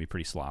one's probably going to be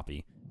pretty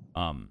sloppy.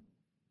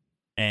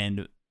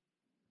 And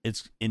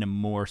it's in a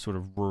more sort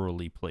of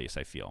rurally place.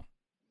 I feel.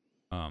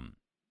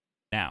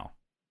 Now,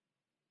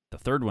 the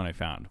third one I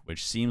found,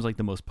 which seems like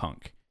the most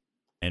punk,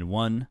 and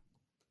one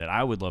that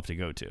I would love to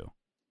go to.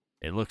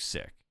 It looks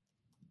sick.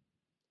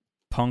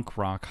 Punk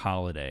Rock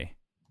Holiday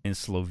in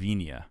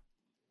Slovenia.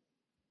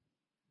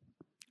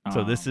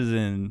 So this is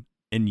in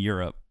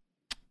Europe,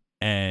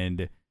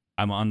 and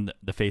I'm on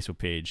the Facebook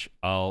page.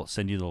 I'll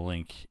send you the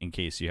link in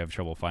case you have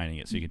trouble finding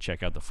it, so you can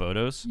check out the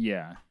photos.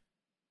 Yeah.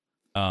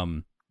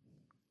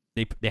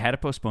 They had to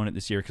postpone it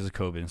this year because of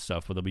COVID and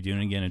stuff, but they'll be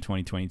doing it again in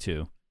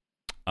 2022.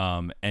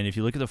 And if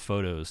you look at the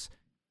photos,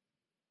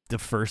 the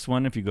first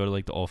one, if you go to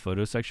like the all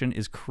photos section,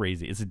 is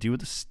crazy. It's a dude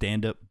with a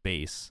stand-up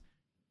bass,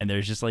 and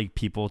there's just like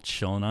people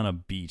chilling on a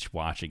beach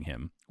watching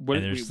him.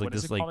 What is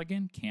it called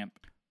again? Camp.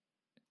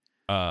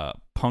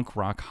 Punk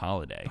Rock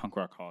Holiday. Punk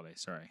Rock Holiday.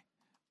 Sorry.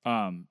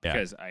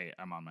 Because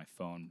I'm on my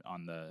phone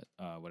on the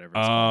whatever.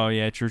 It's called.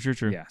 Yeah,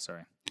 true. Yeah,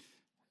 sorry.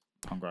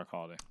 Punk Rock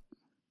Holiday.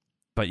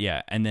 But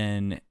yeah, and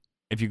then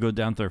if you go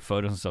down through their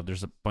photos and stuff,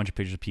 there's a bunch of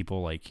pictures of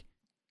people like.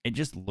 It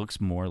just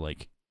looks more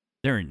like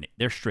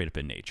they're straight up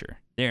in nature.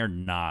 They're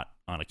not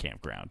on a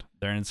campground.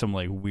 They're in some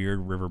like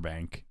weird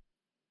riverbank,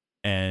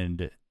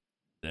 and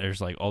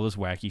there's like all this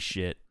wacky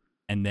shit.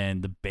 And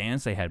then the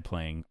bands they had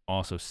playing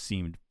also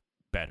seemed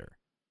better.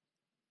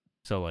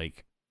 So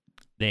like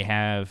they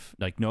have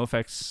like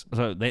NoFX.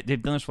 So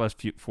they've done this for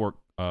the last 4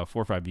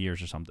 or 5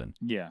 years or something.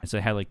 Yeah. And so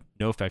they had like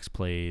NoFX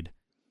played,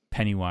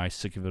 Pennywise,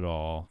 Sick of It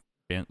All,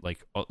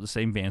 like all the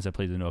same bands that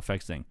played the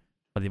NoFX thing.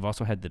 But they've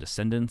also had the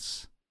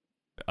Descendants,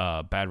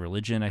 Bad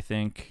Religion, I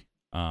think,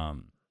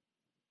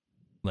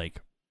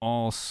 like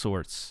all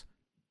sorts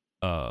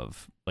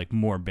of like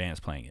more bands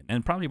playing it,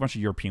 and probably a bunch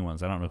of European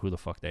ones. I don't know who the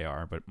fuck they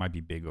are, but it might be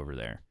big over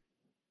there.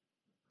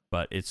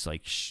 But it's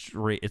like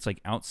straight. It's like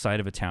outside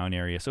of a town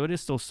area, so it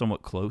is still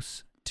somewhat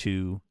close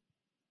to,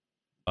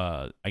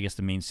 I guess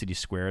the main city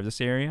square of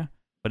this area.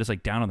 But it's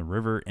like down on the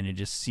river, and it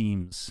just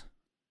seems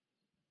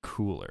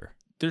cooler.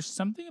 There's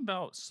something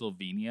about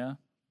Slovenia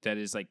that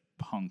is like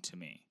punk to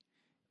me.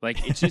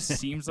 Like it just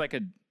seems like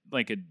a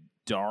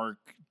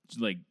dark,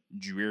 like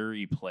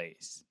dreary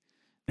place.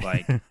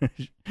 Like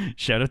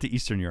shout out to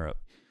Eastern Europe.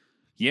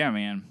 Yeah,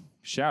 man.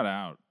 Shout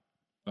out.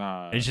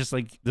 It's just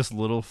like this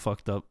little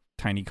fucked up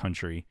tiny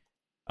country.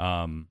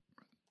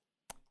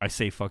 I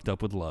say fucked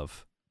up with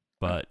love,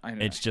 but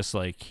it's just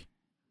like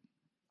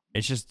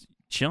it's just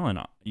chilling.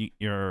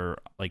 You're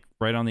like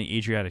right on the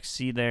Adriatic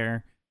Sea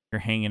there. You're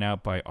hanging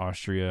out by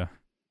Austria,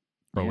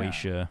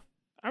 Croatia,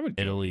 I would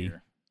Italy.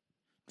 I'm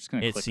just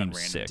gonna click on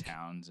random sick.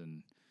 towns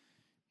and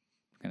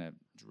gonna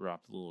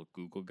drop the little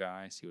Google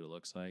guy, see what it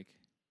looks like.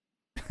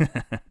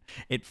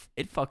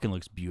 It fucking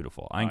looks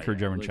beautiful. I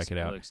encourage everyone to check it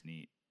out. It looks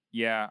neat.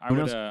 Yeah,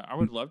 I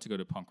would love to go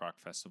to punk rock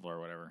festival or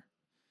whatever.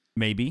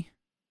 Maybe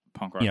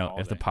punk rock.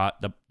 If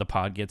the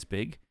pod gets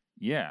big.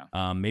 Yeah.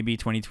 Maybe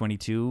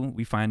 2022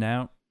 we find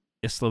out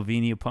it's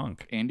Slovenia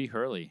punk. Andy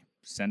Hurley,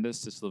 send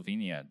us to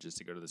Slovenia just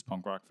to go to this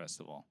punk rock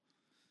festival.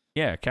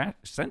 Yeah,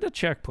 send a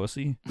check,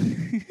 pussy.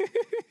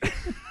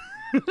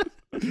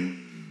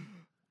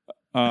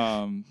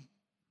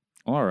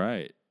 All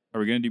right. Are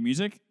we gonna do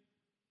music?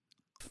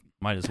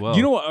 Might as well.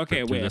 You know what?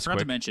 Okay, wait. I forgot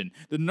to mention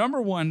the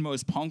number one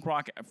most punk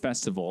rock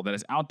festival that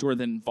is outdoor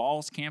that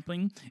involves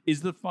camping is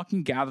the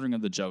fucking Gathering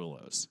of the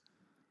Juggalos.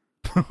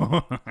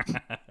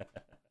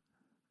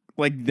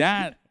 Like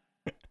that.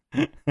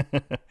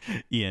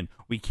 Ian,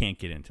 we can't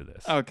get into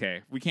this.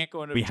 Okay, we can't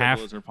go into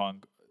Juggalos or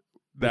punk.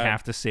 We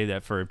have to say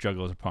that for if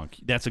Juggalos or punk.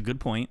 That's a good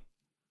point.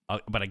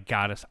 But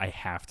I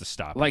have to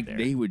stop. Like there.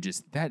 they would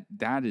just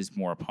that is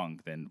more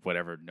punk than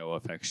whatever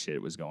NoFX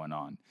shit was going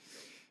on.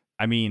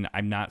 I mean,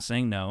 I'm not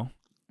saying no,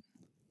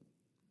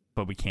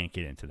 but we can't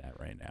get into that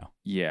right now.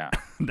 Yeah.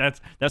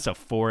 that's a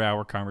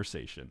 4-hour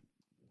conversation.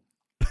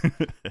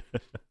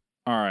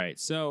 All right.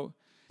 So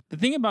the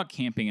thing about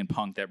camping and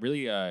punk that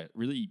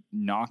really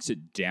knocks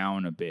it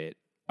down a bit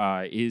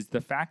is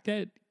the fact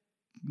that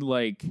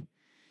like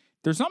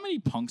there's not many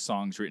punk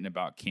songs written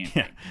about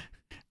camping. Yeah.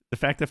 The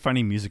fact that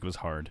finding music was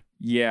hard.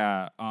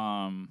 Yeah.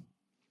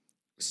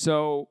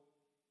 So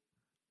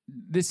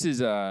this is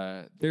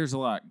there's a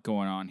lot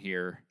going on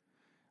here.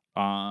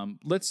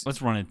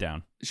 Let's run it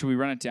down. Should we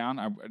run it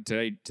down?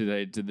 Did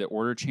the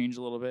order change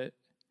a little bit?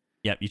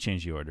 Yep, you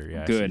changed the order.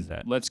 Yeah, good. I see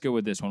that. Let's go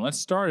with this one. Let's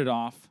start it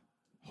off.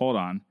 Hold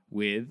on,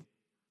 with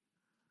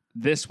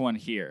this one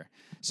here.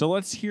 So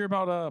let's hear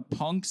about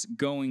Punks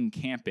Going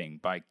Camping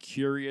by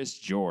Curious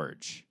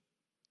George.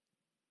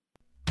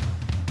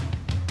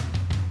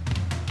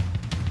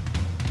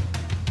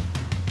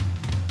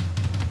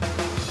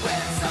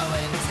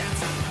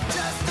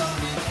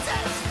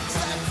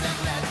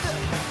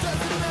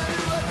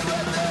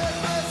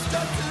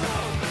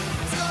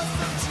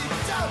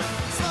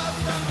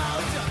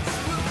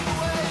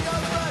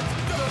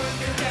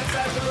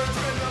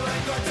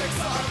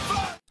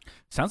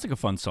 Sounds like a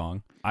fun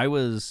song. I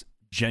was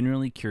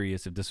genuinely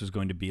curious if this was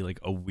going to be like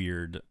a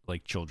weird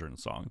like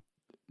children's song.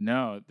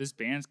 No, this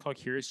band's called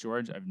Curious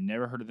George. I've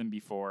never heard of them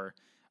before.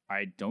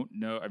 I don't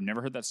know. I've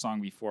never heard that song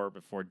before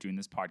doing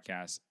this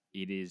podcast.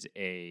 It is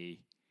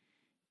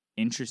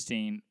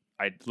interesting.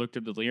 I looked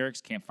up the lyrics,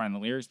 can't find the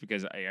lyrics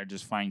because I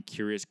just find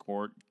Curious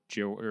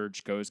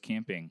George Goes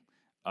Camping.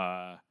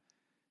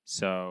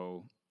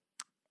 So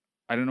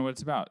I don't know what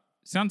it's about.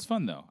 Sounds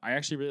fun though. I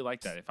actually really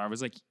like that. If I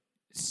was like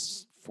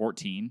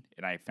 14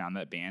 and I found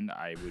that band,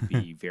 I would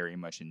be very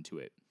much into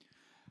it.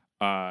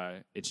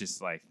 It's just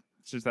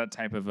that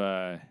type of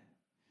I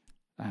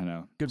don't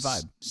know, good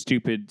vibe,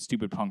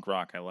 stupid punk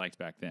rock I liked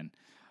back then.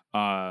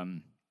 All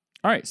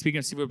right, speaking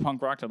of stupid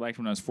punk rock I liked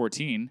when I was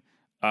 14,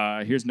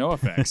 here's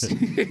NoFX.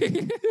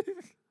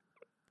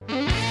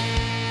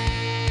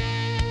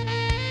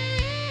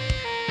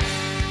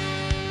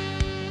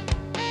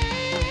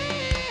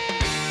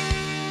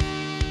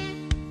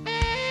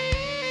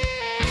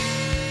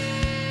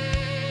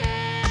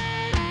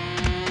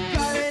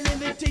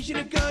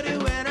 To go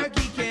to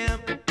anarchy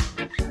camp.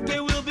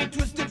 There will be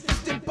twisted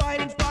fisted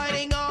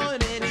fighting on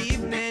an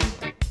evening.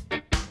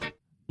 A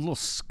little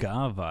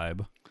ska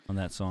vibe on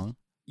that song.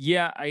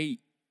 Yeah,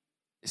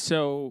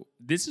 so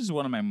this is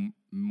one of my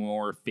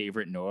more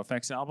favorite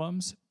NoFX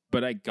albums,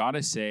 but I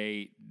gotta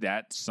say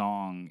that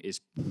song is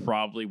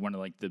probably one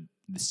of it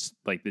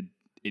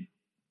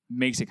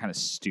makes it kind of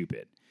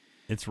stupid.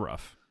 It's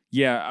rough.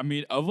 Yeah, I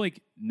mean, of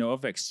like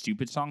NoFX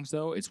stupid songs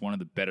though, it's one of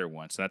the better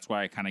ones. So that's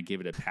why I kind of give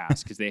it a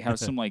pass because they have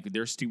some like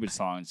their stupid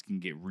songs can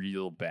get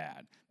real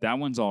bad. That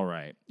one's all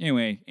right.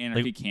 Anyway,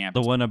 Anarchy Camp.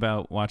 The one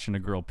about watching a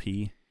girl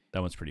pee,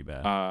 that one's pretty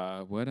bad.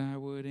 What I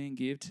wouldn't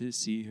give to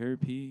see her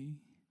pee.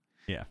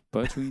 Yeah.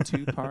 Between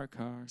two parked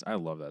cars. I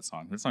love that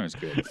song. That song is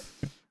good.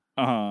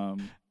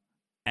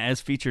 As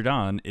featured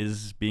on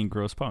is Being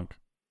Gross Punk.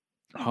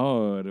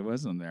 Oh, it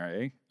wasn't there,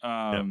 eh?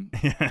 Yep.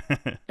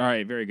 All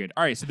right, very good.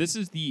 All right, so this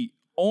is the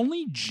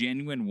only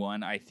genuine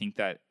one I think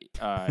that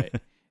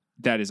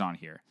that is on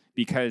here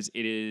because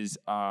it is.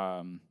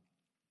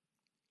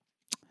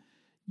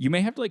 You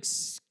may have to like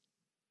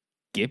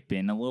skip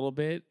in a little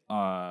bit,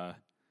 but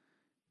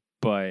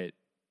All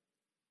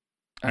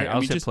right,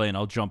 I'll hit play and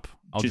I'll jump.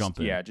 I'll jump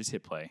in. Yeah, just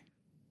hit play.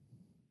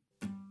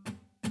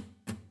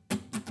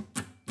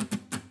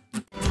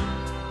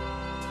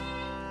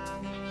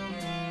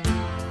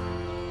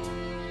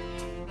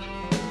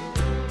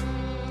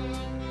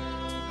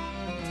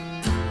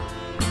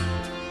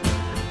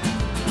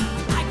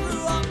 I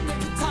grew up in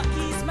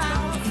Kentucky's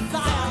Mount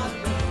Zion.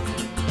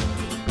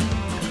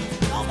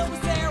 All that was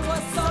there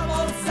was some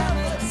old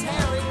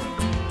cemetery.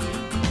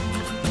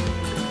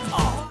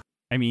 Oh.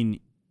 I mean,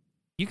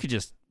 you could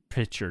just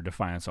picture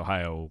Defiance,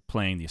 Ohio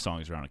playing these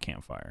songs around a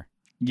campfire.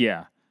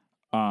 Yeah,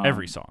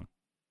 Every song.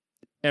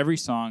 every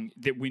song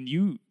that when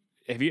you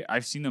have you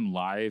I've seen them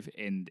live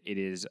and it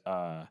is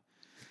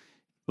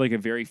like a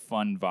very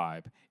fun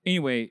vibe.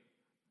 Anyway,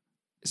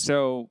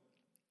 so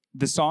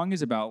the song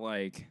is about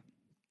like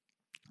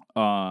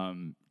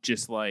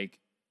just like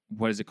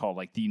what is it called?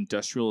 Like the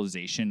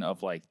industrialization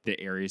of like the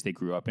areas they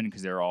grew up in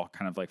because they're all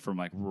kind of like from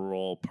like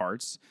rural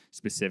parts.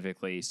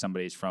 Specifically,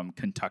 somebody's from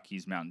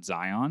Kentucky's Mount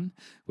Zion,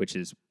 which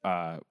is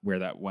where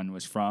that one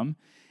was from.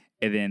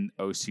 And then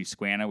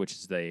Susquehanna, which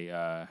is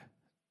the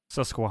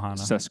Susquehanna.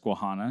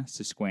 Susquehanna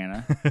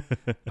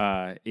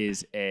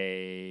is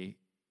a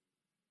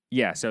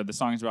so the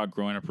song is about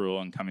growing up rural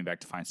and coming back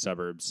to find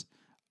suburbs.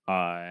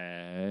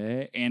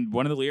 And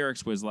one of the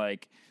lyrics was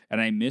like, and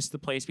I missed the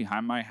place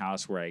behind my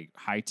house where I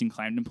hiked and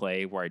climbed and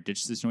played, where I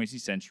ditched this noisy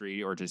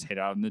century or just hit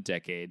out in the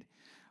decade.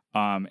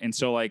 And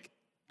so like,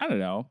 I don't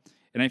know.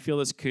 And I feel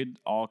this could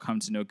all come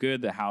to no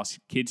good. The house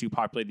kids who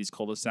populate these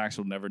cul-de-sacs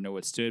will never know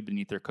what stood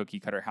beneath their cookie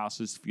cutter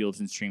houses, fields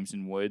and streams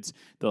and woods.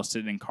 They'll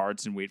sit in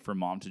carts and wait for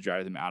mom to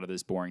drive them out of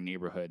this boring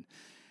neighborhood.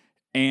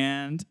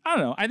 And I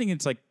don't know. I think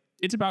it's like,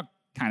 it's about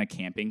kind of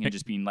camping and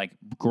just being like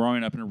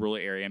growing up in a rural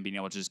area and being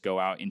able to just go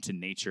out into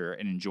nature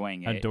and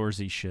enjoying it.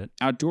 Outdoorsy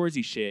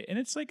shit. And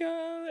it's like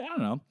I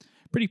don't know,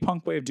 pretty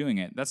punk way of doing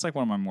it. That's like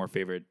one of my more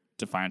favorite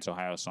Defiance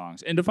Ohio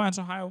songs. And Defiance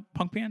Ohio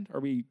punk band, are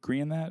we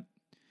agreeing that?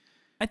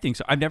 I think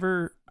so. I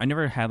never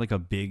had like a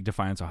big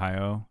Defiance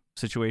Ohio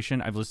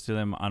situation. I've listened to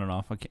them on and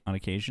off on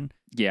occasion.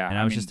 Yeah. And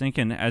I was just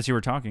thinking as you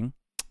were talking,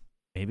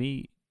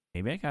 maybe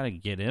I gotta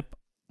get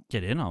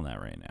in on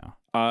that right now.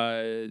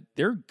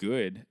 They're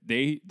good.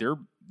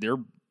 Their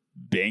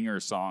banger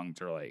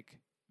songs are like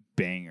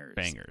bangers.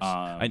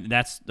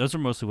 Those are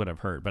mostly what I've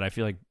heard, but I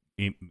feel like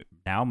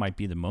now might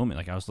be the moment.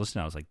 Like I was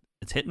listening, I was like,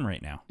 it's hitting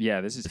right now.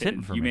 Yeah, this is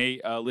hitting. for you me.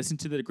 may listen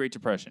to the Great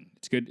Depression.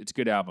 It's good. It's a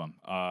good album.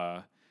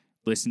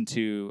 Listen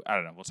to I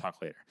don't know. We'll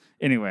talk later.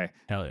 Anyway,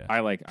 Hell yeah.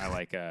 I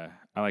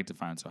like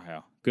Defiance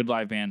Ohio. Good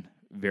live band.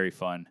 Very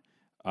fun.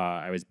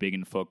 I was big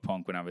into folk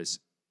punk when I was.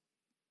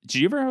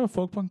 Did you ever have a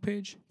folk punk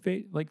page?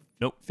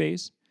 Nope.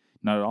 Phase?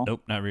 Not at all.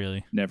 Nope, not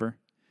really. Never.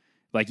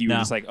 Like you were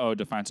No. just like, oh,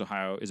 Defiance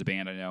Ohio is a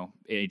band I know.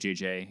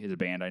 AJJ is a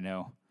band I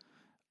know.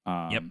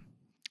 Yep.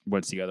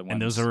 What's the other one?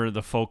 And those are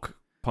the folk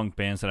punk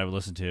bands that I would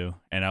listen to,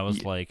 and I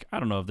was like, I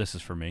don't know if this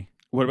is for me.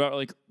 What about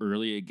like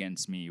Early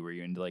Against Me? Were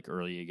you into like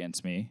Early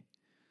Against Me?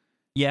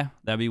 Yeah,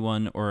 that'd be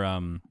one. Or I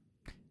don't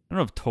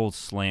know if Told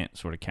Slant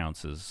sort of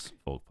counts as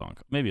folk punk.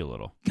 Maybe a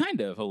little. Kind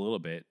of, a little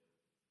bit.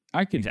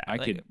 I could.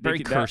 Very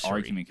that cursory.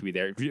 argument could be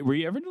there. Were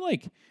you ever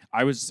like?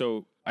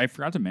 I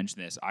forgot to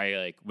mention this.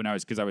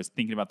 Because I was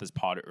thinking about this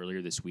pod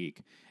earlier this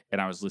week,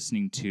 and I was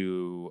listening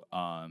to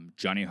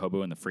Johnny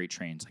Hobo and the Freight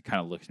Trains, like kind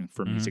of looking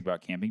for music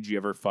about camping. Did you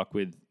ever fuck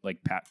with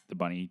like Pat the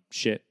Bunny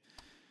shit?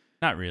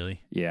 Not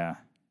really. Yeah.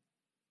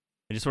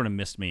 It just sort of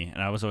missed me,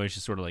 and I was always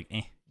just sort of like,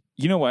 eh.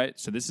 You know what?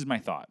 So this is my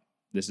thought.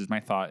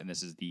 And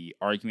this is the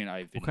argument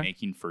I've been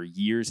making for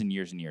years and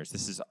years and years.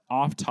 This is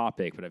off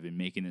topic, but I've been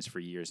making this for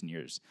years and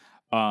years.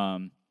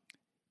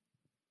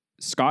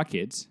 Ska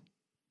kids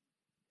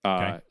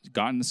got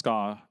into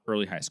ska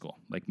early high school,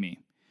 like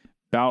me.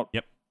 About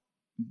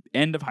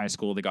end of high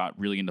school, they got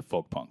really into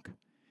folk punk.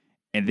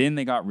 And then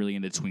they got really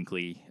into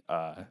twinkly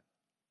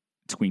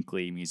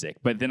music.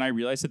 But then I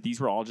realized that these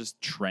were all just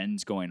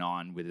trends going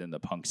on within the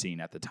punk scene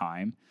at the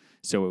time.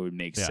 So it would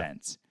make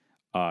sense.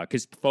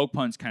 Because folk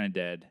punk's kind of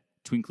dead.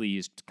 Twinkly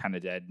is kind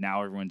of dead.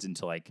 Now everyone's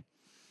into like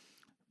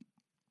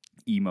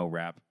emo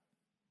rap.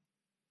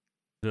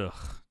 Ugh.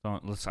 I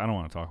don't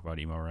want to talk about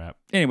emo rap.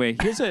 Anyway,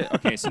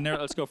 so now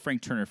let's go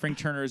Frank Turner. Frank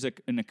Turner is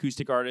an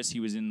acoustic artist. He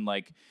was in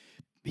like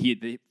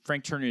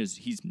Frank Turner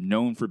he's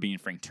known for being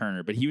Frank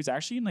Turner, but he was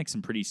actually in like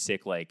some pretty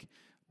sick like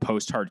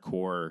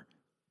post-hardcore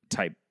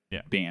type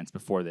Yeah. bands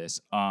before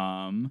this.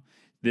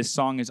 This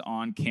song is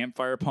on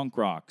Campfire Punk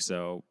Rock,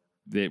 so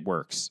it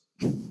works.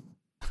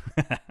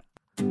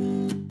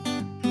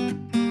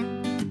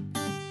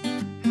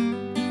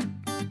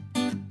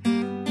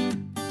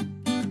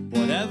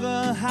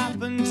 Whatever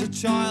happened to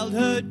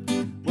childhood?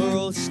 We're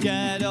all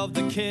scared of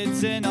the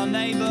kids in our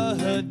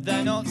neighborhood.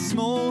 They're not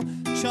small,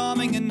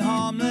 charming and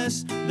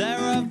harmless.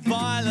 They're a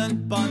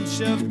violent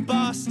bunch of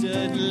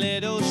bastard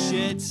little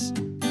shits.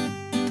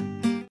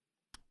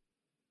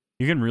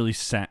 You can really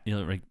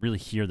really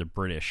hear the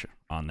British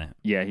on that.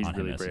 Yeah, he's on him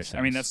really as he British.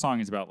 I mean, that sings. song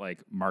is about like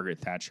Margaret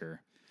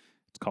Thatcher.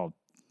 It's called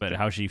But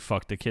how she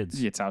fucked the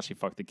kids. It's How She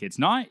Fucked the Kids.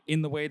 Not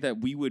in the way that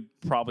we would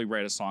probably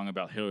write a song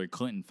about Hillary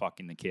Clinton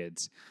fucking the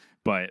kids,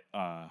 but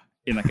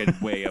in like a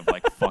way of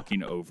like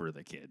fucking over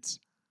the kids.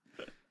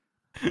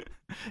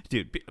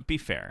 Dude, be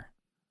fair.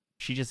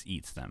 She just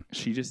eats them.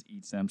 She just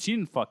eats them. She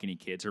didn't fuck any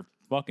kids. Her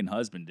fucking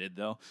husband did,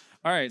 though.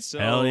 All right, so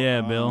Hell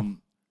yeah, Bill.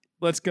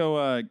 Let's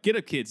go. Get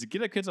Up Kids.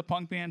 Get Up Kids a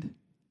punk band?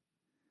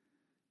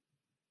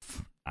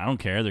 I don't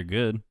care. They're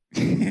good.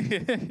 Do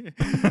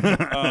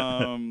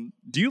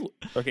you?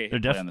 Okay, They're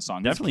play on the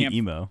song. This is definitely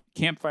emo.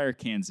 Campfire,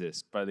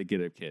 Kansas by the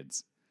Get Up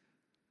Kids.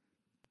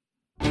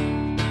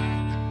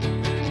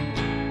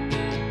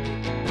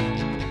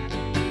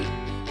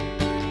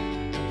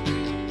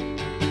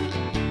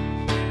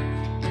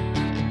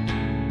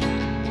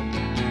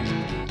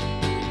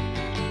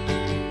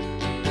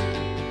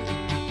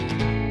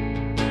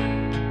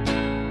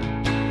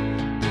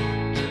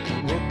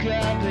 Woke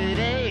up at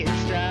 8,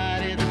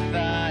 started the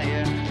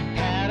fire.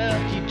 Had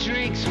a few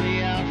drinks,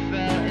 we all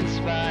felt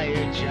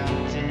inspired.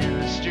 Jumped in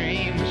the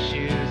stream with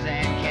shoes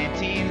and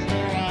canteens. The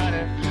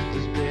water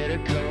was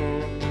bitter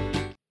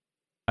cold.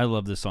 I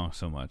love this song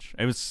so much.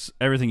 It was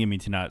everything in me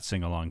to not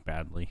sing along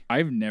badly.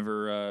 I've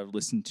never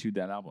listened to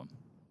that album.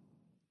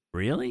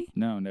 Really?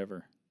 No,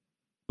 never.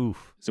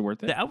 Oof. Is it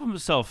worth it? The album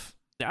itself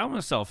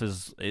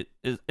is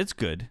it's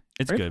good.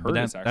 It's I've good, but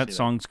heard it's that actually,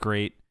 song's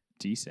great.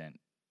 Decent.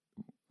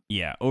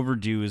 Yeah,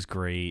 Overdue is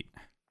great.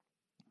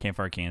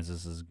 Campfire,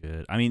 Kansas is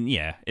good. I mean,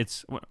 yeah,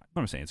 it's what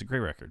I'm saying. It's a great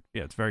record.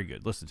 Yeah, it's very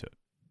good. Listen to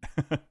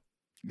it.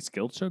 Is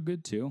Guilt Show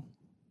good too?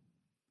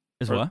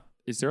 Is Or- what?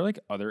 Is there like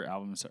other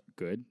albums that are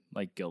good,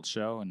 like Guilt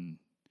Show? And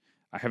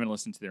I haven't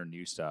listened to their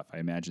new stuff. I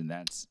imagine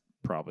that's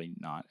probably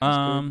not as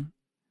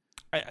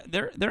good.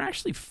 They're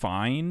actually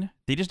fine.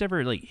 They just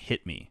never like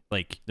hit me.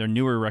 Like their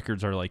newer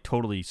records are like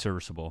totally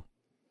serviceable,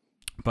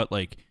 but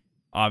like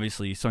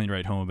obviously Something to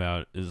Write Home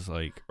About is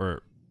like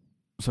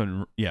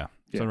Something to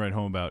Write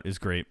Home About is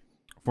great.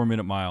 4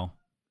 Minute Mile,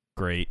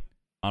 great.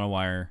 On a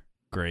Wire,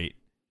 great.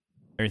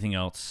 Everything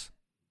else,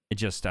 it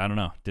just I don't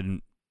know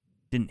didn't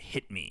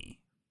hit me.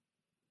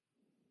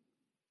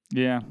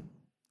 Yeah.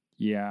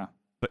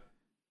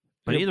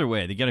 But either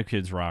way, the Get Up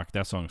Kids rock.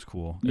 That song's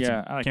cool. It's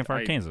Yeah, I like-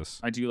 Campfire, Kansas.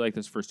 I do like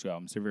those first two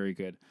albums. They're very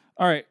good.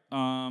 All right.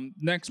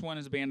 Next one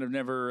is a band I've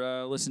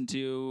never listened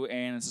to,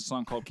 and it's a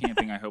song called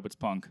Camping. I hope it's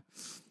punk.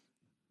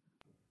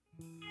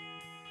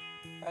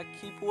 I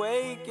keep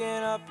waking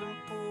up in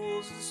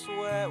pools of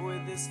sweat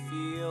with this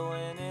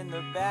feeling in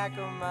the back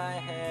of my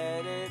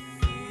head. It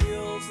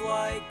feels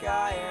like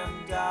I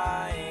am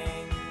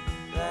dying,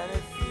 then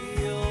it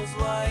feels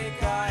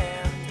like I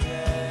am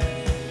dead.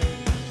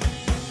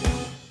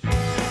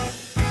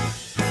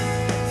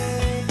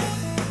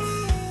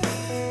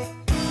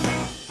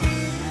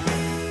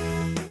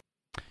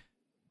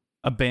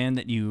 A band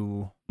that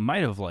you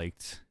might have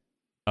liked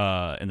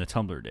in the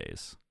Tumblr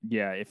days.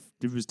 Yeah, if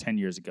it was 10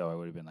 years ago, I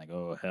would have been like,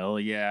 oh, hell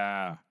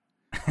yeah.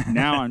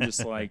 Now I'm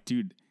just like,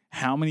 dude,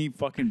 how many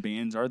fucking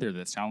bands are there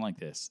that sound like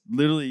this?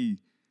 Literally,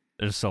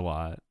 There's a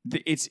lot.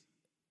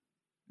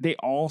 they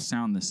all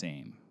sound the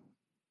same.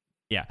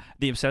 Yeah,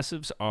 the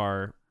Obsessives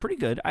are pretty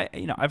good.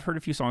 I've heard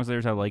a few songs of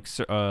theirs I like.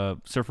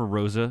 Surfer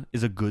Rosa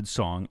is a good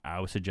song. I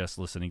would suggest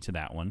listening to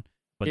that one.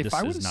 But If this I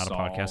is would've not a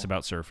saw- podcast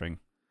about surfing.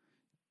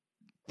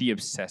 The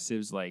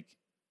Obsessives, like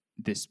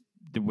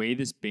the way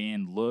this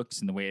band looks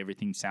and the way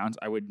everything sounds,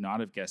 I would not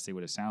have guessed they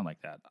would have sounded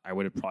like that. I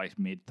would have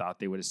probably thought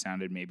they would have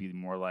sounded maybe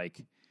more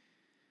like,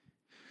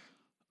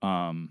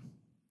 I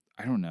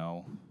don't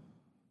know.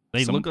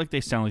 They look like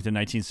they sound like the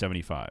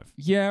 1975.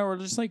 Yeah, or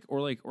just like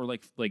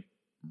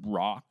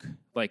rock.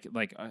 Like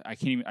I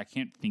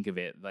can't think of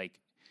it. Like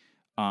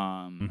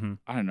I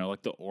don't know,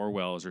 like the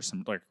Orwells or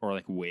some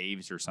or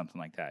Waves or something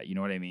like that. You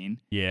know what I mean?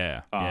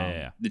 Yeah,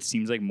 yeah. It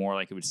seems like more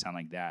like it would sound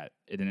like that.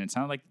 And then it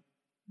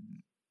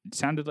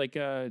sounded like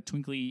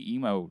twinkly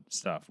emo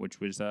stuff, which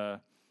was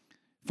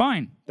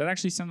fine. That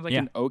actually sounded like Yeah.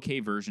 an okay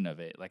version of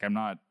it. Like I'm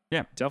not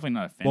definitely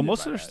not offended. Well, most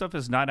by of their that. stuff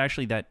is not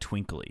actually that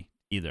twinkly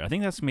either. I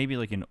think that's maybe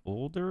like an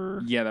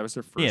older. Yeah, that was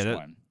their first that-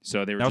 one.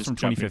 So they were that was just from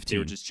jumping, They 2015.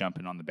 were just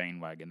jumping on the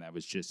bandwagon that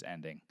was just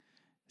ending.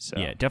 So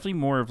Yeah, definitely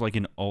more of like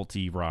an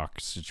alti rock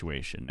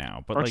situation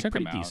now, but Or like check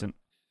pretty 'em out. decent.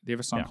 they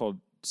have a song Yeah. called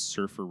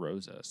Surfer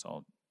Rosa.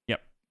 So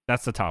Yep,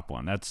 that's the top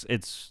one. That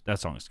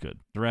song is good.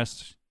 The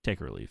rest,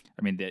 take or leave.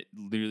 I mean, that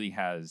literally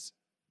has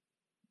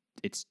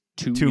it's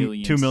 2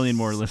 2 million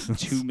more listens.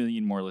 2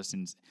 million more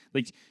listens.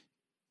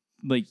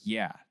 Like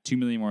yeah, 2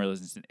 million more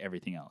listens than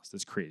everything else.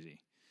 That's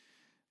crazy.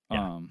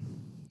 Yeah. All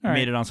Made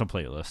right. it on some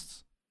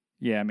playlists.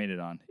 Yeah, I made it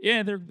on.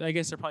 Yeah, I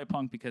guess they're probably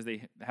punk because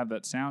they have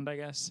that sound, I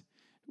guess.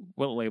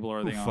 What label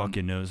are Who they on?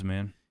 fucking knows,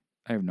 man?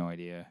 I have no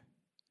idea.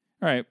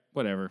 All right,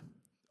 whatever.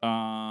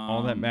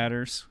 All that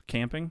matters,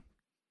 camping.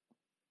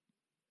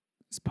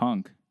 It's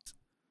punk.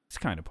 It's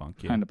kind of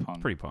punk. Yeah. Kind of punk.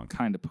 It's pretty punk.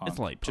 Kind of punk. It's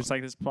light Just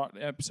punk. like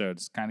this episode.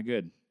 It's kind of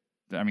good.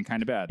 I mean,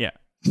 kind of bad. Yeah.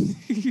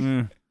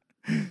 Mm.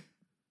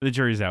 The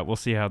jury's out. We'll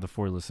see how the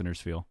 4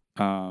 listeners feel.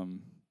 All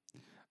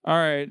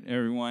right,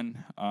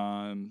 everyone.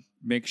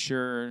 Make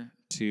sure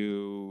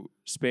to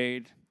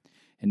spade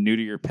and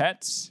neuter your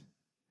pets.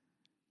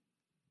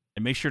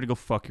 And make sure to go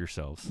fuck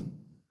yourselves.